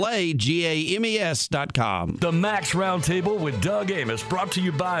ALAGAMES.com. The Max Roundtable with Doug Amos, brought to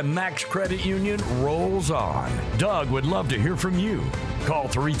you by Max Credit Union, rolls on. Doug would love to hear from you. Call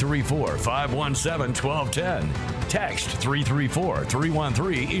 334-517-1210. Text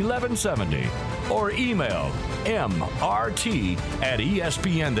 334-313-1170. Or email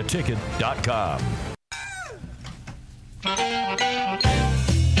mrt@espntheticket.com.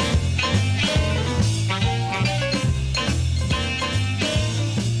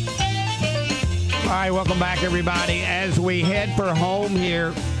 All right, welcome back, everybody. As we head for home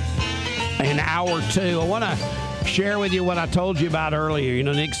here in hour 2, I want to share with you what I told you about earlier. You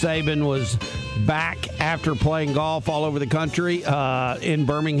know, Nick Saban was back after playing golf all over the country in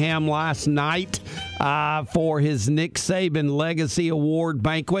Birmingham last night for his Nick Saban Legacy Award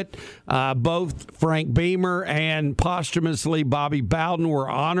banquet. Both Frank Beamer and posthumously Bobby Bowden were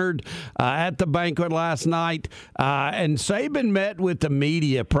honored at the banquet last night. And Saban met with the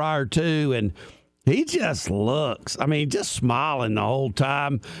media prior to, and he just looks, just smiling the whole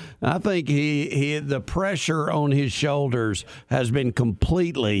time. I think the pressure on his shoulders has been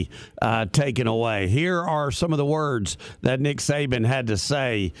completely taken away. Here are some of the words that Nick Saban had to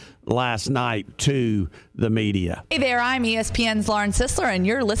say last night to the media. Hey there, I'm ESPN's Lauren Sisler, and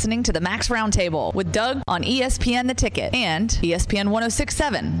you're listening to the Max Roundtable with Doug on ESPN The Ticket and ESPN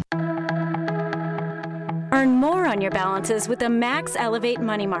 106.7. Earn more on your balances with the Max Elevate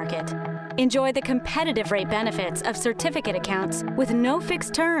Money Market. Enjoy the competitive rate benefits of certificate accounts with no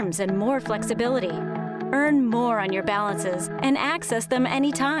fixed terms and more flexibility. Earn more on your balances and access them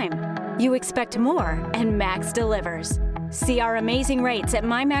anytime. You expect more, and Max delivers. See our amazing rates at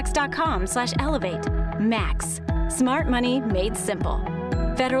mymax.com/elevate. Max. Smart money made simple.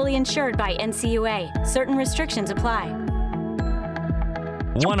 Federally insured by NCUA. Certain restrictions apply.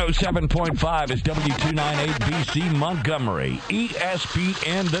 107.5 is W298BC Montgomery.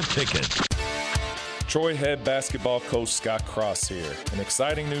 ESPN The Ticket. Troy head basketball coach Scott Cross here. An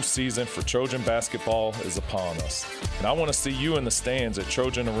exciting new season for Trojan basketball is upon us, and I want to see you in the stands at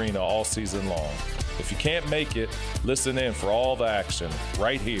Trojan Arena all season long. If you can't make it, listen in for all the action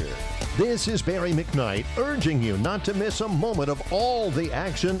right here. This is Barry McKnight urging you not to miss a moment of all the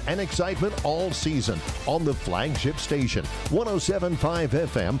action and excitement all season on the flagship station, 107.5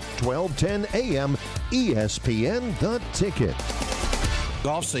 FM, 1210 AM, ESPN The Ticket.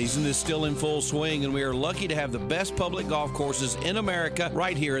 Golf season is still in full swing, and we are lucky to have the best public golf courses in America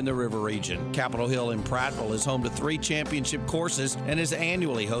right here in the River region. Capitol Hill in Prattville is home to 3 championship courses and has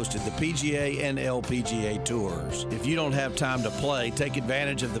annually hosted the PGA and LPGA tours. If you don't have time to play, take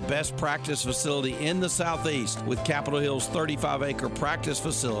advantage of the best practice facility in the Southeast with Capitol Hill's 35-acre practice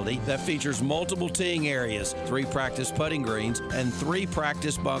facility that features multiple teeing areas, 3 practice putting greens, and 3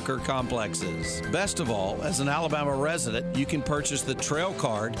 practice bunker complexes. Best of all, as an Alabama resident, you can purchase the Trail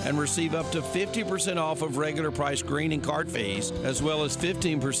Card and receive up to 50% off of regular price green and cart fees, as well as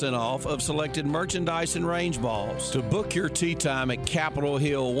 15% off of selected merchandise and range balls. To book your tee time at Capitol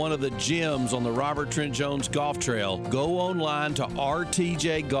Hill, one of the gems on the Robert Trent Jones Golf Trail, go online to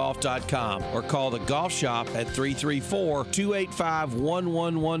rtjgolf.com or call the golf shop at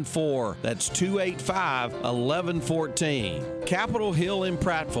 334-285-1114. That's 285-1114. Capitol Hill in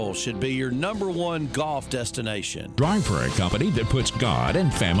Prattville should be your #1 golf destination. Drive for a company that puts God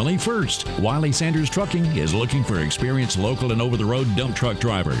and family first. Wiley Sanders Trucking is looking for experienced local and over-the-road dump truck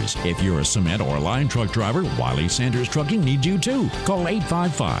drivers. If you're a cement or line truck driver, Wiley Sanders Trucking needs you too. Call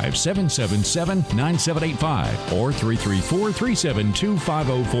 855-777-9785 or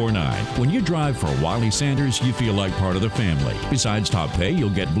 334-372-5049. When you drive for Wiley Sanders, you feel like part of the family. Besides top pay,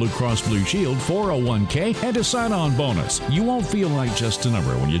 you'll get Blue Cross Blue Shield, 401k, and a sign-on bonus. You won't feel like just a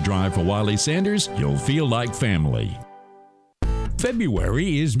number when you drive for Wiley Sanders. You'll feel like family.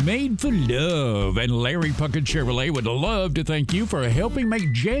 February is made for love, and Larry Puckett Chevrolet would love to thank you for helping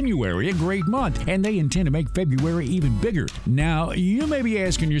make January a great month, and they intend to make February even bigger. Now, you may be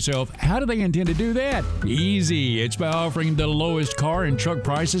asking yourself, how do they intend to do that? Easy. It's by offering the lowest car and truck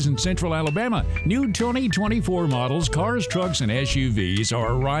prices in Central Alabama. New 2024 models, cars, trucks, and SUVs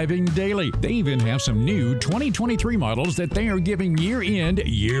are arriving daily. They even have some new 2023 models that they are giving year-end,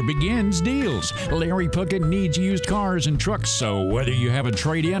 year-begins deals. Larry Puckett needs used cars and trucks, so whether you have a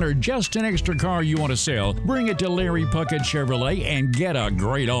trade-in or just an extra car you want to sell, bring it to Larry Puckett Chevrolet and get a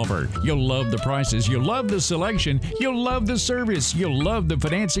great offer. You'll love the prices, you'll love the selection, you'll love the service, you'll love the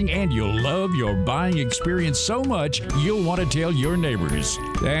financing, and you'll love your buying experience so much you'll want to tell your neighbors.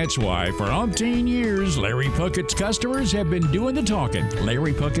 That's why for umpteen years, Larry Puckett's customers have been doing the talking.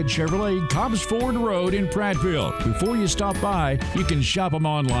 Larry Puckett Chevrolet, Cobbs Ford Road in Prattville. Before you stop by, you can shop them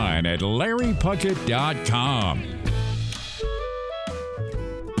online at larrypuckett.com.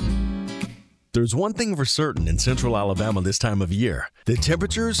 There's one thing for certain in Central Alabama this time of year. The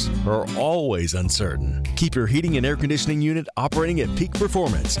temperatures are always uncertain. Keep your heating and air conditioning unit operating at peak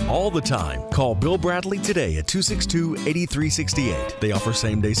performance all the time. Call Bill Bradley today at 262-8368. They offer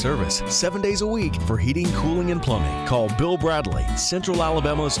same-day service 7 days a week for heating, cooling, and plumbing. Call Bill Bradley, Central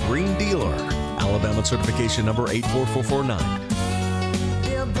Alabama's Green Dealer. Alabama certification number 84449.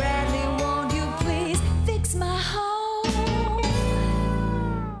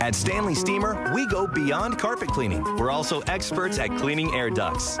 At Stanley Steamer, we go beyond carpet cleaning. We're also experts at cleaning air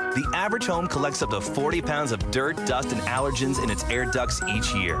ducts. The average home collects up to 40 pounds of dirt, dust, and allergens in its air ducts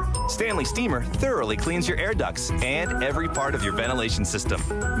each year. Stanley Steamer thoroughly cleans your air ducts and every part of your ventilation system,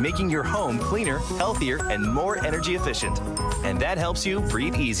 making your home cleaner, healthier, and more energy efficient. And that helps you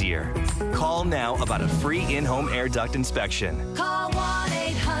breathe easier. Call now about a free in-home air duct inspection. Call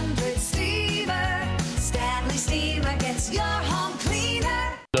 1-800-STEAMER. Stanley Steamer gets your home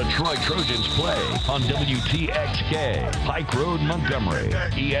cleaner. The Troy Trojans play on WTXK, Pike Road, Montgomery.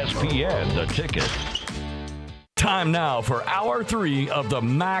 ESPN The Ticket. Time now for Hour 3 of the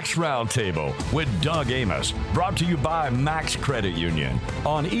Max Roundtable with Doug Amos. Brought to you by Max Credit Union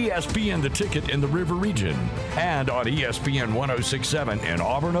on ESPN The Ticket in the River Region and on ESPN 106.7 in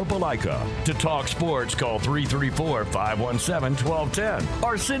Auburn, Opelika. To talk sports, call 334-517-1210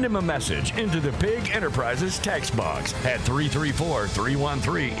 or send him a message into the Pig Enterprises text box at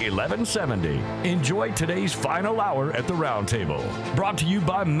 334-313-1170. Enjoy today's final hour at the Roundtable. Brought to you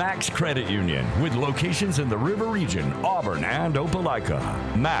by Max Credit Union with locations in the River Region, Auburn, and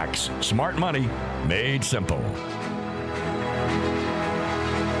Opelika. Max, smart money made simple.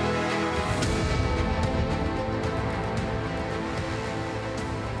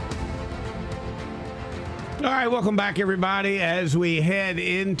 All right, welcome back, everybody. As we head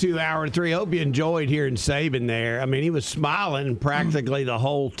into Hour 3, hope you enjoyed hearing Saban there. I mean, he was smiling practically the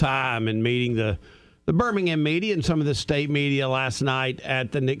whole time and meeting the Birmingham media and some of the state media last night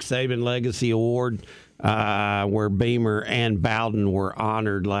at the Nick Saban Legacy Award, where Beamer and Bowden were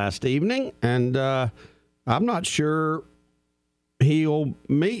honored last evening. And I'm not sure he'll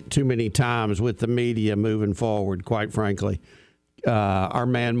meet too many times with the media moving forward, quite frankly. Our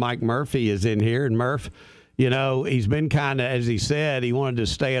man Mike Murphy is in here, and Murph, you know, he's been kind of, as he said, he wanted to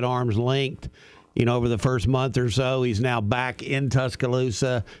stay at arm's length, you know, over the first month or so. He's now back in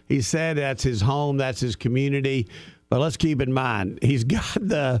Tuscaloosa. He said that's his home, that's his community. But let's keep in mind, he's got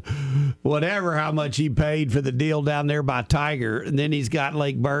the whatever, how much he paid for the deal down there by Tiger, and then he's got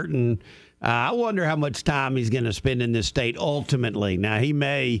Lake Burton. I wonder how much time he's going to spend in this state ultimately. Now, he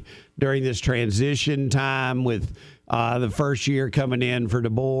may, during this transition time with the first year coming in for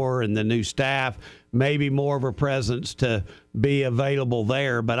DeBoer and the new staff, maybe more of a presence to be available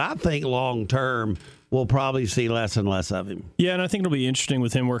there. But I think long term, we'll probably see less and less of him. Yeah, and I think it'll be interesting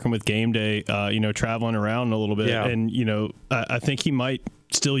with him working with Game Day, traveling around a little bit. Yeah. And, I think he might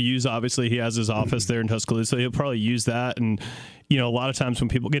still use, obviously, he has his office there in Tuscaloosa. He'll probably use that. And, a lot of times when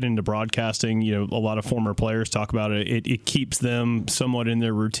people get into broadcasting, a lot of former players talk about it. It keeps them somewhat in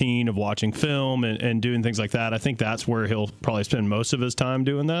their routine of watching film and doing things like that. I think that's where he'll probably spend most of his time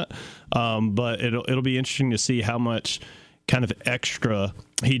doing that. But it'll be interesting to see how much kind of extra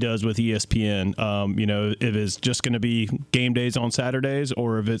he does with ESPN. If it's just going to be game days on Saturdays,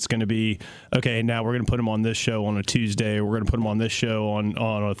 or if it's going to be, okay, now we're going to put him on this show on a Tuesday, or we're going to put him on this show on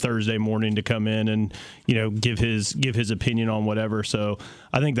a Thursday morning to come in and, give his opinion on whatever. So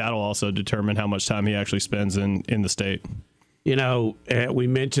I think that'll also determine how much time he actually spends in the state. We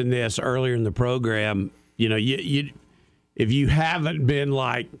mentioned this earlier in the program. If you haven't been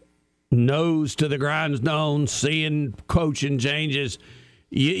like nose to the grindstone, seeing coaching changes,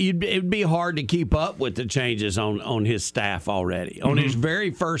 it'd be hard to keep up with the changes on his staff already. Mm-hmm. On his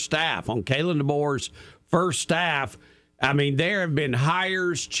very first staff, on Kalen DeBoer's first staff, I mean, there have been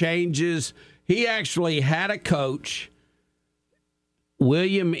hires, changes. He actually had a coach,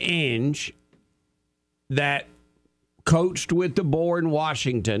 William Inge, that coached with DeBoer in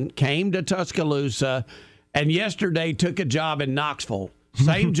Washington, came to Tuscaloosa, and yesterday took a job in Knoxville.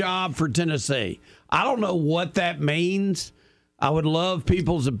 Same job for Tennessee. I don't know what that means. I would love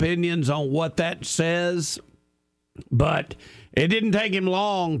people's opinions on what that says, but it didn't take him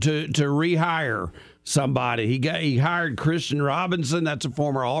long to rehire somebody. He hired Christian Robinson. That's a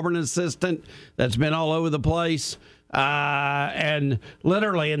former Auburn assistant that's been all over the place. And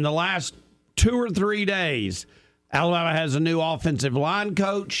literally in the last 2 or 3 days, Alabama has a new offensive line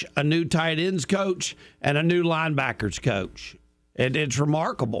coach, a new tight ends coach, and a new linebackers coach. It's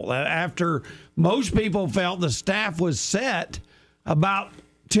remarkable. After most people felt the staff was set about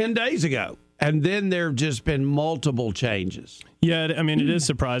 10 days ago, and then there have just been multiple changes. Yeah, I mean, it is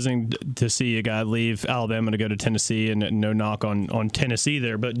surprising to see a guy leave Alabama to go to Tennessee, and no knock on Tennessee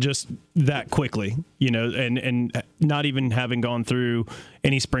there, but just that quickly, and not even having gone through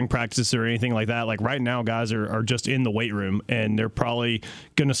any spring practice or anything like that. Like right now, guys are just in the weight room, and they're probably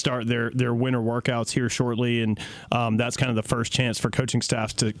going to start their winter workouts here shortly, and that's kind of the first chance for coaching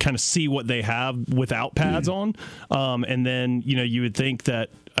staffs to kind of see what they have without pads on, and then, you would think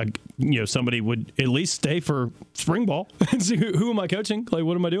that somebody would at least stay for spring ball and see who am I coaching? Like,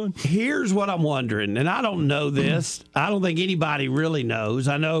 what am I doing? Here's what I'm wondering, and I don't know this. I don't think anybody really knows.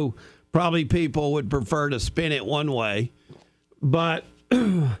 I know probably people would prefer to spin it one way, but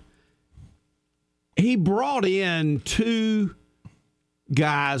he brought in 2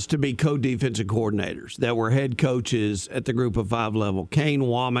 guys to be co-defensive coordinators that were head coaches at the Group of 5 level. Kane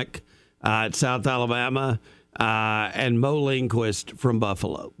Womack at South Alabama, and Mo Lindquist from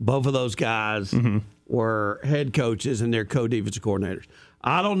Buffalo. Both of those guys were head coaches and they're co-defensive coordinators.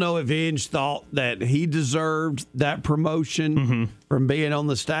 I don't know if Inge thought that he deserved that promotion from being on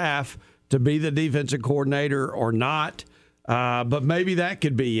the staff to be the defensive coordinator or not. But maybe that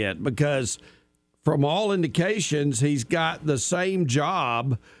could be it, because from all indications, he's got the same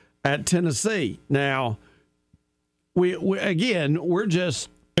job at Tennessee. Now, we're just.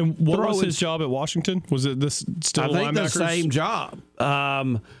 And what was his job at Washington? Was it this still I think linebackers? the same job.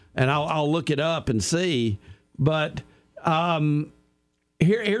 And I'll look it up and see. But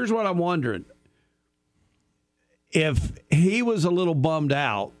here's what I'm wondering. If he was a little bummed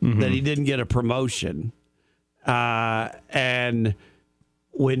out that he didn't get a promotion, and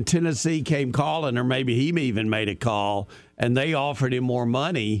when Tennessee came calling, or maybe he even made a call, and they offered him more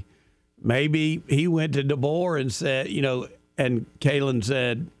money, maybe he went to DeBoer and said, and Kalen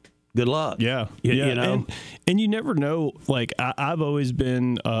said, good luck. Yeah. You know? And you never know. Like, I've always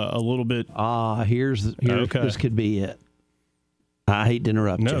been a little bit. Here's okay. This could be it. I hate to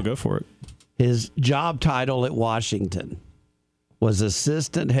interrupt you. No, go for it. His job title at Washington was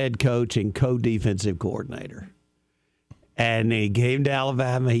assistant head coach and co-defensive coordinator. And he came to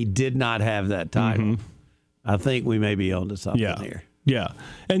Alabama. He did not have that title. I think we may be on to something here. Yeah,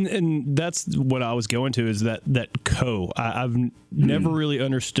 and that's what I was going to, is that co. I've never really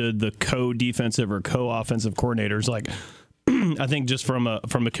understood the co-defensive or co-offensive coordinators. Like, I think just from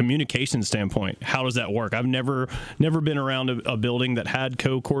a communication standpoint, how does that work? I've never been around a building that had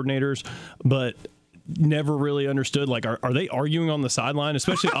co-coordinators, but never really understood, like, are they arguing on the sideline,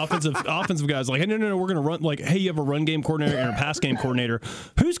 especially offensive guys, like, hey, no, we're going to run, like, hey, you have a run game coordinator and a pass game coordinator.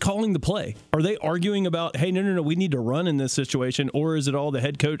 Who's calling the play? Are they arguing about, hey, no, we need to run in this situation? Or is it all the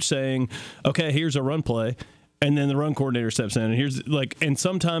head coach saying, okay, here's a run play, and then the run coordinator steps in, and here's, like, and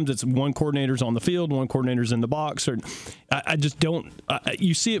sometimes it's one coordinator's on the field, one coordinator's in the box, or I just don't,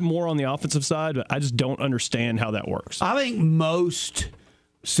 you see it more on the offensive side, but I just don't understand how that works. I think most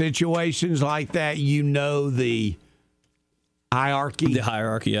situations like that, the hierarchy. The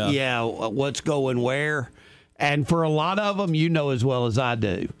hierarchy, yeah. Yeah, what's going where. And for a lot of them, as well as I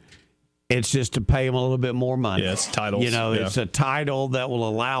do, it's just to pay them a little bit more money. Yeah, it's titles. It's a title that will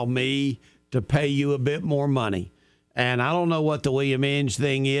allow me to pay you a bit more money. And I don't know what the William Inge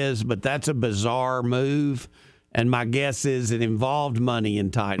thing is, but that's a bizarre move. And my guess is it involved money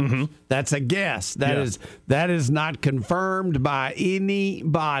in titles. That's a guess. That is not confirmed by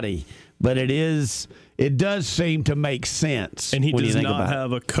anybody, but it does seem to make sense. And he does not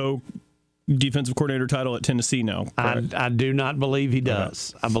have a co-defensive coordinator title at Tennessee now. I do not believe he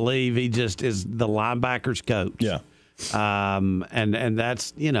does. Okay. I believe he just is the linebackers coach. Yeah. And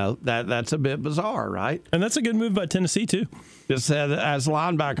that's, that's a bit bizarre, right? And that's a good move by Tennessee too. Just said, as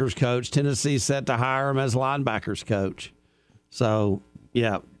linebackers coach, Tennessee's set to hire him as linebackers coach. So,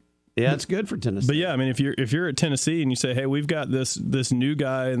 yeah, it's good for Tennessee. But yeah, I mean, if you're at Tennessee and you say, hey, we've got this new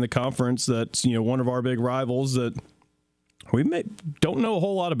guy in the conference that's one of our big rivals that we don't know a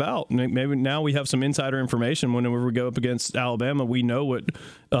whole lot about. Maybe now we have some insider information. Whenever we go up against Alabama, we know what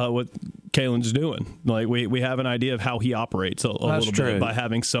Kalen's doing. Like, we have an idea of how he operates a little bit by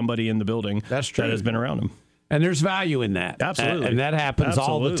having somebody in the building that has been around him. And there's value in that. Absolutely. And that happens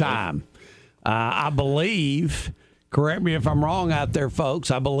all the time. I believe, correct me if I'm wrong out there, folks,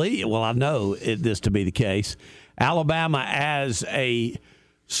 I know this to be the case. Alabama, as a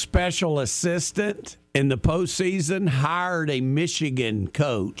special assistant in the postseason, hired a Michigan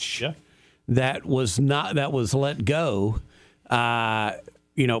coach that was let go, prior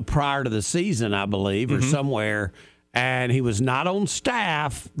to the season, I believe, or somewhere. And he was not on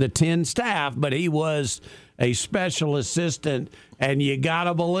staff, the 10 staff, but he was a special assistant. And you got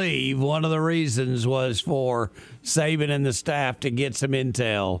to believe one of the reasons was for Saban and the staff to get some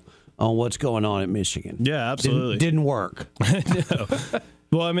intel on what's going on at Michigan. Yeah, absolutely. Didn't work. No.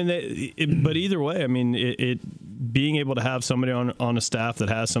 Well, I mean, but either way, I mean, it being able to have somebody on a staff that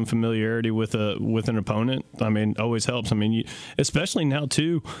has some familiarity with an opponent, I mean, always helps. I mean, especially now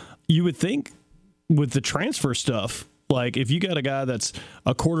too, you would think with the transfer stuff, like if you got a guy that's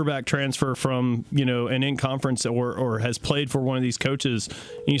a quarterback transfer from an in-conference or has played for one of these coaches,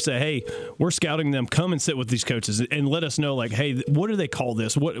 and you say, hey, we're scouting them, come and sit with these coaches and let us know, like, hey, what do they call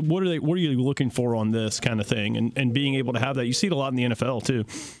this? What are you looking for on this kind of thing? And being able to have that, you see it a lot in the NFL too.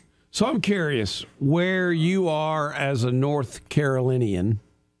 So I'm curious where you are as a North Carolinian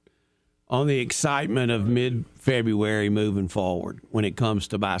on the excitement of mid-February moving forward when it comes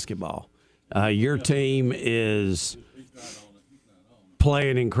to basketball. Your team is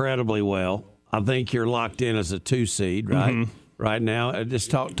playing incredibly well. I think you're locked in as a 2 seed, right? Right now. Just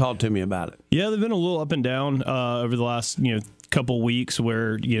talk to me about it. Yeah, they've been a little up and down over the last couple weeks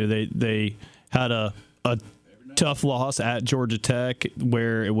where they had a tough loss at Georgia Tech,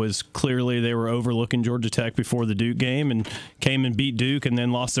 where it was clearly they were overlooking Georgia Tech before the Duke game, and came and beat Duke, and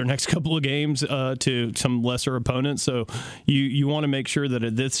then lost their next couple of games to some lesser opponents. So you want to make sure that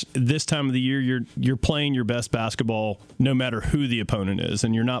at this time of the year you're playing your best basketball no matter who the opponent is,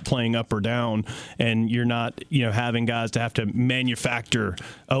 and you're not playing up or down, and you're not having guys to have to manufacture,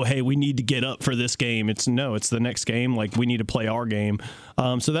 oh hey, we need to get up for this game. It's the next game. Like, we need to play our game.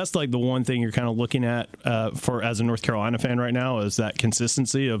 So that's like the one thing you're kind of looking at for as a North Carolina fan right now, is that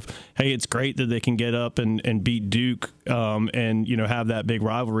consistency of, hey, it's great that they can get up and beat Duke and have that big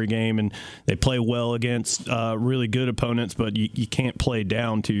rivalry game, and they play well against really good opponents, but you can't play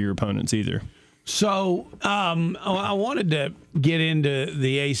down to your opponents either. So I wanted to get into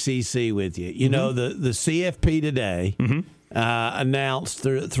the ACC with you. You know, the CFP today announced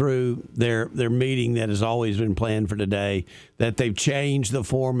through their meeting that has always been planned for today that they've changed the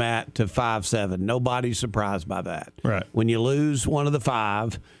format to 5-7. Nobody's surprised by that. Right. When you lose one of the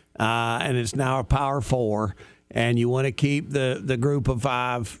five, and it's now a Power 4, and you want to keep the group of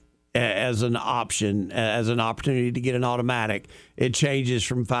five as an option, as an opportunity to get an automatic, it changes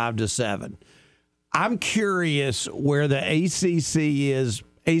from 5 to 7. I'm curious where the ACC's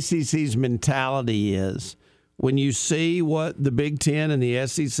mentality is when you see what the Big Ten and the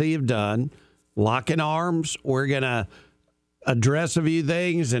SEC have done. Locking arms, we're going to address a few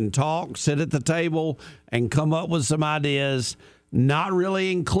things and talk, sit at the table, and come up with some ideas, not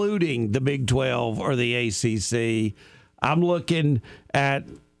really including the Big 12 or the ACC. I'm looking at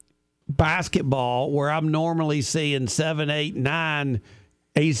basketball, where I'm normally seeing 7, 8, 9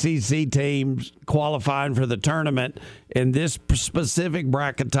 ACC teams qualifying for the tournament. In this specific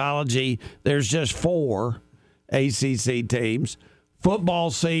bracketology, there's just 4 ACC teams.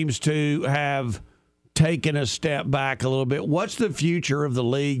 Football seems to have taken a step back a little bit. What's the future of the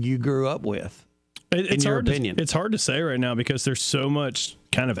league you grew up with, in your opinion? It's hard to say right now because there's so much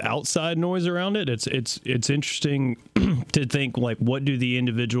kind of outside noise around it. It's interesting to think, like, what do the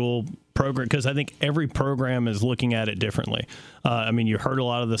individual program, because I think every program is looking at it differently. I mean, you heard a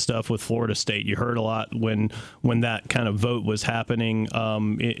lot of the stuff with Florida State. You heard a lot when that kind of vote was happening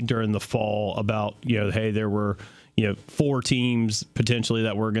during the fall about, hey, there were 4 teams potentially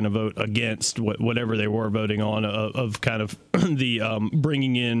that were going to vote against whatever they were voting on, of kind of the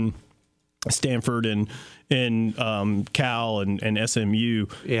bringing in Stanford and Cal and SMU.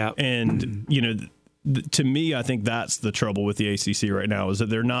 Yeah. And, to me, I think that's the trouble with the ACC right now, is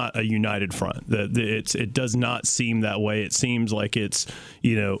that they're not a united front. It does not seem that way. It seems like it's,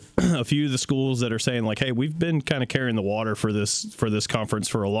 a few of the schools that are saying, like, hey, we've been kind of carrying the water for this conference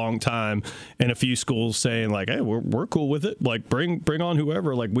for a long time, and a few schools saying, like, hey, we're cool with it. Like, bring on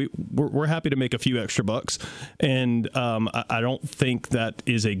whoever. Like, we're happy to make a few extra bucks. And I don't think that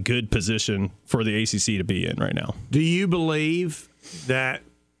is a good position for the ACC to be in right now. Do you believe that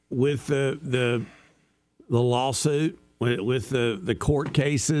with the lawsuit, with the court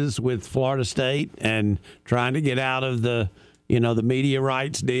cases with Florida State and trying to get out of the media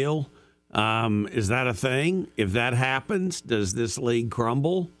rights deal, is that a thing? If that happens, does this league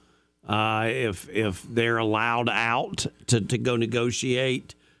crumble? If they're allowed out to go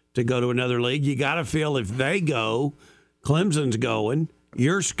negotiate to go to another league, you got to feel if they go, Clemson's going,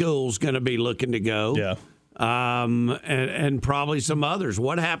 your school's going to be looking to go. Yeah. And probably some others.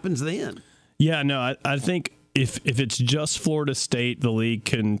 What happens then? Yeah, no, I think if it's just Florida State, the league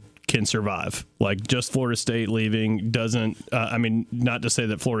can survive. Like, just Florida State leaving doesn't, not to say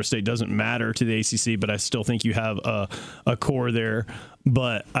that Florida State doesn't matter to the ACC, but I still think you have a core there.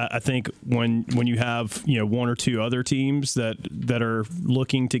 But I think when you have 1 or 2 other teams that are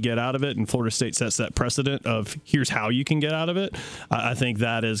looking to get out of it, and Florida State sets that precedent of here's how you can get out of it, I think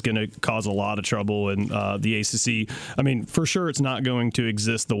that is going to cause a lot of trouble in the ACC. I mean, for sure, it's not going to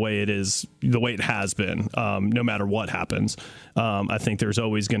exist the way it has been, no matter what happens. I think there's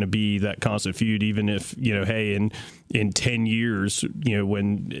always going to be that constant feud, even if hey, in 10 years,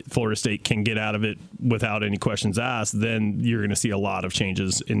 when Florida State can get out of it without any questions asked, then you're going to see a lot of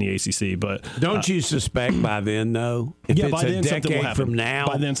changes in the ACC. But don't you suspect by then, though? If it's by then something will happen. From now,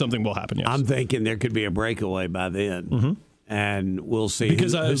 by then something will happen. Yes. I'm thinking there could be a breakaway by then, and we'll see who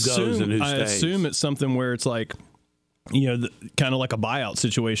goes and who stays. I assume it's something where it's like, kind of like a buyout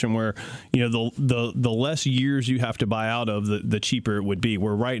situation where, the less years you have to buy out of, the cheaper it would be.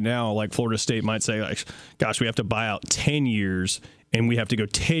 Where right now, like Florida State might say, like, gosh, we have to buy out 10 years and we have to go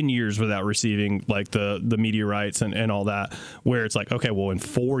 10 years without receiving like the media rights and all that, where it's like, okay, well, in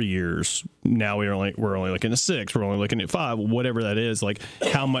 4 years now we're only looking at 6, we're only looking at 5, whatever that is, like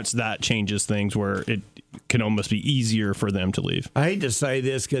how much that changes things where it can almost be easier for them to leave. I hate to say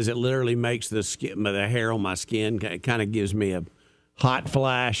this because it literally makes the hair on my skin, it kind of gives me a hot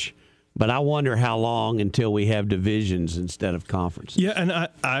flash. But I wonder how long until we have divisions instead of conferences. Yeah, and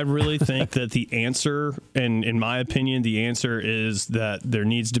I really think that the answer, and in my opinion, the answer is that there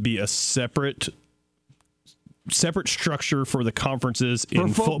needs to be a separate structure for the conferences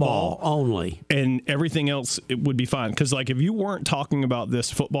in football only, and everything else it would be fine. Because like if you weren't talking about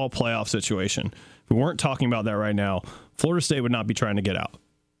this football playoff situation, if we weren't talking about that right now, Florida State would not be trying to get out.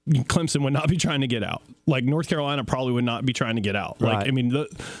 Clemson would not be trying to get out. Like North Carolina probably would not be trying to get out. Like, right. I mean,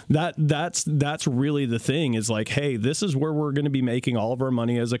 that's really the thing is like, hey, this is where we're going to be making all of our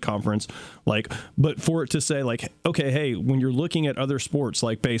money as a conference. Like, but for it to say like, okay, hey, when you're looking at other sports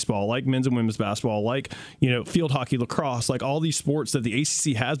like baseball, like men's and women's basketball, like, field hockey, lacrosse, like all these sports that the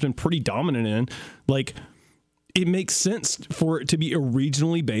ACC has been pretty dominant in, like, it makes sense for it to be a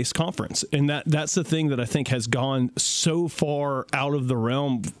regionally based conference. And that's the thing that I think has gone so far out of the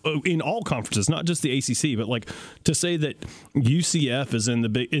realm in all conferences, not just the ACC, but like to say that UCF is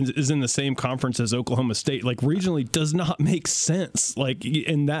in the same conference as Oklahoma State, like regionally does not make sense. Like,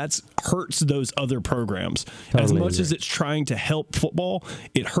 and that's hurts those other programs. Totally as much agree. As it's trying to help football,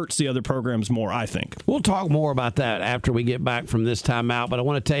 it hurts the other programs more, I think. We'll talk more about that after we get back from this timeout, but I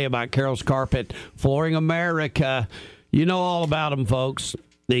want to tell you about Carol's Carpet, Flooring America. You know all about them, folks.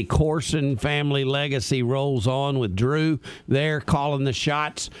 The Corson family legacy rolls on with Drew there calling the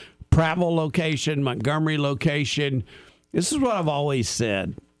shots. Prattville location, Montgomery location. This is what I've always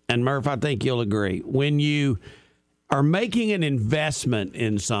said, and Murph, I think you'll agree. When you are making an investment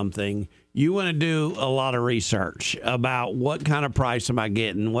in something, you want to do a lot of research about what kind of price am I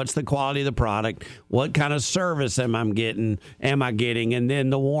getting, what's the quality of the product, what kind of service am I getting, and then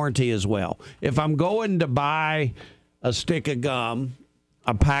the warranty as well. If I'm going to buy a stick of gum,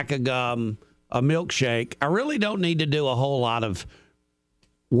 a pack of gum, a milkshake, I really don't need to do a whole lot of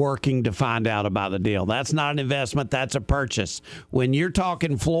working to find out about the deal. That's not an investment. That's a purchase. When you're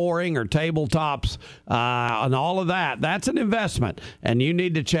talking flooring or tabletops and all of that, that's an investment. And you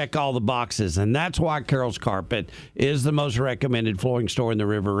need to check all the boxes. And that's why Carol's Carpet is the most recommended flooring store in the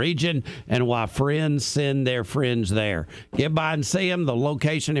River region and why friends send their friends there. Get by and see them. The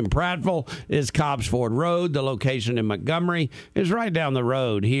location in Prattville is Cobbs Ford Road. The location in Montgomery is right down the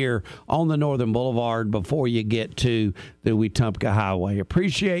road here on the Northern Boulevard before you get to the Wetumpka Highway.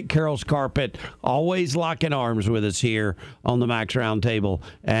 Appreciate Carol's Carpet always locking arms with us here on the Max Roundtable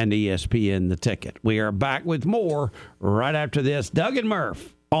and ESPN The Ticket. We are back with more right after this. Doug and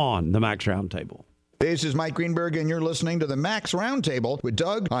Murph on the Max Roundtable. This is Mike Greenberg, and you're listening to the Max Roundtable with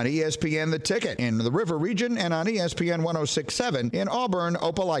Doug on ESPN The Ticket in the River region and on ESPN 106.7 in Auburn,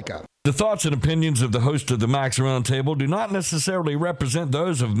 Opelika. The thoughts and opinions of the host of the Max Roundtable do not necessarily represent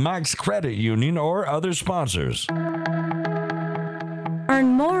those of Max Credit Union or other sponsors. Earn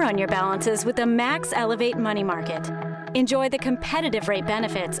more on your balances with the Max Elevate Money Market. Enjoy the competitive rate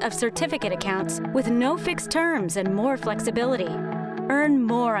benefits of certificate accounts with no fixed terms and more flexibility. Earn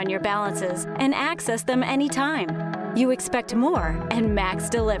more on your balances and access them anytime. You expect more, and Max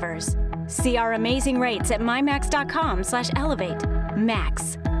delivers. See our amazing rates at mymax.com/elevate.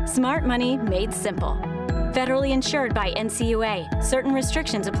 Max. Smart money made simple. Federally insured by NCUA. Certain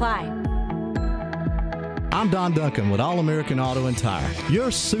restrictions apply. I'm Don Duncan with All American Auto and Tire, your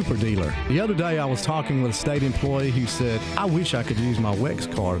super dealer. The other day I was talking with a state employee who said, I wish I could use my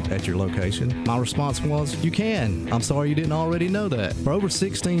WEX card at your location. My response was, you can. I'm sorry you didn't already know that. For over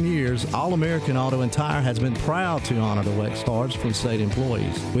 16 years, All American Auto and Tire has been proud to honor the WEX cards from state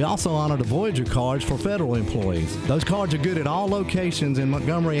employees. We also honor the Voyager cards for federal employees. Those cards are good at all locations in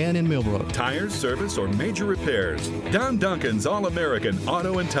Montgomery and in Millbrook. Tires, service, or major repairs. Don Duncan's All American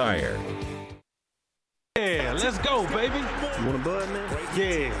Auto and Tire. Yeah, let's go, baby. You want a bud, man?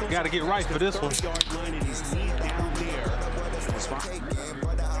 Yeah, got to get right for this one.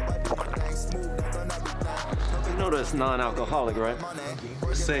 You know that's non-alcoholic, right?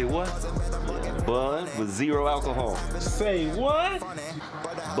 Say what? Bud with 0 alcohol. Say what?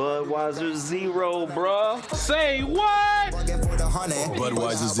 Budweiser Zero, bruh. Say what?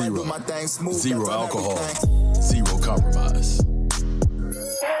 Budweiser Zero. 0 alcohol. 0 compromise.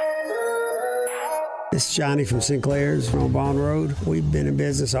 It's Johnny from Sinclair's on Vaughn Road. We've been in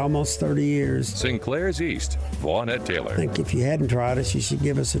business almost 30 years. Sinclair's East, Vaughn at Taylor. I think if you hadn't tried us, you should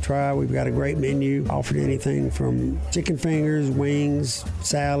give us a try. We've got a great menu, offered anything from chicken fingers, wings,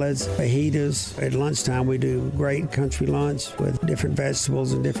 salads, fajitas. At lunchtime, we do great country lunch with different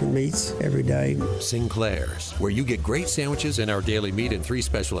vegetables and different meats every day. Sinclair's, where you get great sandwiches and our daily meat and 3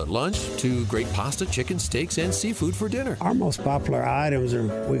 special at lunch, to great pasta, chicken, steaks, and seafood for dinner. Our most popular items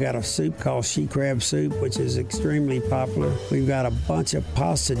are, we got a soup called she crab soup, which is extremely popular. We've got a bunch of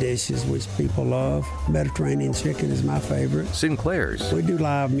pasta dishes, which people love. Mediterranean chicken is my favorite. Sinclair's. We do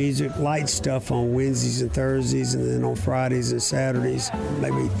live music, light stuff on Wednesdays and Thursdays, and then on Fridays and Saturdays,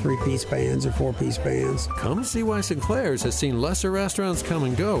 maybe 3-piece bands or 4-piece bands. Come see why Sinclair's has seen lesser restaurants come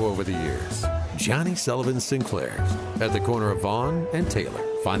and go over the years. Johnny Sullivan Sinclair's, at the corner of Vaughn and Taylor.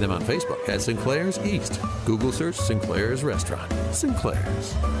 Find them on Facebook at Sinclair's East. Google search Sinclair's Restaurant.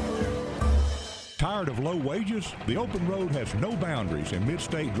 Sinclair's. Tired of low wages? The Open Road has no boundaries, and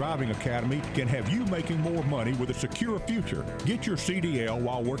Midstate Driving Academy can have you making more money with a secure future. Get your CDL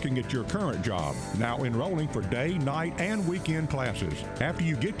while working at your current job. Now enrolling for day, night, and weekend classes. After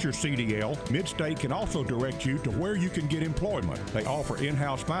you get your CDL, Midstate can also direct you to where you can get employment. They offer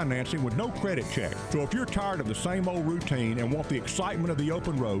in-house financing with no credit check. So if you're tired of the same old routine and want the excitement of the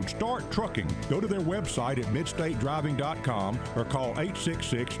Open Road, start trucking. Go to their website at midstatedriving.com or call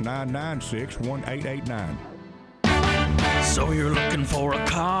 866-996-1889. So you're looking for a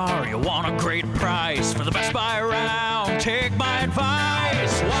car, you want a great price for the best buy around, take my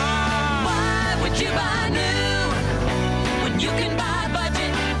advice. Why would you buy new when you can buy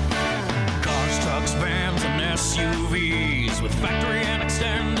budget? Cars, trucks, vans, and SUVs with factory and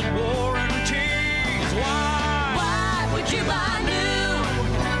extended warranties. Why would you buy new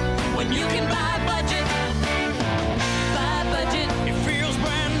when you can buy budget? Buy budget. It feels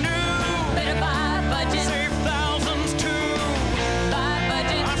brand new. Better buy budget. Save thousands too. Buy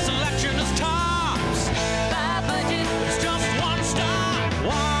budget. Our selection is tops. Buy budget. It's just one stop.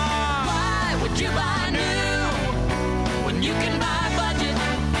 Why would you buy new when you can buy budget?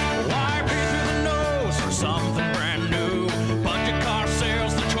 Why pay through the nose for something brand new? Budget car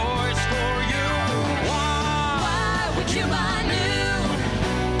sales, the choice for you. Why would you buy new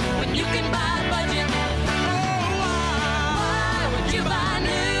when you can buy budget? Oh, why would you buy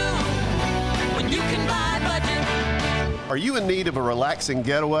new when you can buy budget? Are you in need of a relaxing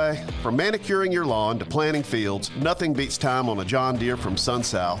getaway? From manicuring your lawn to planting fields, nothing beats time on a John Deere from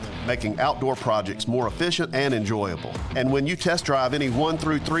SunSouth, making outdoor projects more efficient and enjoyable. And when you test drive any 1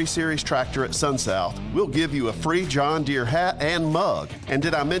 through 3 series tractor at SunSouth, we'll give you a free John Deere hat and mug. And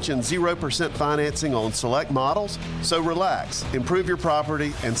did I mention 0% financing on select models? So relax, improve your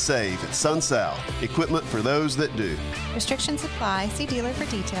property, and save at SunSouth. Equipment for those that do. Restrictions apply. See dealer for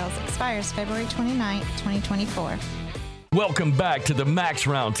details. Expires February 29, 2024. Welcome back to the Max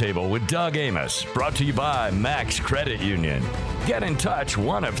Roundtable with Doug Amos, brought to you by Max Credit Union. Get in touch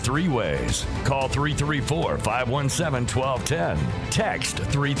one of 3 ways. Call 334-517-1210, text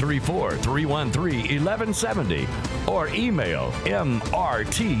 334-313-1170, or email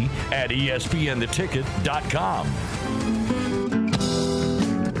mrt@espntheticket.com.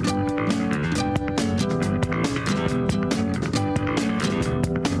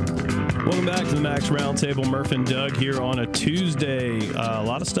 Welcome back to the Max Roundtable. Murph and Doug here on a Tuesday. A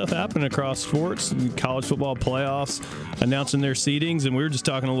lot of stuff happening across sports. College football playoffs announcing their seedings, and we were just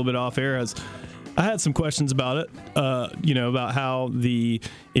talking a little bit off air as I had some questions about it. About how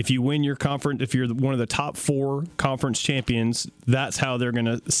if you win your conference, if you're one of the top 4 conference champions, that's how they're going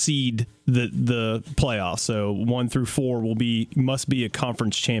to seed the playoffs. So 1 through 4 must be a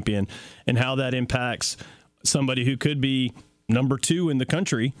conference champion, and how that impacts somebody who could be number 2 in the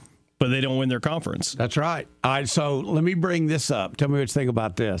country, but they don't win their conference. That's right. All right, so let me bring this up. Tell me what you think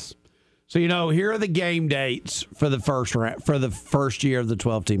about this. So, here are the game dates for the first year of the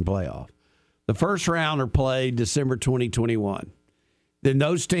 12-team playoff. The first round are played December 2021. Then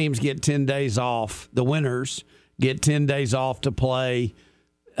those teams get 10 days off. The winners get 10 days off to play,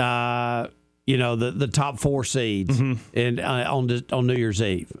 the top 4 seeds on New Year's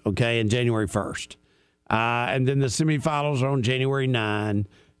Eve, okay, and January 1st. And then the semifinals are on January 9.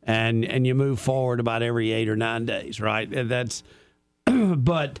 And you move forward about every 8 or 9 days, right? And that's,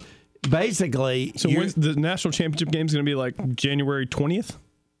 but basically. So when's the national championship game is going to be like January 20th?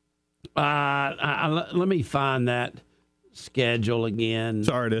 Let me find that schedule again.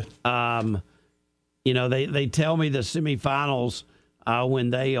 Sorry to. They tell me the semifinals when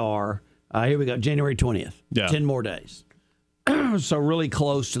they are. Here we go, January 20th. Yeah. 10 more days. So really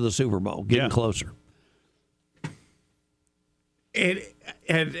close to the Super Bowl, getting closer.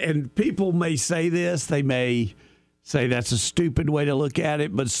 and people may say this, they may say that's a stupid way to look at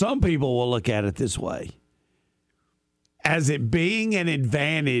it, but some people will look at it this way. As it being an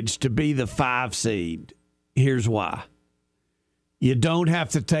advantage to be the 5 seed, here's why. You don't have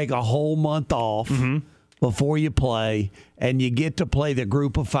to take a whole month off before you play, and you get to play the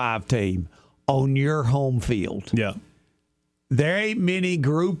group of 5 team on your home field. Yeah. There ain't many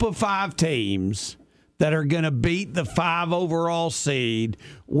group of 5 teams that are going to beat the 5 overall seed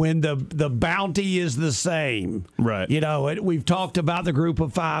when the bounty is the same. Right. You know, we've talked about the group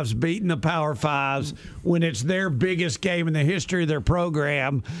of 5s beating the Power 5s when it's their biggest game in the history of their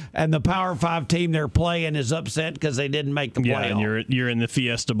program, and the Power 5 team they're playing is upset because they didn't make the playoff. And you're in the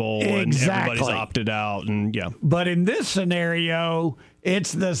Fiesta Bowl and everybody's opted out. But in this scenario,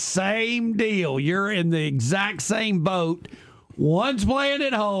 it's the same deal. You're in the exact same boat. One's playing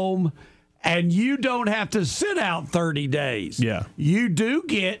at home, and you don't have to sit out 30 days. Yeah. You do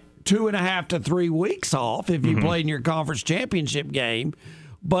get 2.5 to 3 weeks off if you play in your conference championship game,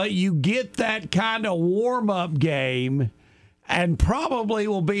 but you get that kind of warm-up game and probably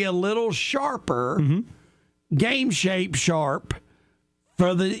will be a little sharper, game shape sharp,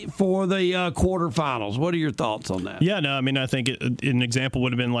 for the quarterfinals. What are your thoughts on that? Yeah, no, I mean, I think an example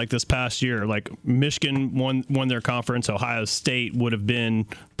would have been like this past year. Like Michigan won their conference. Ohio State would have been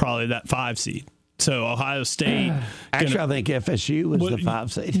probably that 5 seed. So Ohio State. Actually, I think FSU was the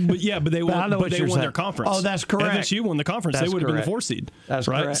 5 seed. But they won their conference. Oh, that's correct. FSU won the conference. They would have been the 4 seed. That's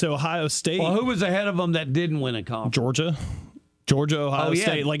right. Correct. So Ohio State. Well, who was ahead of them that didn't win a conference? Georgia, Ohio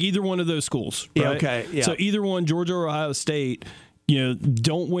State, like either one of those schools. Right? Yeah, okay. Yeah. So either one, Georgia or Ohio State,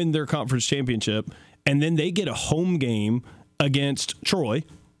 don't win their conference championship, and then they get a home game against Troy,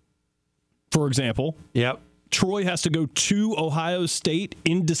 for example. Yep. Troy has to go to Ohio State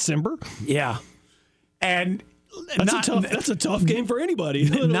in December. Yeah. And that's a tough game for anybody.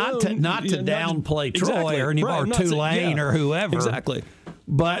 Not to downplay Troy or Tulane or whoever. Exactly.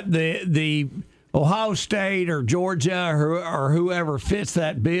 But the Ohio State or Georgia or whoever fits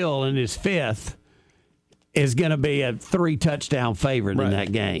that bill and is 5th is going to be a 3-touchdown favorite in that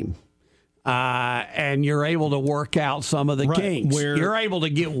game. And you're able to work out some of the kinks. You're able to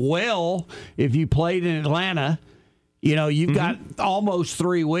get if you played in Atlanta. You've got almost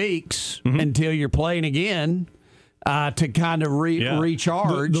 3 weeks until you're playing again to kind of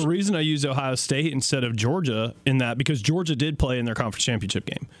recharge. The reason I use Ohio State instead of Georgia in that, because Georgia did play in their conference championship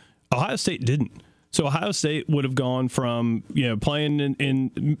game. Ohio State didn't. So Ohio State would have gone from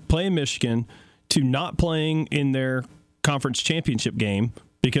playing playing Michigan to not playing in their conference championship game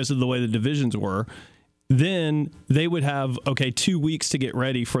because of the way the divisions were. Then they would have 2 weeks to get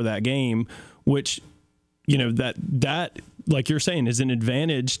ready for that game, which that like you're saying is an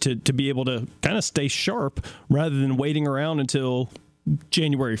advantage to be able to kind of stay sharp rather than waiting around until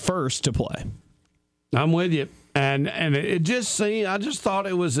January 1st to play. I'm with you. And it just seemed, I just thought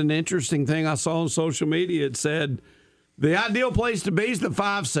it was an interesting thing I saw on social media. It said the ideal place to be is the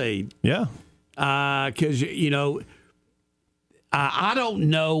 5 seed. Yeah. Because, I don't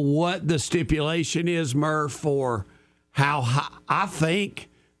know what the stipulation is, Murph, for how high. I think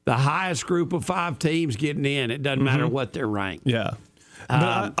the highest group of 5 teams getting in, it doesn't matter what they're ranked. Yeah. But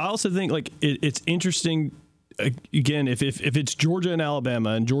I also think it's interesting. Again, if it's Georgia and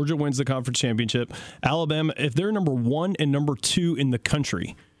Alabama, and Georgia wins the conference championship, Alabama, if they're number 1 and number 2 in the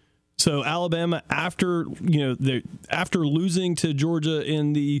country, so Alabama after losing to Georgia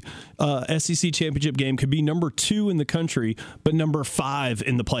in the SEC championship game could be number 2 in the country, but number 5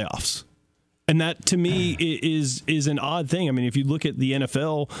 in the playoffs. And that, to me, is an odd thing. I mean, if you look at the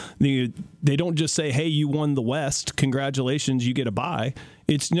NFL, they don't just say, hey, you won the West. Congratulations, you get a bye.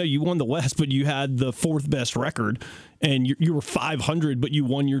 It's, no, you won the West, but you had the 4th best record, and you were 500, but you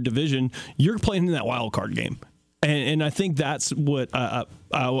won your division. You're playing in that wild card game. And I think that's what I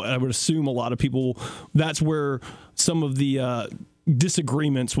would assume a lot of people, that's where some of the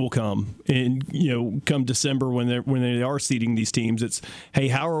disagreements will come come December when they are seeding these teams. It's, hey,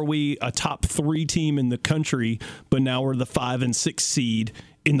 how are we a top 3 team in the country, but now we're the 5 and 6 seed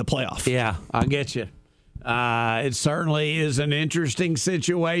in the playoff? Yeah, I get you. It certainly is an interesting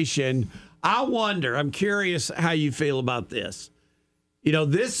situation. I wonder, I'm curious how you feel about this.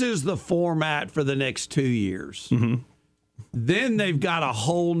 This is the format for the next 2 years. Mm-hmm. Then they've got a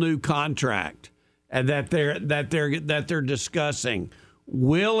whole new contract and that they're discussing.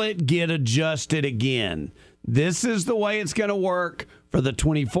 Will it get adjusted again? This is the way it's going to work for the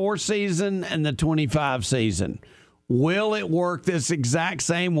 24 season and the 25 season. Will it work this exact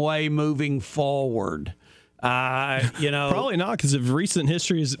same way moving forward? Probably not, because if recent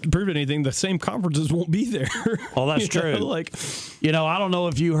history has proven anything, the same conferences won't be there. Well, that's true. I don't know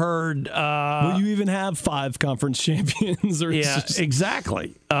if you heard. Will you even have 5 conference champions?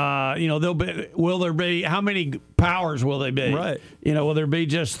 Exactly. Will there be, how many powers will they be? Right. Will there be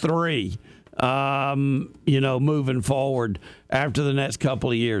just 3? Moving forward after the next couple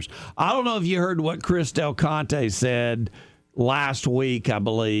of years. I don't know if you heard what Chris Del Conte said last week, I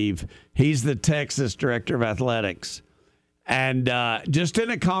believe. He's the Texas director of athletics. And just in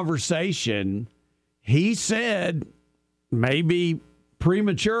a conversation, he said, maybe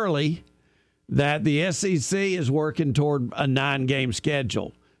prematurely, that the SEC is working toward a 9-game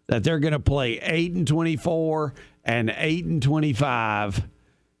schedule, that they're going to play 8-24 and 8-25,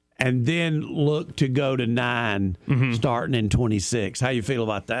 and then look to go to 9 starting in 26. How you feel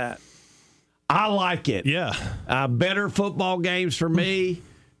about that? I like it. Yeah. Better football games for me.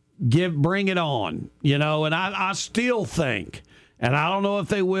 Bring it on. And I still think, and I don't know if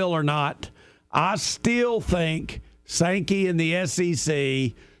they will or not, I still think Sankey and the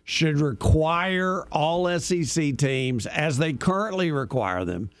SEC should require all SEC teams, as they currently require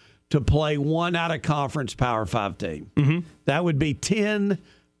them, to play one out-of-conference Power 5 team. That would be 10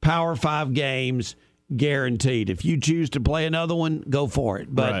 Power 5 games guaranteed. If you choose to play another one, go for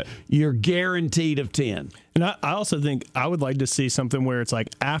it. But you're guaranteed of 10. And I also think I would like to see something where it's like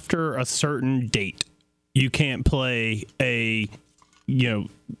after a certain date, you can't play a,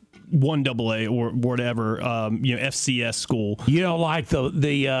 1AA or whatever, FCS school. You don't like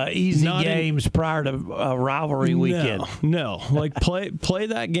the easy games prior to rivalry weekend. No. Like play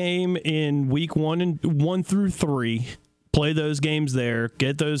that game in week 1 and 1 through 3. Play those games there,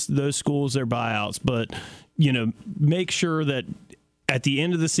 get those schools their buyouts, but make sure that at the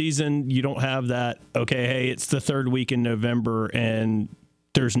end of the season you don't have that. Okay, hey, it's the 3rd week in November and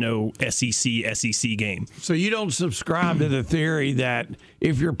there's no SEC game. So you don't subscribe to the theory that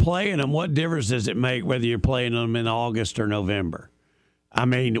if you're playing them, what difference does it make whether you're playing them in August or November? I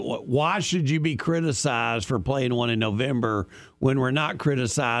mean, why should you be criticized for playing one in November when we're not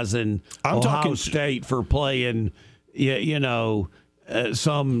criticizing Ohio State for playing? Some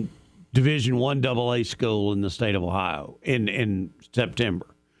Division I AA school in the state of Ohio in September.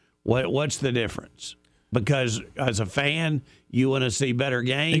 What's the difference? Because as a fan, you want to see better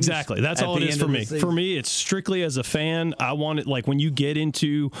games. Exactly. That's all it is for me. For me, it's strictly as a fan. I want it, like when you get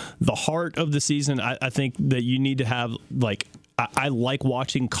into the heart of the season, I think that you need to have, like, I like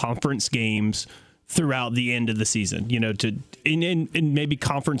watching conference games throughout the end of the season, and maybe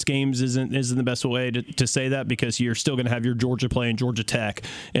conference games isn't the best way to say that, because you're still going to have your Georgia playing Georgia Tech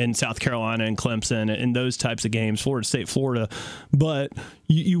and South Carolina and Clemson and those types of games, Florida State, Florida. But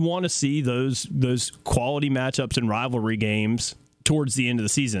you want to see those quality matchups and rivalry games towards the end of the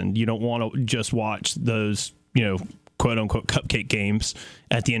season. You don't want to just watch those, quote unquote cupcake games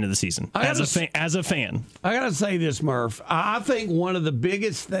at the end of the season. As a fan, I got to say this, Murph. I think one of the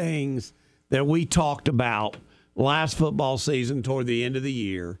biggest things that we talked about last football season toward the end of the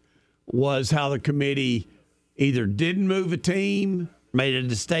year was how the committee either didn't move a team, made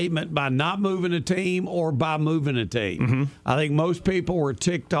a statement by not moving a team, or by moving a team. I think most people were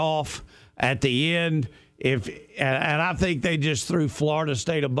ticked off at the end, and I think they just threw Florida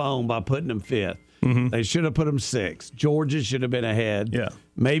State a bone by putting them 5th. They should have put them 6th. Georgia should have been ahead. Yeah.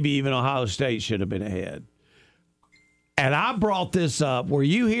 Maybe even Ohio State should have been ahead. And I brought this up. Were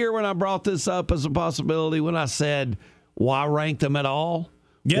you here when I brought this up as a possibility when I said, why rank them at all?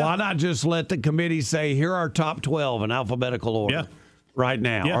 Yeah. Why not just let the committee say, here are our top 12 in alphabetical order right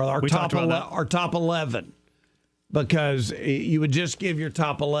now, or our top 11? Because you would just give your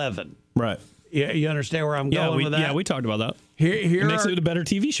top 11. Right. You understand where I'm going with that? Yeah, we talked about that. Here it makes it a better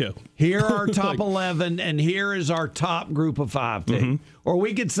TV show. Here are our top 11, and here is our top group of 5 team. Or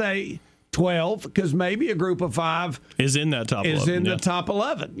we could say 12, because maybe a group of 5 is in that top 11. Is in the top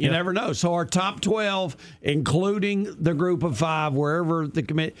 11. You never know. So our top 12, including the group of 5, wherever the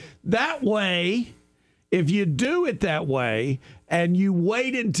committee. That way, if you do it that way, and you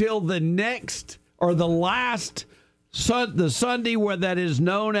wait until the next or the last the Sunday where that is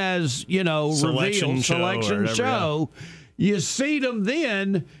known as, selection show, you seed them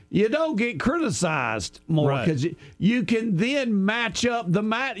then, you don't get criticized more, because you can then match up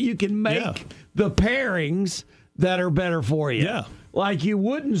you can make the pairings that are better for you. Yeah. Like you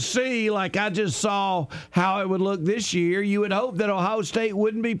wouldn't see, like I just saw how it would look this year. You would hope that Ohio State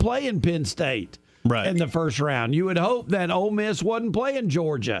wouldn't be playing Penn State in the first round. You would hope that Ole Miss wasn't playing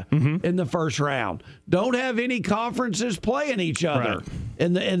Georgia in the first round. Don't have any conferences playing each other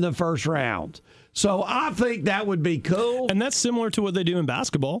in the first round. So I think that would be cool. And that's similar to what they do in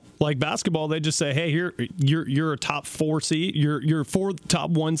basketball. Like basketball, they just say, hey, here, you're a top 4 seed. You're 4 top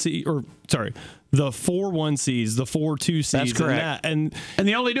 1 seed, or sorry, the 4 1 seeds, the 4 2 seeds. That's correct. And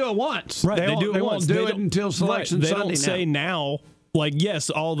they only do it once. Right. They won't do it until selection Sunday. They don't say now. Like, yes,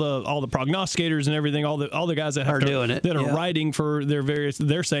 all the prognosticators and everything, all the guys that are writing for their various,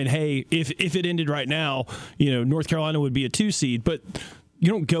 they're saying, hey, if it ended right now, North Carolina would be a 2 seed, but you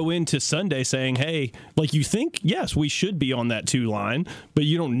don't go into Sunday saying, hey, like you think, yes, we should be on that 2 line, but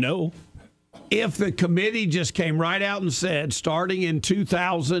you don't know. If the committee just came right out and said, starting in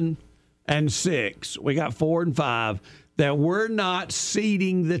 2006, we got 4 and 5, that we're not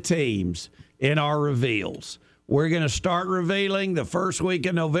seeding the teams in our reveals. We're going to start revealing the first week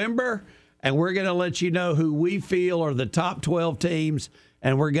of November, and we're going to let you know who we feel are the top 12 teams,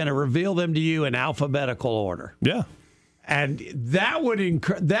 and we're going to reveal them to you in alphabetical order. Yeah. And that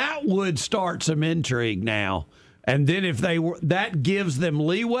would start some intrigue now. And then if that gives them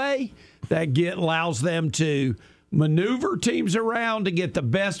leeway, allows them to maneuver teams around to get the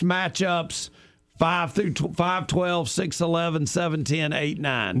best matchups, 5 through 5, 12, 6, 11, 7, 10, 8,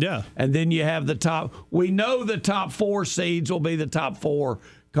 9. Yeah. And then you have the top. We know the top 4 seeds will be the top 4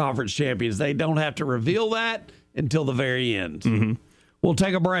 conference champions. They don't have to reveal that until the very end. Mm-hmm. We'll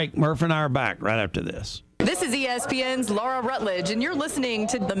take a break. Murph and I are back right after this. This is ESPN's Laura Rutledge, and you're listening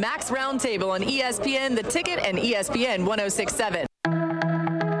to the Max Roundtable on ESPN, The Ticket, and ESPN 106.7.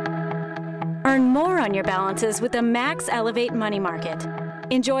 Earn more on your balances with the Max Elevate Money Market.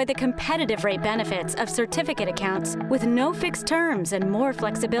 Enjoy the competitive rate benefits of certificate accounts with no fixed terms and more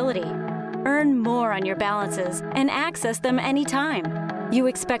flexibility. Earn more on your balances and access them anytime. You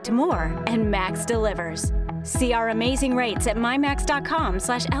expect more, and Max delivers. See our amazing rates at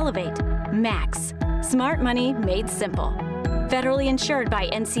mymax.com/elevate. Max. Smart money made simple. Federally insured by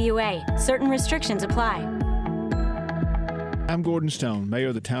NCUA. Certain restrictions apply. I'm Gordon Stone, Mayor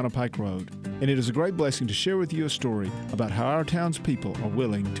of the town of Pike Road, and it is a great blessing to share with you a story about how our town's people are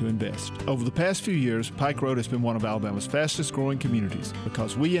willing to invest. Over the past few years, Pike Road has been one of Alabama's fastest growing communities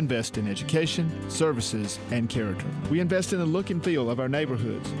because we invest in education, services, and character. We invest in the look and feel of our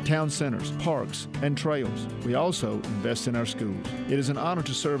neighborhoods, town centers, parks, and trails. We also invest in our schools. It is an honor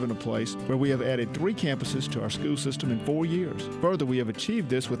to serve in a place where we have added 3 campuses to our school system in 4 years. Further, we have achieved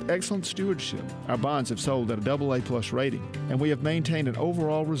this with excellent stewardship. Our bonds have sold at a AA+ rating, and we have maintained an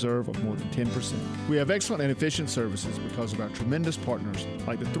overall reserve of more than 10%. We have excellent and efficient services because of our tremendous partners,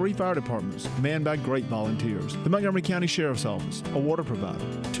 like the 3 fire departments manned by great volunteers, the Montgomery County Sheriff's Office, a water provider,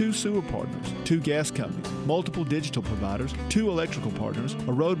 2 sewer partners, 2 gas companies, multiple digital providers, 2 electrical partners,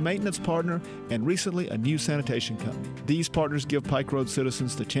 a road maintenance partner, and recently a new sanitation company. These partners give Pike Road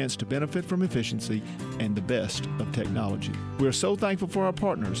citizens the chance to benefit from efficiency and the best of technology. We are so thankful for our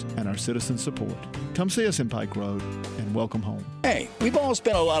partners and our citizen support. Come see us in Pike Road and welcome home. Hey, we've all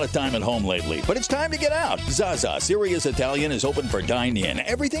spent a lot of time at home lately, but it's time to get out. Zaza Serious Italian is open for dine-in.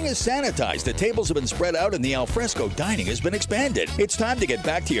 Everything is sanitized. The tables have been spread out and the alfresco dining has been expanded. It's time to get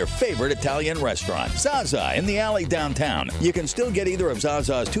back to your favorite Italian restaurant, Zaza, in the alley downtown. You can still get either of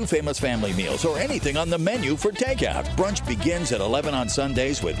Zaza's 2 famous family meals or anything on the menu for takeout. Brunch begins at 11 on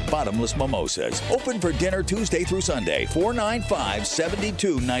Sundays with bottomless mimosas. Open for dinner Tuesday through Sunday,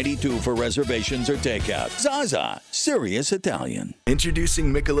 495-7292 for reservations or takeout. Zaza, Serious Italian.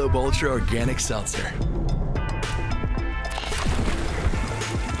 Introducing Michelob Ultra Organic Seltzer.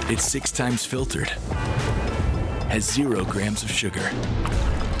 It's 6 times filtered, has 0 grams of sugar,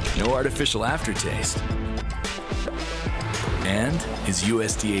 no artificial aftertaste, and is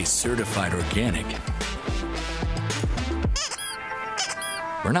USDA certified organic.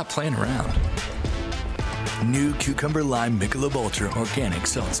 We're not playing around. New Cucumber Lime Michelob Ultra Organic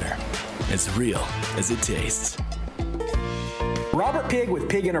Seltzer. As real as it tastes. Robert Pigg with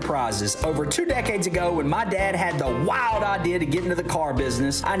Pigg Enterprises. Over 2 decades ago, when my dad had the wild idea to get into the car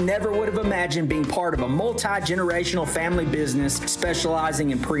business, I never would have imagined being part of a multi-generational family business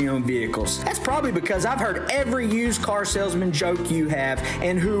specializing in pre-owned vehicles. That's probably because I've heard every used car salesman joke you have,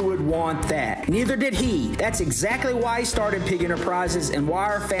 and who would want that? Neither did he. That's exactly why he started Pigg Enterprises and why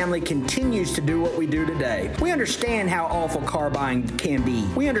our family continues to do what we do today. We understand how awful car buying can be.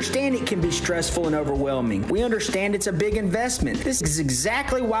 We understand it can be stressful and overwhelming. We understand it's a big investment. This is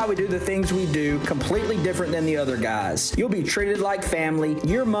exactly why we do the things we do, completely different than the other guys. You'll be treated like family.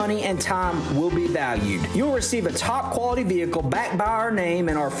 Your money and time will be valued. You'll receive a top quality vehicle backed by our name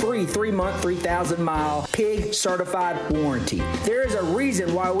and our free 3-month, 3,000-mile Pigg certified warranty. There is a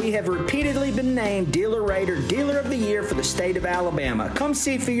reason why we have repeatedly been named Dealer Rater Dealer of the Year for the state of Alabama. Come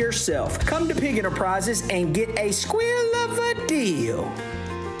see for yourself. Come to Pigg Enterprises and get a squeal of a deal.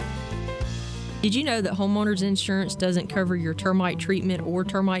 Did you know that homeowners insurance doesn't cover your termite treatment or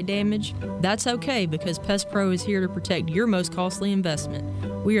termite damage? That's okay, because Pest Pro is here to protect your most costly investment.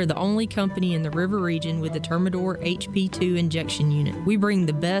 We are the only company in the river region with the Termidor HP2 injection unit. We bring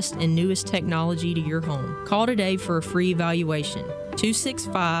the best and newest technology to your home. Call today for a free evaluation.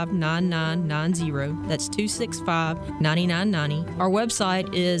 265-9990. That's 265-9990. Our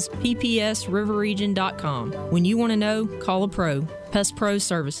website is ppsriverregion.com. When you want to know, call a pro. Pest Pro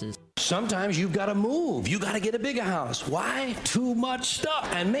Services. Sometimes you've got to move. You got to get a bigger house. Why? Too much stuff.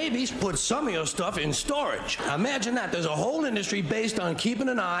 And maybe put some of your stuff in storage. Imagine that. There's a whole industry based on keeping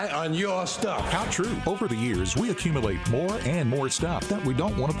an eye on your stuff. How true. Over the years, we accumulate more and more stuff that we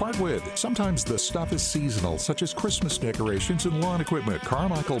don't want to part with. Sometimes the stuff is seasonal, such as Christmas decorations and lawn equipment.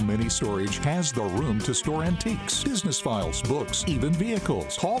 Carmichael Mini Storage has the room to store antiques, business files, books, even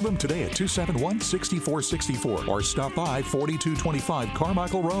vehicles. Call them today at 271-6464 or stop by 4225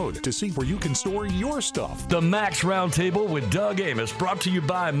 Carmichael Road to see where you can store your stuff. The Max Roundtable with Doug Amos, brought to you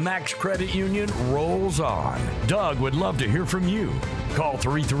by Max Credit Union, rolls on. Doug would love to hear from you. Call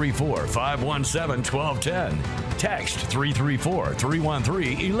 334-517-1210. Text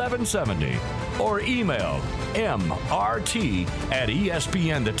 334-313-1170. Or email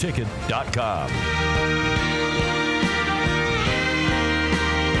mrt@espntheticket.com.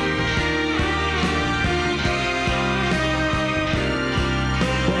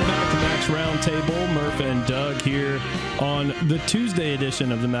 Roundtable, Murph and Doug here on the Tuesday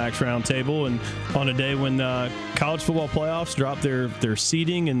edition of the Max Roundtable, and on a day when college football playoffs drop their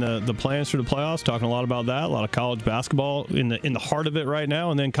seeding and the plans for the playoffs. Talking a lot about that, a lot of college basketball in the heart of it right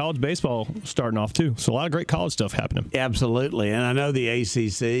now, and then college baseball starting off too. So a lot of great college stuff happening. Absolutely, and I know the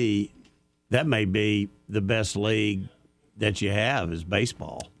ACC, that may be the best league that you have is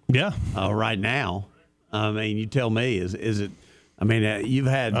baseball. Yeah, right now. I mean, you tell me, is it? I mean, you've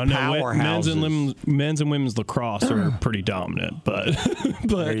had powerhouses. Men's and women's lacrosse are pretty dominant, but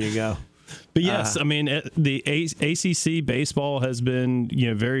there you go. But yes, I mean, the ACC baseball has been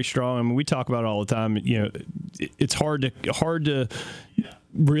very strong. I mean, we talk about it all the time. It's hard to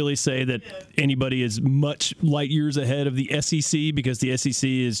really say that anybody is much light years ahead of the SEC, because the SEC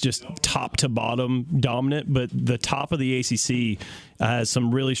is just top to bottom dominant. But the top of the ACC has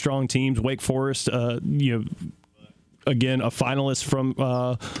some really strong teams. Wake Forest, again, a finalist from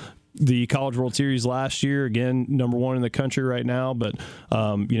the College World Series last year. Again, number one in the country right now. But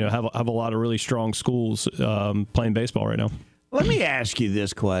have a lot of really strong schools playing baseball right now. Let me ask you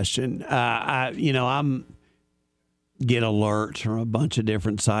this question. I'm get alerts from a bunch of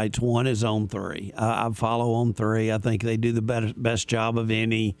different sites. One is On3. I follow On3. I think they do the best job of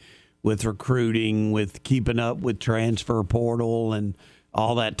any with recruiting, with keeping up with transfer portal and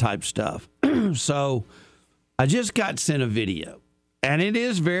all that type stuff. So I just got sent a video, and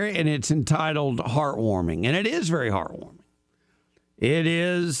it's entitled Heartwarming, and it is very heartwarming. It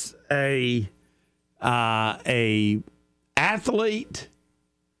is a athlete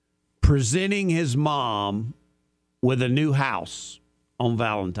presenting his mom with a new house on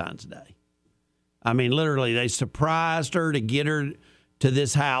Valentine's Day. I mean, literally, they surprised her to get her to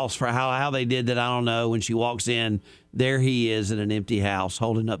this house. For how they did that, I don't know. When she walks in, there he is in an empty house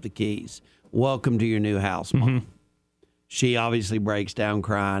holding up the keys. Welcome to your new house, Mom. Mm-hmm. She obviously breaks down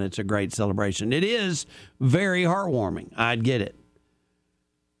crying. It's a great celebration. It is very heartwarming. I'd get it.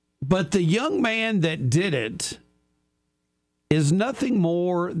 But the young man that did it is nothing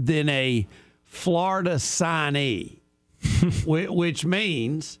more than a Florida signee, which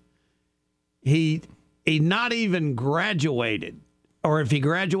means he not even graduated, or if he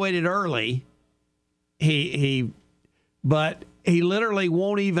graduated early, but he literally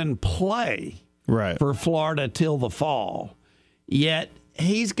won't even play for Florida till the fall. Yet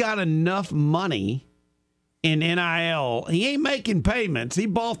he's got enough money in NIL. He ain't making payments. He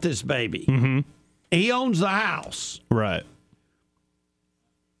bought this baby. Mm-hmm. He owns the house. Right.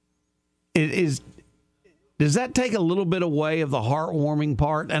 Does that take a little bit away of the heartwarming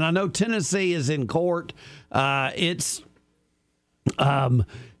part? And I know Tennessee is in court. It's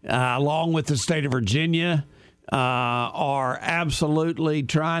along with the state of Virginia are absolutely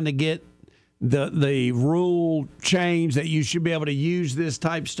trying to get the rule changed that you should be able to use this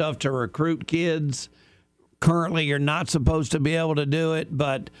type stuff to recruit kids. Currently, you're not supposed to be able to do it,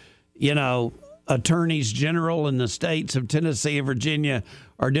 but attorneys general in the states of Tennessee and Virginia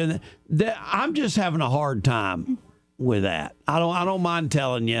are doing that. I'm just having a hard time with that. I don't mind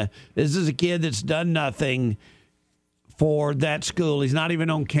telling you, this is a kid that's done nothing for that school. He's not even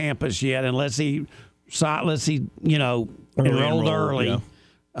on campus yet, unless he enrolled early. Yeah.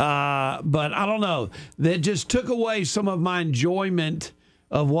 But I don't know. That just took away some of my enjoyment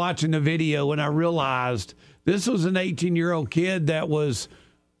of watching the video when I realized this was an 18-year-old kid that was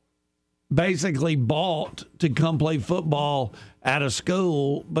basically bought to come play football at a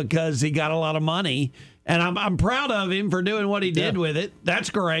school because he got a lot of money. And I'm proud of him for doing what he did with it. That's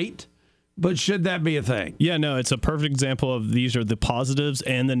great. But should that be a thing? Yeah, no, it's a perfect example of these are the positives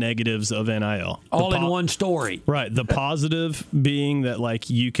and the negatives of NIL. All in one story. Right. The positive being that, like,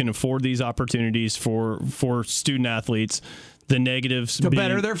 you can afford these opportunities for student athletes. The negatives to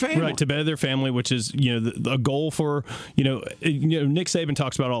better their family. Right, to better their family, which is, a goal for, Nick Saban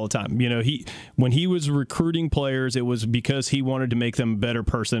talks about it all the time. When he was recruiting players, it was because he wanted to make them a better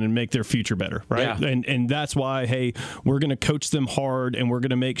person and make their future better, right? Yeah. And that's why, hey, we're going to coach them hard and we're going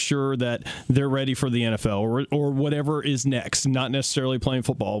to make sure that they're ready for the NFL or whatever is next, not necessarily playing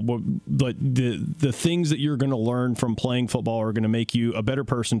football. But the things that you're going to learn from playing football are going to make you a better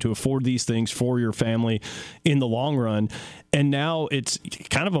person to afford these things for your family in the long run. And now it's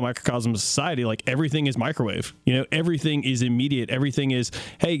kind of a microcosm of society. Like, everything is microwave. Everything is immediate. Everything is,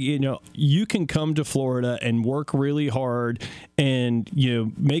 hey, you can come to Florida and work really hard and,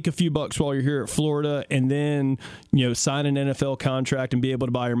 make a few bucks while you're here at Florida and then, sign an NFL contract and be able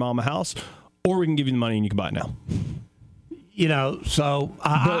to buy your mom a house, or we can give you the money and you can buy it now.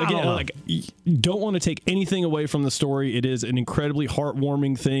 But again, don't want to take anything away from the story. It is an incredibly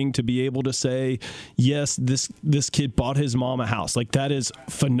heartwarming thing to be able to say, yes, this kid bought his mom a house. Like, that is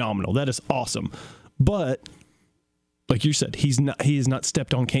phenomenal. That is awesome. But like you said, he has not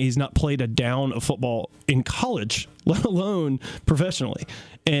stepped on, he's not played a down of football in college, let alone professionally.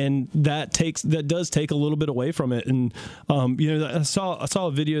 And that does take a little bit away from it. And, I saw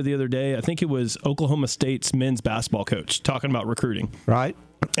a video the other day. I think it was Oklahoma State's men's basketball coach talking about recruiting. Right.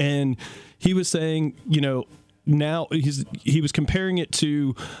 And he was saying, now he was comparing it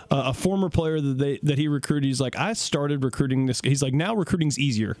to a former player that he recruited. He's like, I started recruiting this. He's like, now recruiting's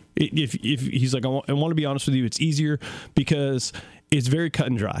easier. If he's like, I want to be honest with you, it's easier because it's very cut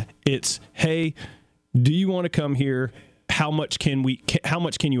and dry. It's, hey, do you want to come here? How much can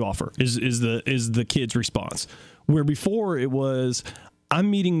you offer? Is the kid's response. Where before it was,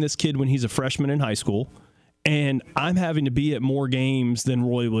 I'm meeting this kid when he's a freshman in high school. And I'm having to be at more games than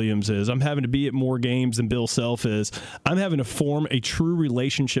Roy Williams is. I'm having to be at more games than Bill Self is. I'm having to form a true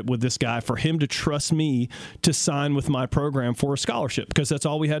relationship with this guy for him to trust me to sign with my program for a scholarship, because that's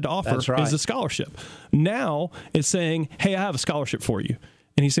all we had to offer is a scholarship. Now it's saying, hey, I have a scholarship for you.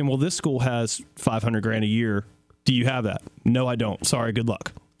 And he's saying, well, this school has $500,000 a year. Do you have that? No, I don't. Sorry, good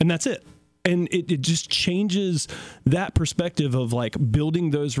luck. And that's it. And it just changes that perspective of, like,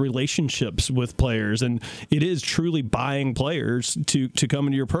 building those relationships with players. And it is truly buying players to come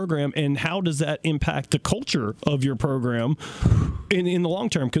into your program. And how does that impact the culture of your program in the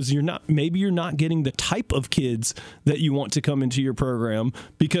long term? Because maybe you're not getting the type of kids that you want to come into your program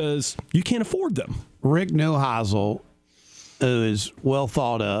because you can't afford them. Rick Neuheisel, who is well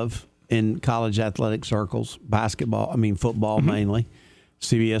thought of in college athletic circles, football mainly,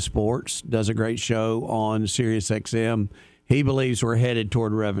 CBS Sports, does a great show on Sirius XM. He believes we're headed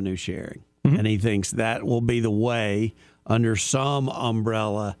toward revenue sharing, and he thinks that will be the way under some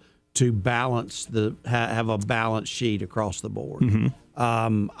umbrella to balance have a balance sheet across the board.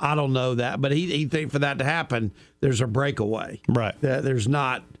 I don't know that, but he thinks for that to happen, there's a breakaway. Right. There's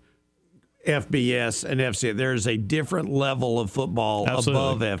not FBS and FCS. There's a different level of football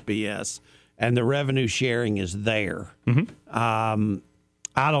above FBS, and the revenue sharing is there.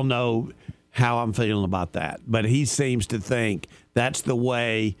 I don't know how I'm feeling about that, but he seems to think that's the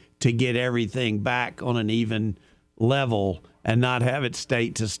way to get everything back on an even level and not have it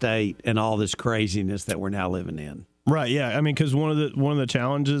state to state and all this craziness that we're now living in. Right. Yeah. I mean, because one of the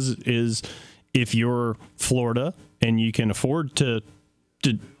challenges is if you're Florida and you can afford to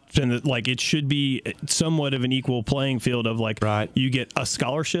like, it should be somewhat of an equal playing field of, like, you get a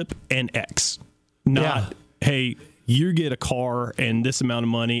scholarship and X, not hey, you get a car and this amount of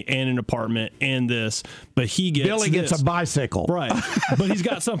money and an apartment and this, but Billy gets a bicycle. Right. But he's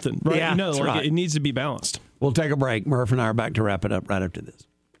got something, right? Yeah, it needs to be balanced. We'll take a break. Murph and I are back to wrap it up right after this.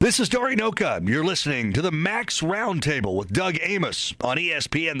 This is Dory Noka. You're listening to the Max Roundtable with Doug Amos on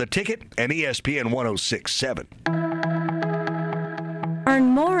ESPN The Ticket and ESPN 106.7. Earn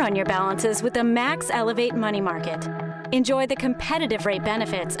more on your balances with the Max Elevate Money Market. Enjoy the competitive rate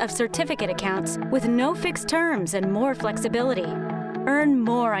benefits of certificate accounts with no fixed terms and more flexibility. Earn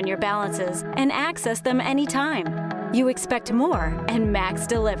more on your balances and access them anytime. You expect more, and Max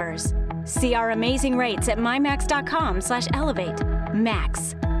delivers. See our amazing rates at mymax.com/elevate.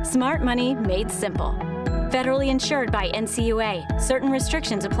 Max. Smart money made simple. Federally insured by NCUA. Certain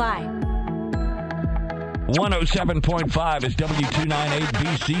restrictions apply. 107.5 is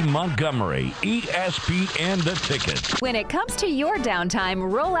W298BC Montgomery, ESPN The Ticket. When it comes to your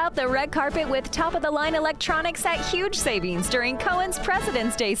downtime, roll out the red carpet with top-of-the-line electronics at huge savings during Cohen's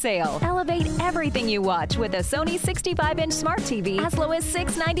President's Day sale. Elevate everything you watch with a Sony 65-inch smart TV as low as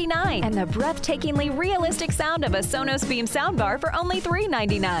 $6.99 and the breathtakingly realistic sound of a Sonos Beam soundbar for only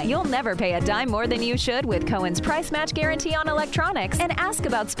 $3.99. You'll never pay a dime more than you should with Cohen's price match guarantee on electronics, and ask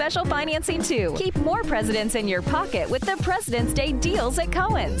about special financing too. Keep more presidents in your pocket with the President's Day deals at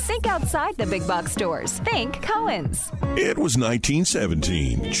Cohen's. Think outside the big box stores. Think Cohen's. It was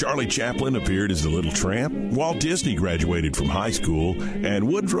 1917. Charlie Chaplin appeared as the Little Tramp. Walt Disney graduated from high school, and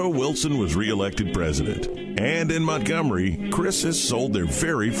Woodrow Wilson was reelected president. And in Montgomery, Chris's sold their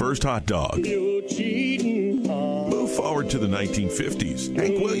very first hot dog. Move forward to the 1950s.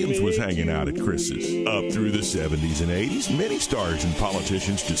 Hank Williams was hanging out at Chris's. Up through the 70s and 80s, many stars and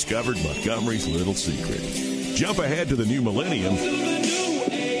politicians discovered Montgomery's little secret. Jump ahead to the new millennium.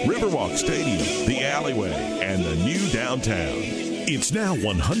 Riverwalk Stadium, the alleyway, and the new downtown. It's now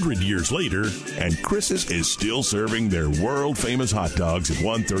 100 years later, and Chris's is still serving their world-famous hot dogs at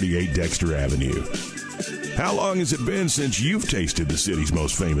 138 Dexter Avenue. How long has it been since you've tasted the city's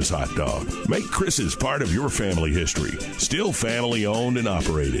most famous hot dog? Make Chris's part of your family history. Still family owned and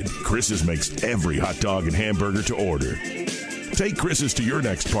operated, Chris's makes every hot dog and hamburger to order. Take Chris's to your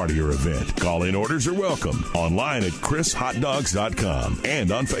next party or event. Call-in orders are welcome. Online at chrishotdogs.com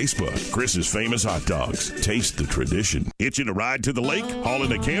and on Facebook. Chris's Famous Hot Dogs. Taste the tradition. Itching a ride to the lake?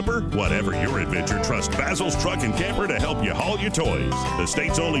 Hauling a camper? Whatever your adventure, trust Basil's Truck and Camper to help you haul your toys. The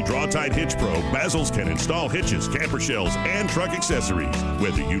state's only draw-tight hitch pro, Basil's can install hitches, camper shells, and truck accessories.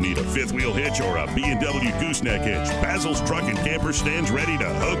 Whether you need a fifth-wheel hitch or a B&W gooseneck hitch, Basil's Truck and Camper stands ready to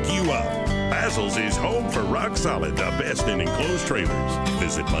hook you up. Basil's is home for rock solid, the best in enclosed trailers.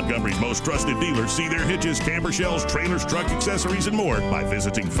 Visit Montgomery's most trusted dealers. See their hitches, camper shells, trailers, truck accessories, and more by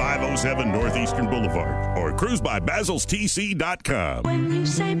visiting 507 Northeastern Boulevard or cruise by Basil'sTC.com. When you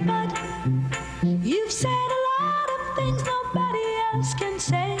say Bud, you've said a lot of things nobody else can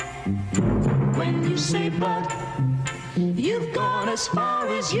say. When you say Bud, you've gone as far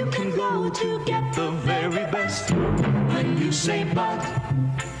as you can go to get the very best. When you say Bud,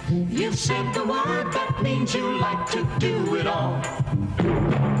 you've said the word that means you like to do it all.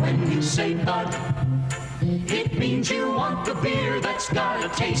 When you say Bud, it means you want the beer that's got a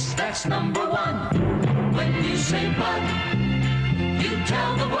taste that's number one. When you say Bud, you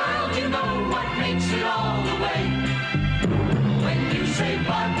tell the world you know what makes it all the way. When you say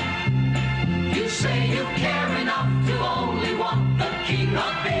Bud, you say you care enough to only want the king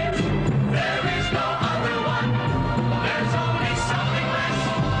of beer. There is no other one. There's only something less.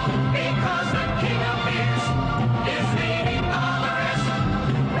 Because the king of beers is leading all the rest.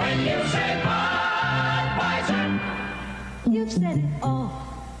 When you say Budweiser, you've said it all.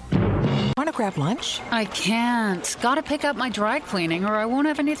 Want to grab lunch? I can't. Gotta pick up my dry cleaning or I won't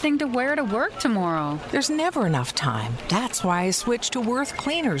have anything to wear to work tomorrow. There's never enough time. That's why I switched to Worth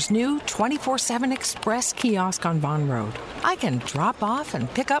Cleaner's new 24/7 Express kiosk on Vaughan Road. I can drop off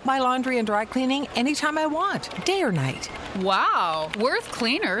and pick up my laundry and dry cleaning anytime I want, day or night. Wow. Worth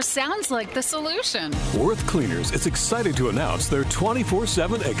Cleaners sounds like the solution. Worth Cleaners is excited to announce their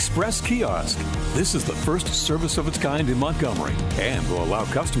 24/7 Express kiosk. This is the first service of its kind in Montgomery and will allow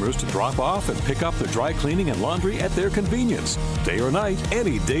customers to drop off and pick up their dry cleaning and laundry at their convenience, day or night,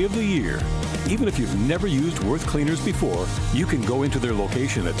 any day of the year. Even if you've never used Worth Cleaners before, you can go into their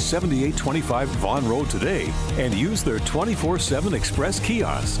location at 7825 Vaughan Road today and use their 24/7 Express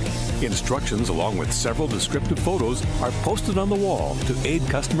kiosk. Instructions along with several descriptive photos are posted on the wall to aid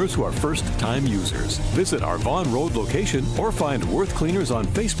customers who are first-time users. Visit our Vaughan Road location or find Worth Cleaners on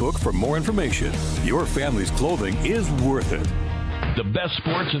Facebook for more information. Your family's clothing is worth it. The best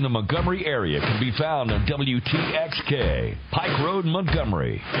sports in the Montgomery area can be found on WTXK, Pike Road,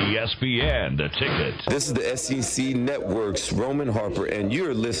 Montgomery, ESPN, The Ticket. This is the SEC Network's Roman Harper, and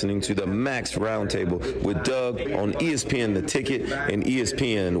you're listening to the Max Roundtable with Doug on ESPN, The Ticket, and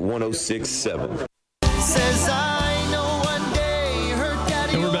ESPN 106.7. Says I know one day her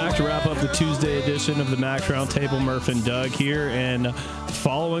daddy. And we're back to wrap up the Tuesday edition of the Max Roundtable. Murph and Doug here, and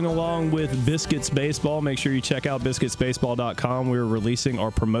following along with Biscuits Baseball, make sure you check out biscuitsbaseball.com. We're releasing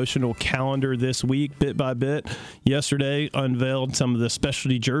our promotional calendar this week, bit by bit. Yesterday, unveiled some of the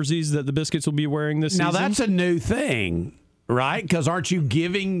specialty jerseys that the Biscuits will be wearing this season. Now, that's a new thing, right? Because aren't you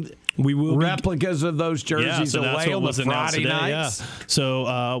giving replicas of those jerseys away on the Friday nights? Yeah.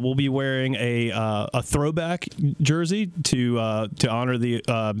 So we'll be wearing a throwback jersey to honor the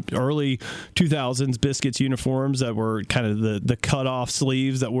early 2000s Biscuits uniforms that were kind of the cut-off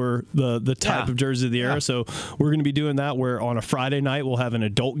sleeves that were the type of jersey of the era. So we're going to be doing that, where on a Friday night we'll have an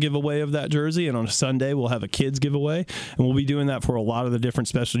adult giveaway of that jersey, and on a Sunday we'll have a kids giveaway. And we'll be doing that for a lot of the different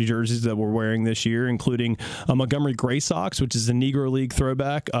specialty jerseys that we're wearing this year, including a Montgomery Gray Sox, which is a Negro League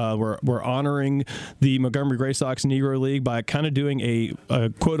throwback. We're honoring the Montgomery Gray Sox Negro League by kind of doing a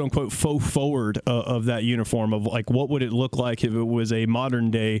quote-unquote faux forward of that uniform, of like what would it look like if it was a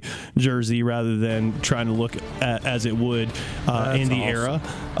modern-day jersey rather than trying to look as it would in the era.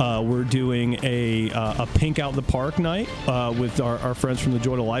 We're doing a Pink Out the Park night with our friends from the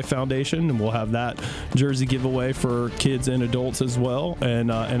Joy to Life Foundation, and we'll have that jersey giveaway for kids and adults as well.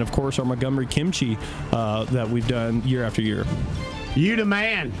 And of course, our Montgomery Kimchi that we've done year after year. You the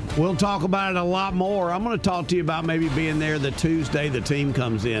man. We'll talk about it a lot more. I'm going to talk to you about maybe being there the Tuesday the team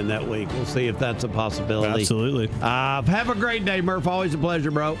comes in that week. We'll see if that's a possibility. Absolutely. Have a great day, Murph. Always a pleasure,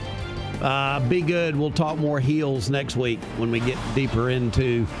 bro. Be good. We'll talk more Heels next week when we get deeper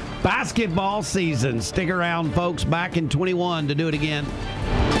into basketball season. Stick around, folks. Back in 21 to do it again.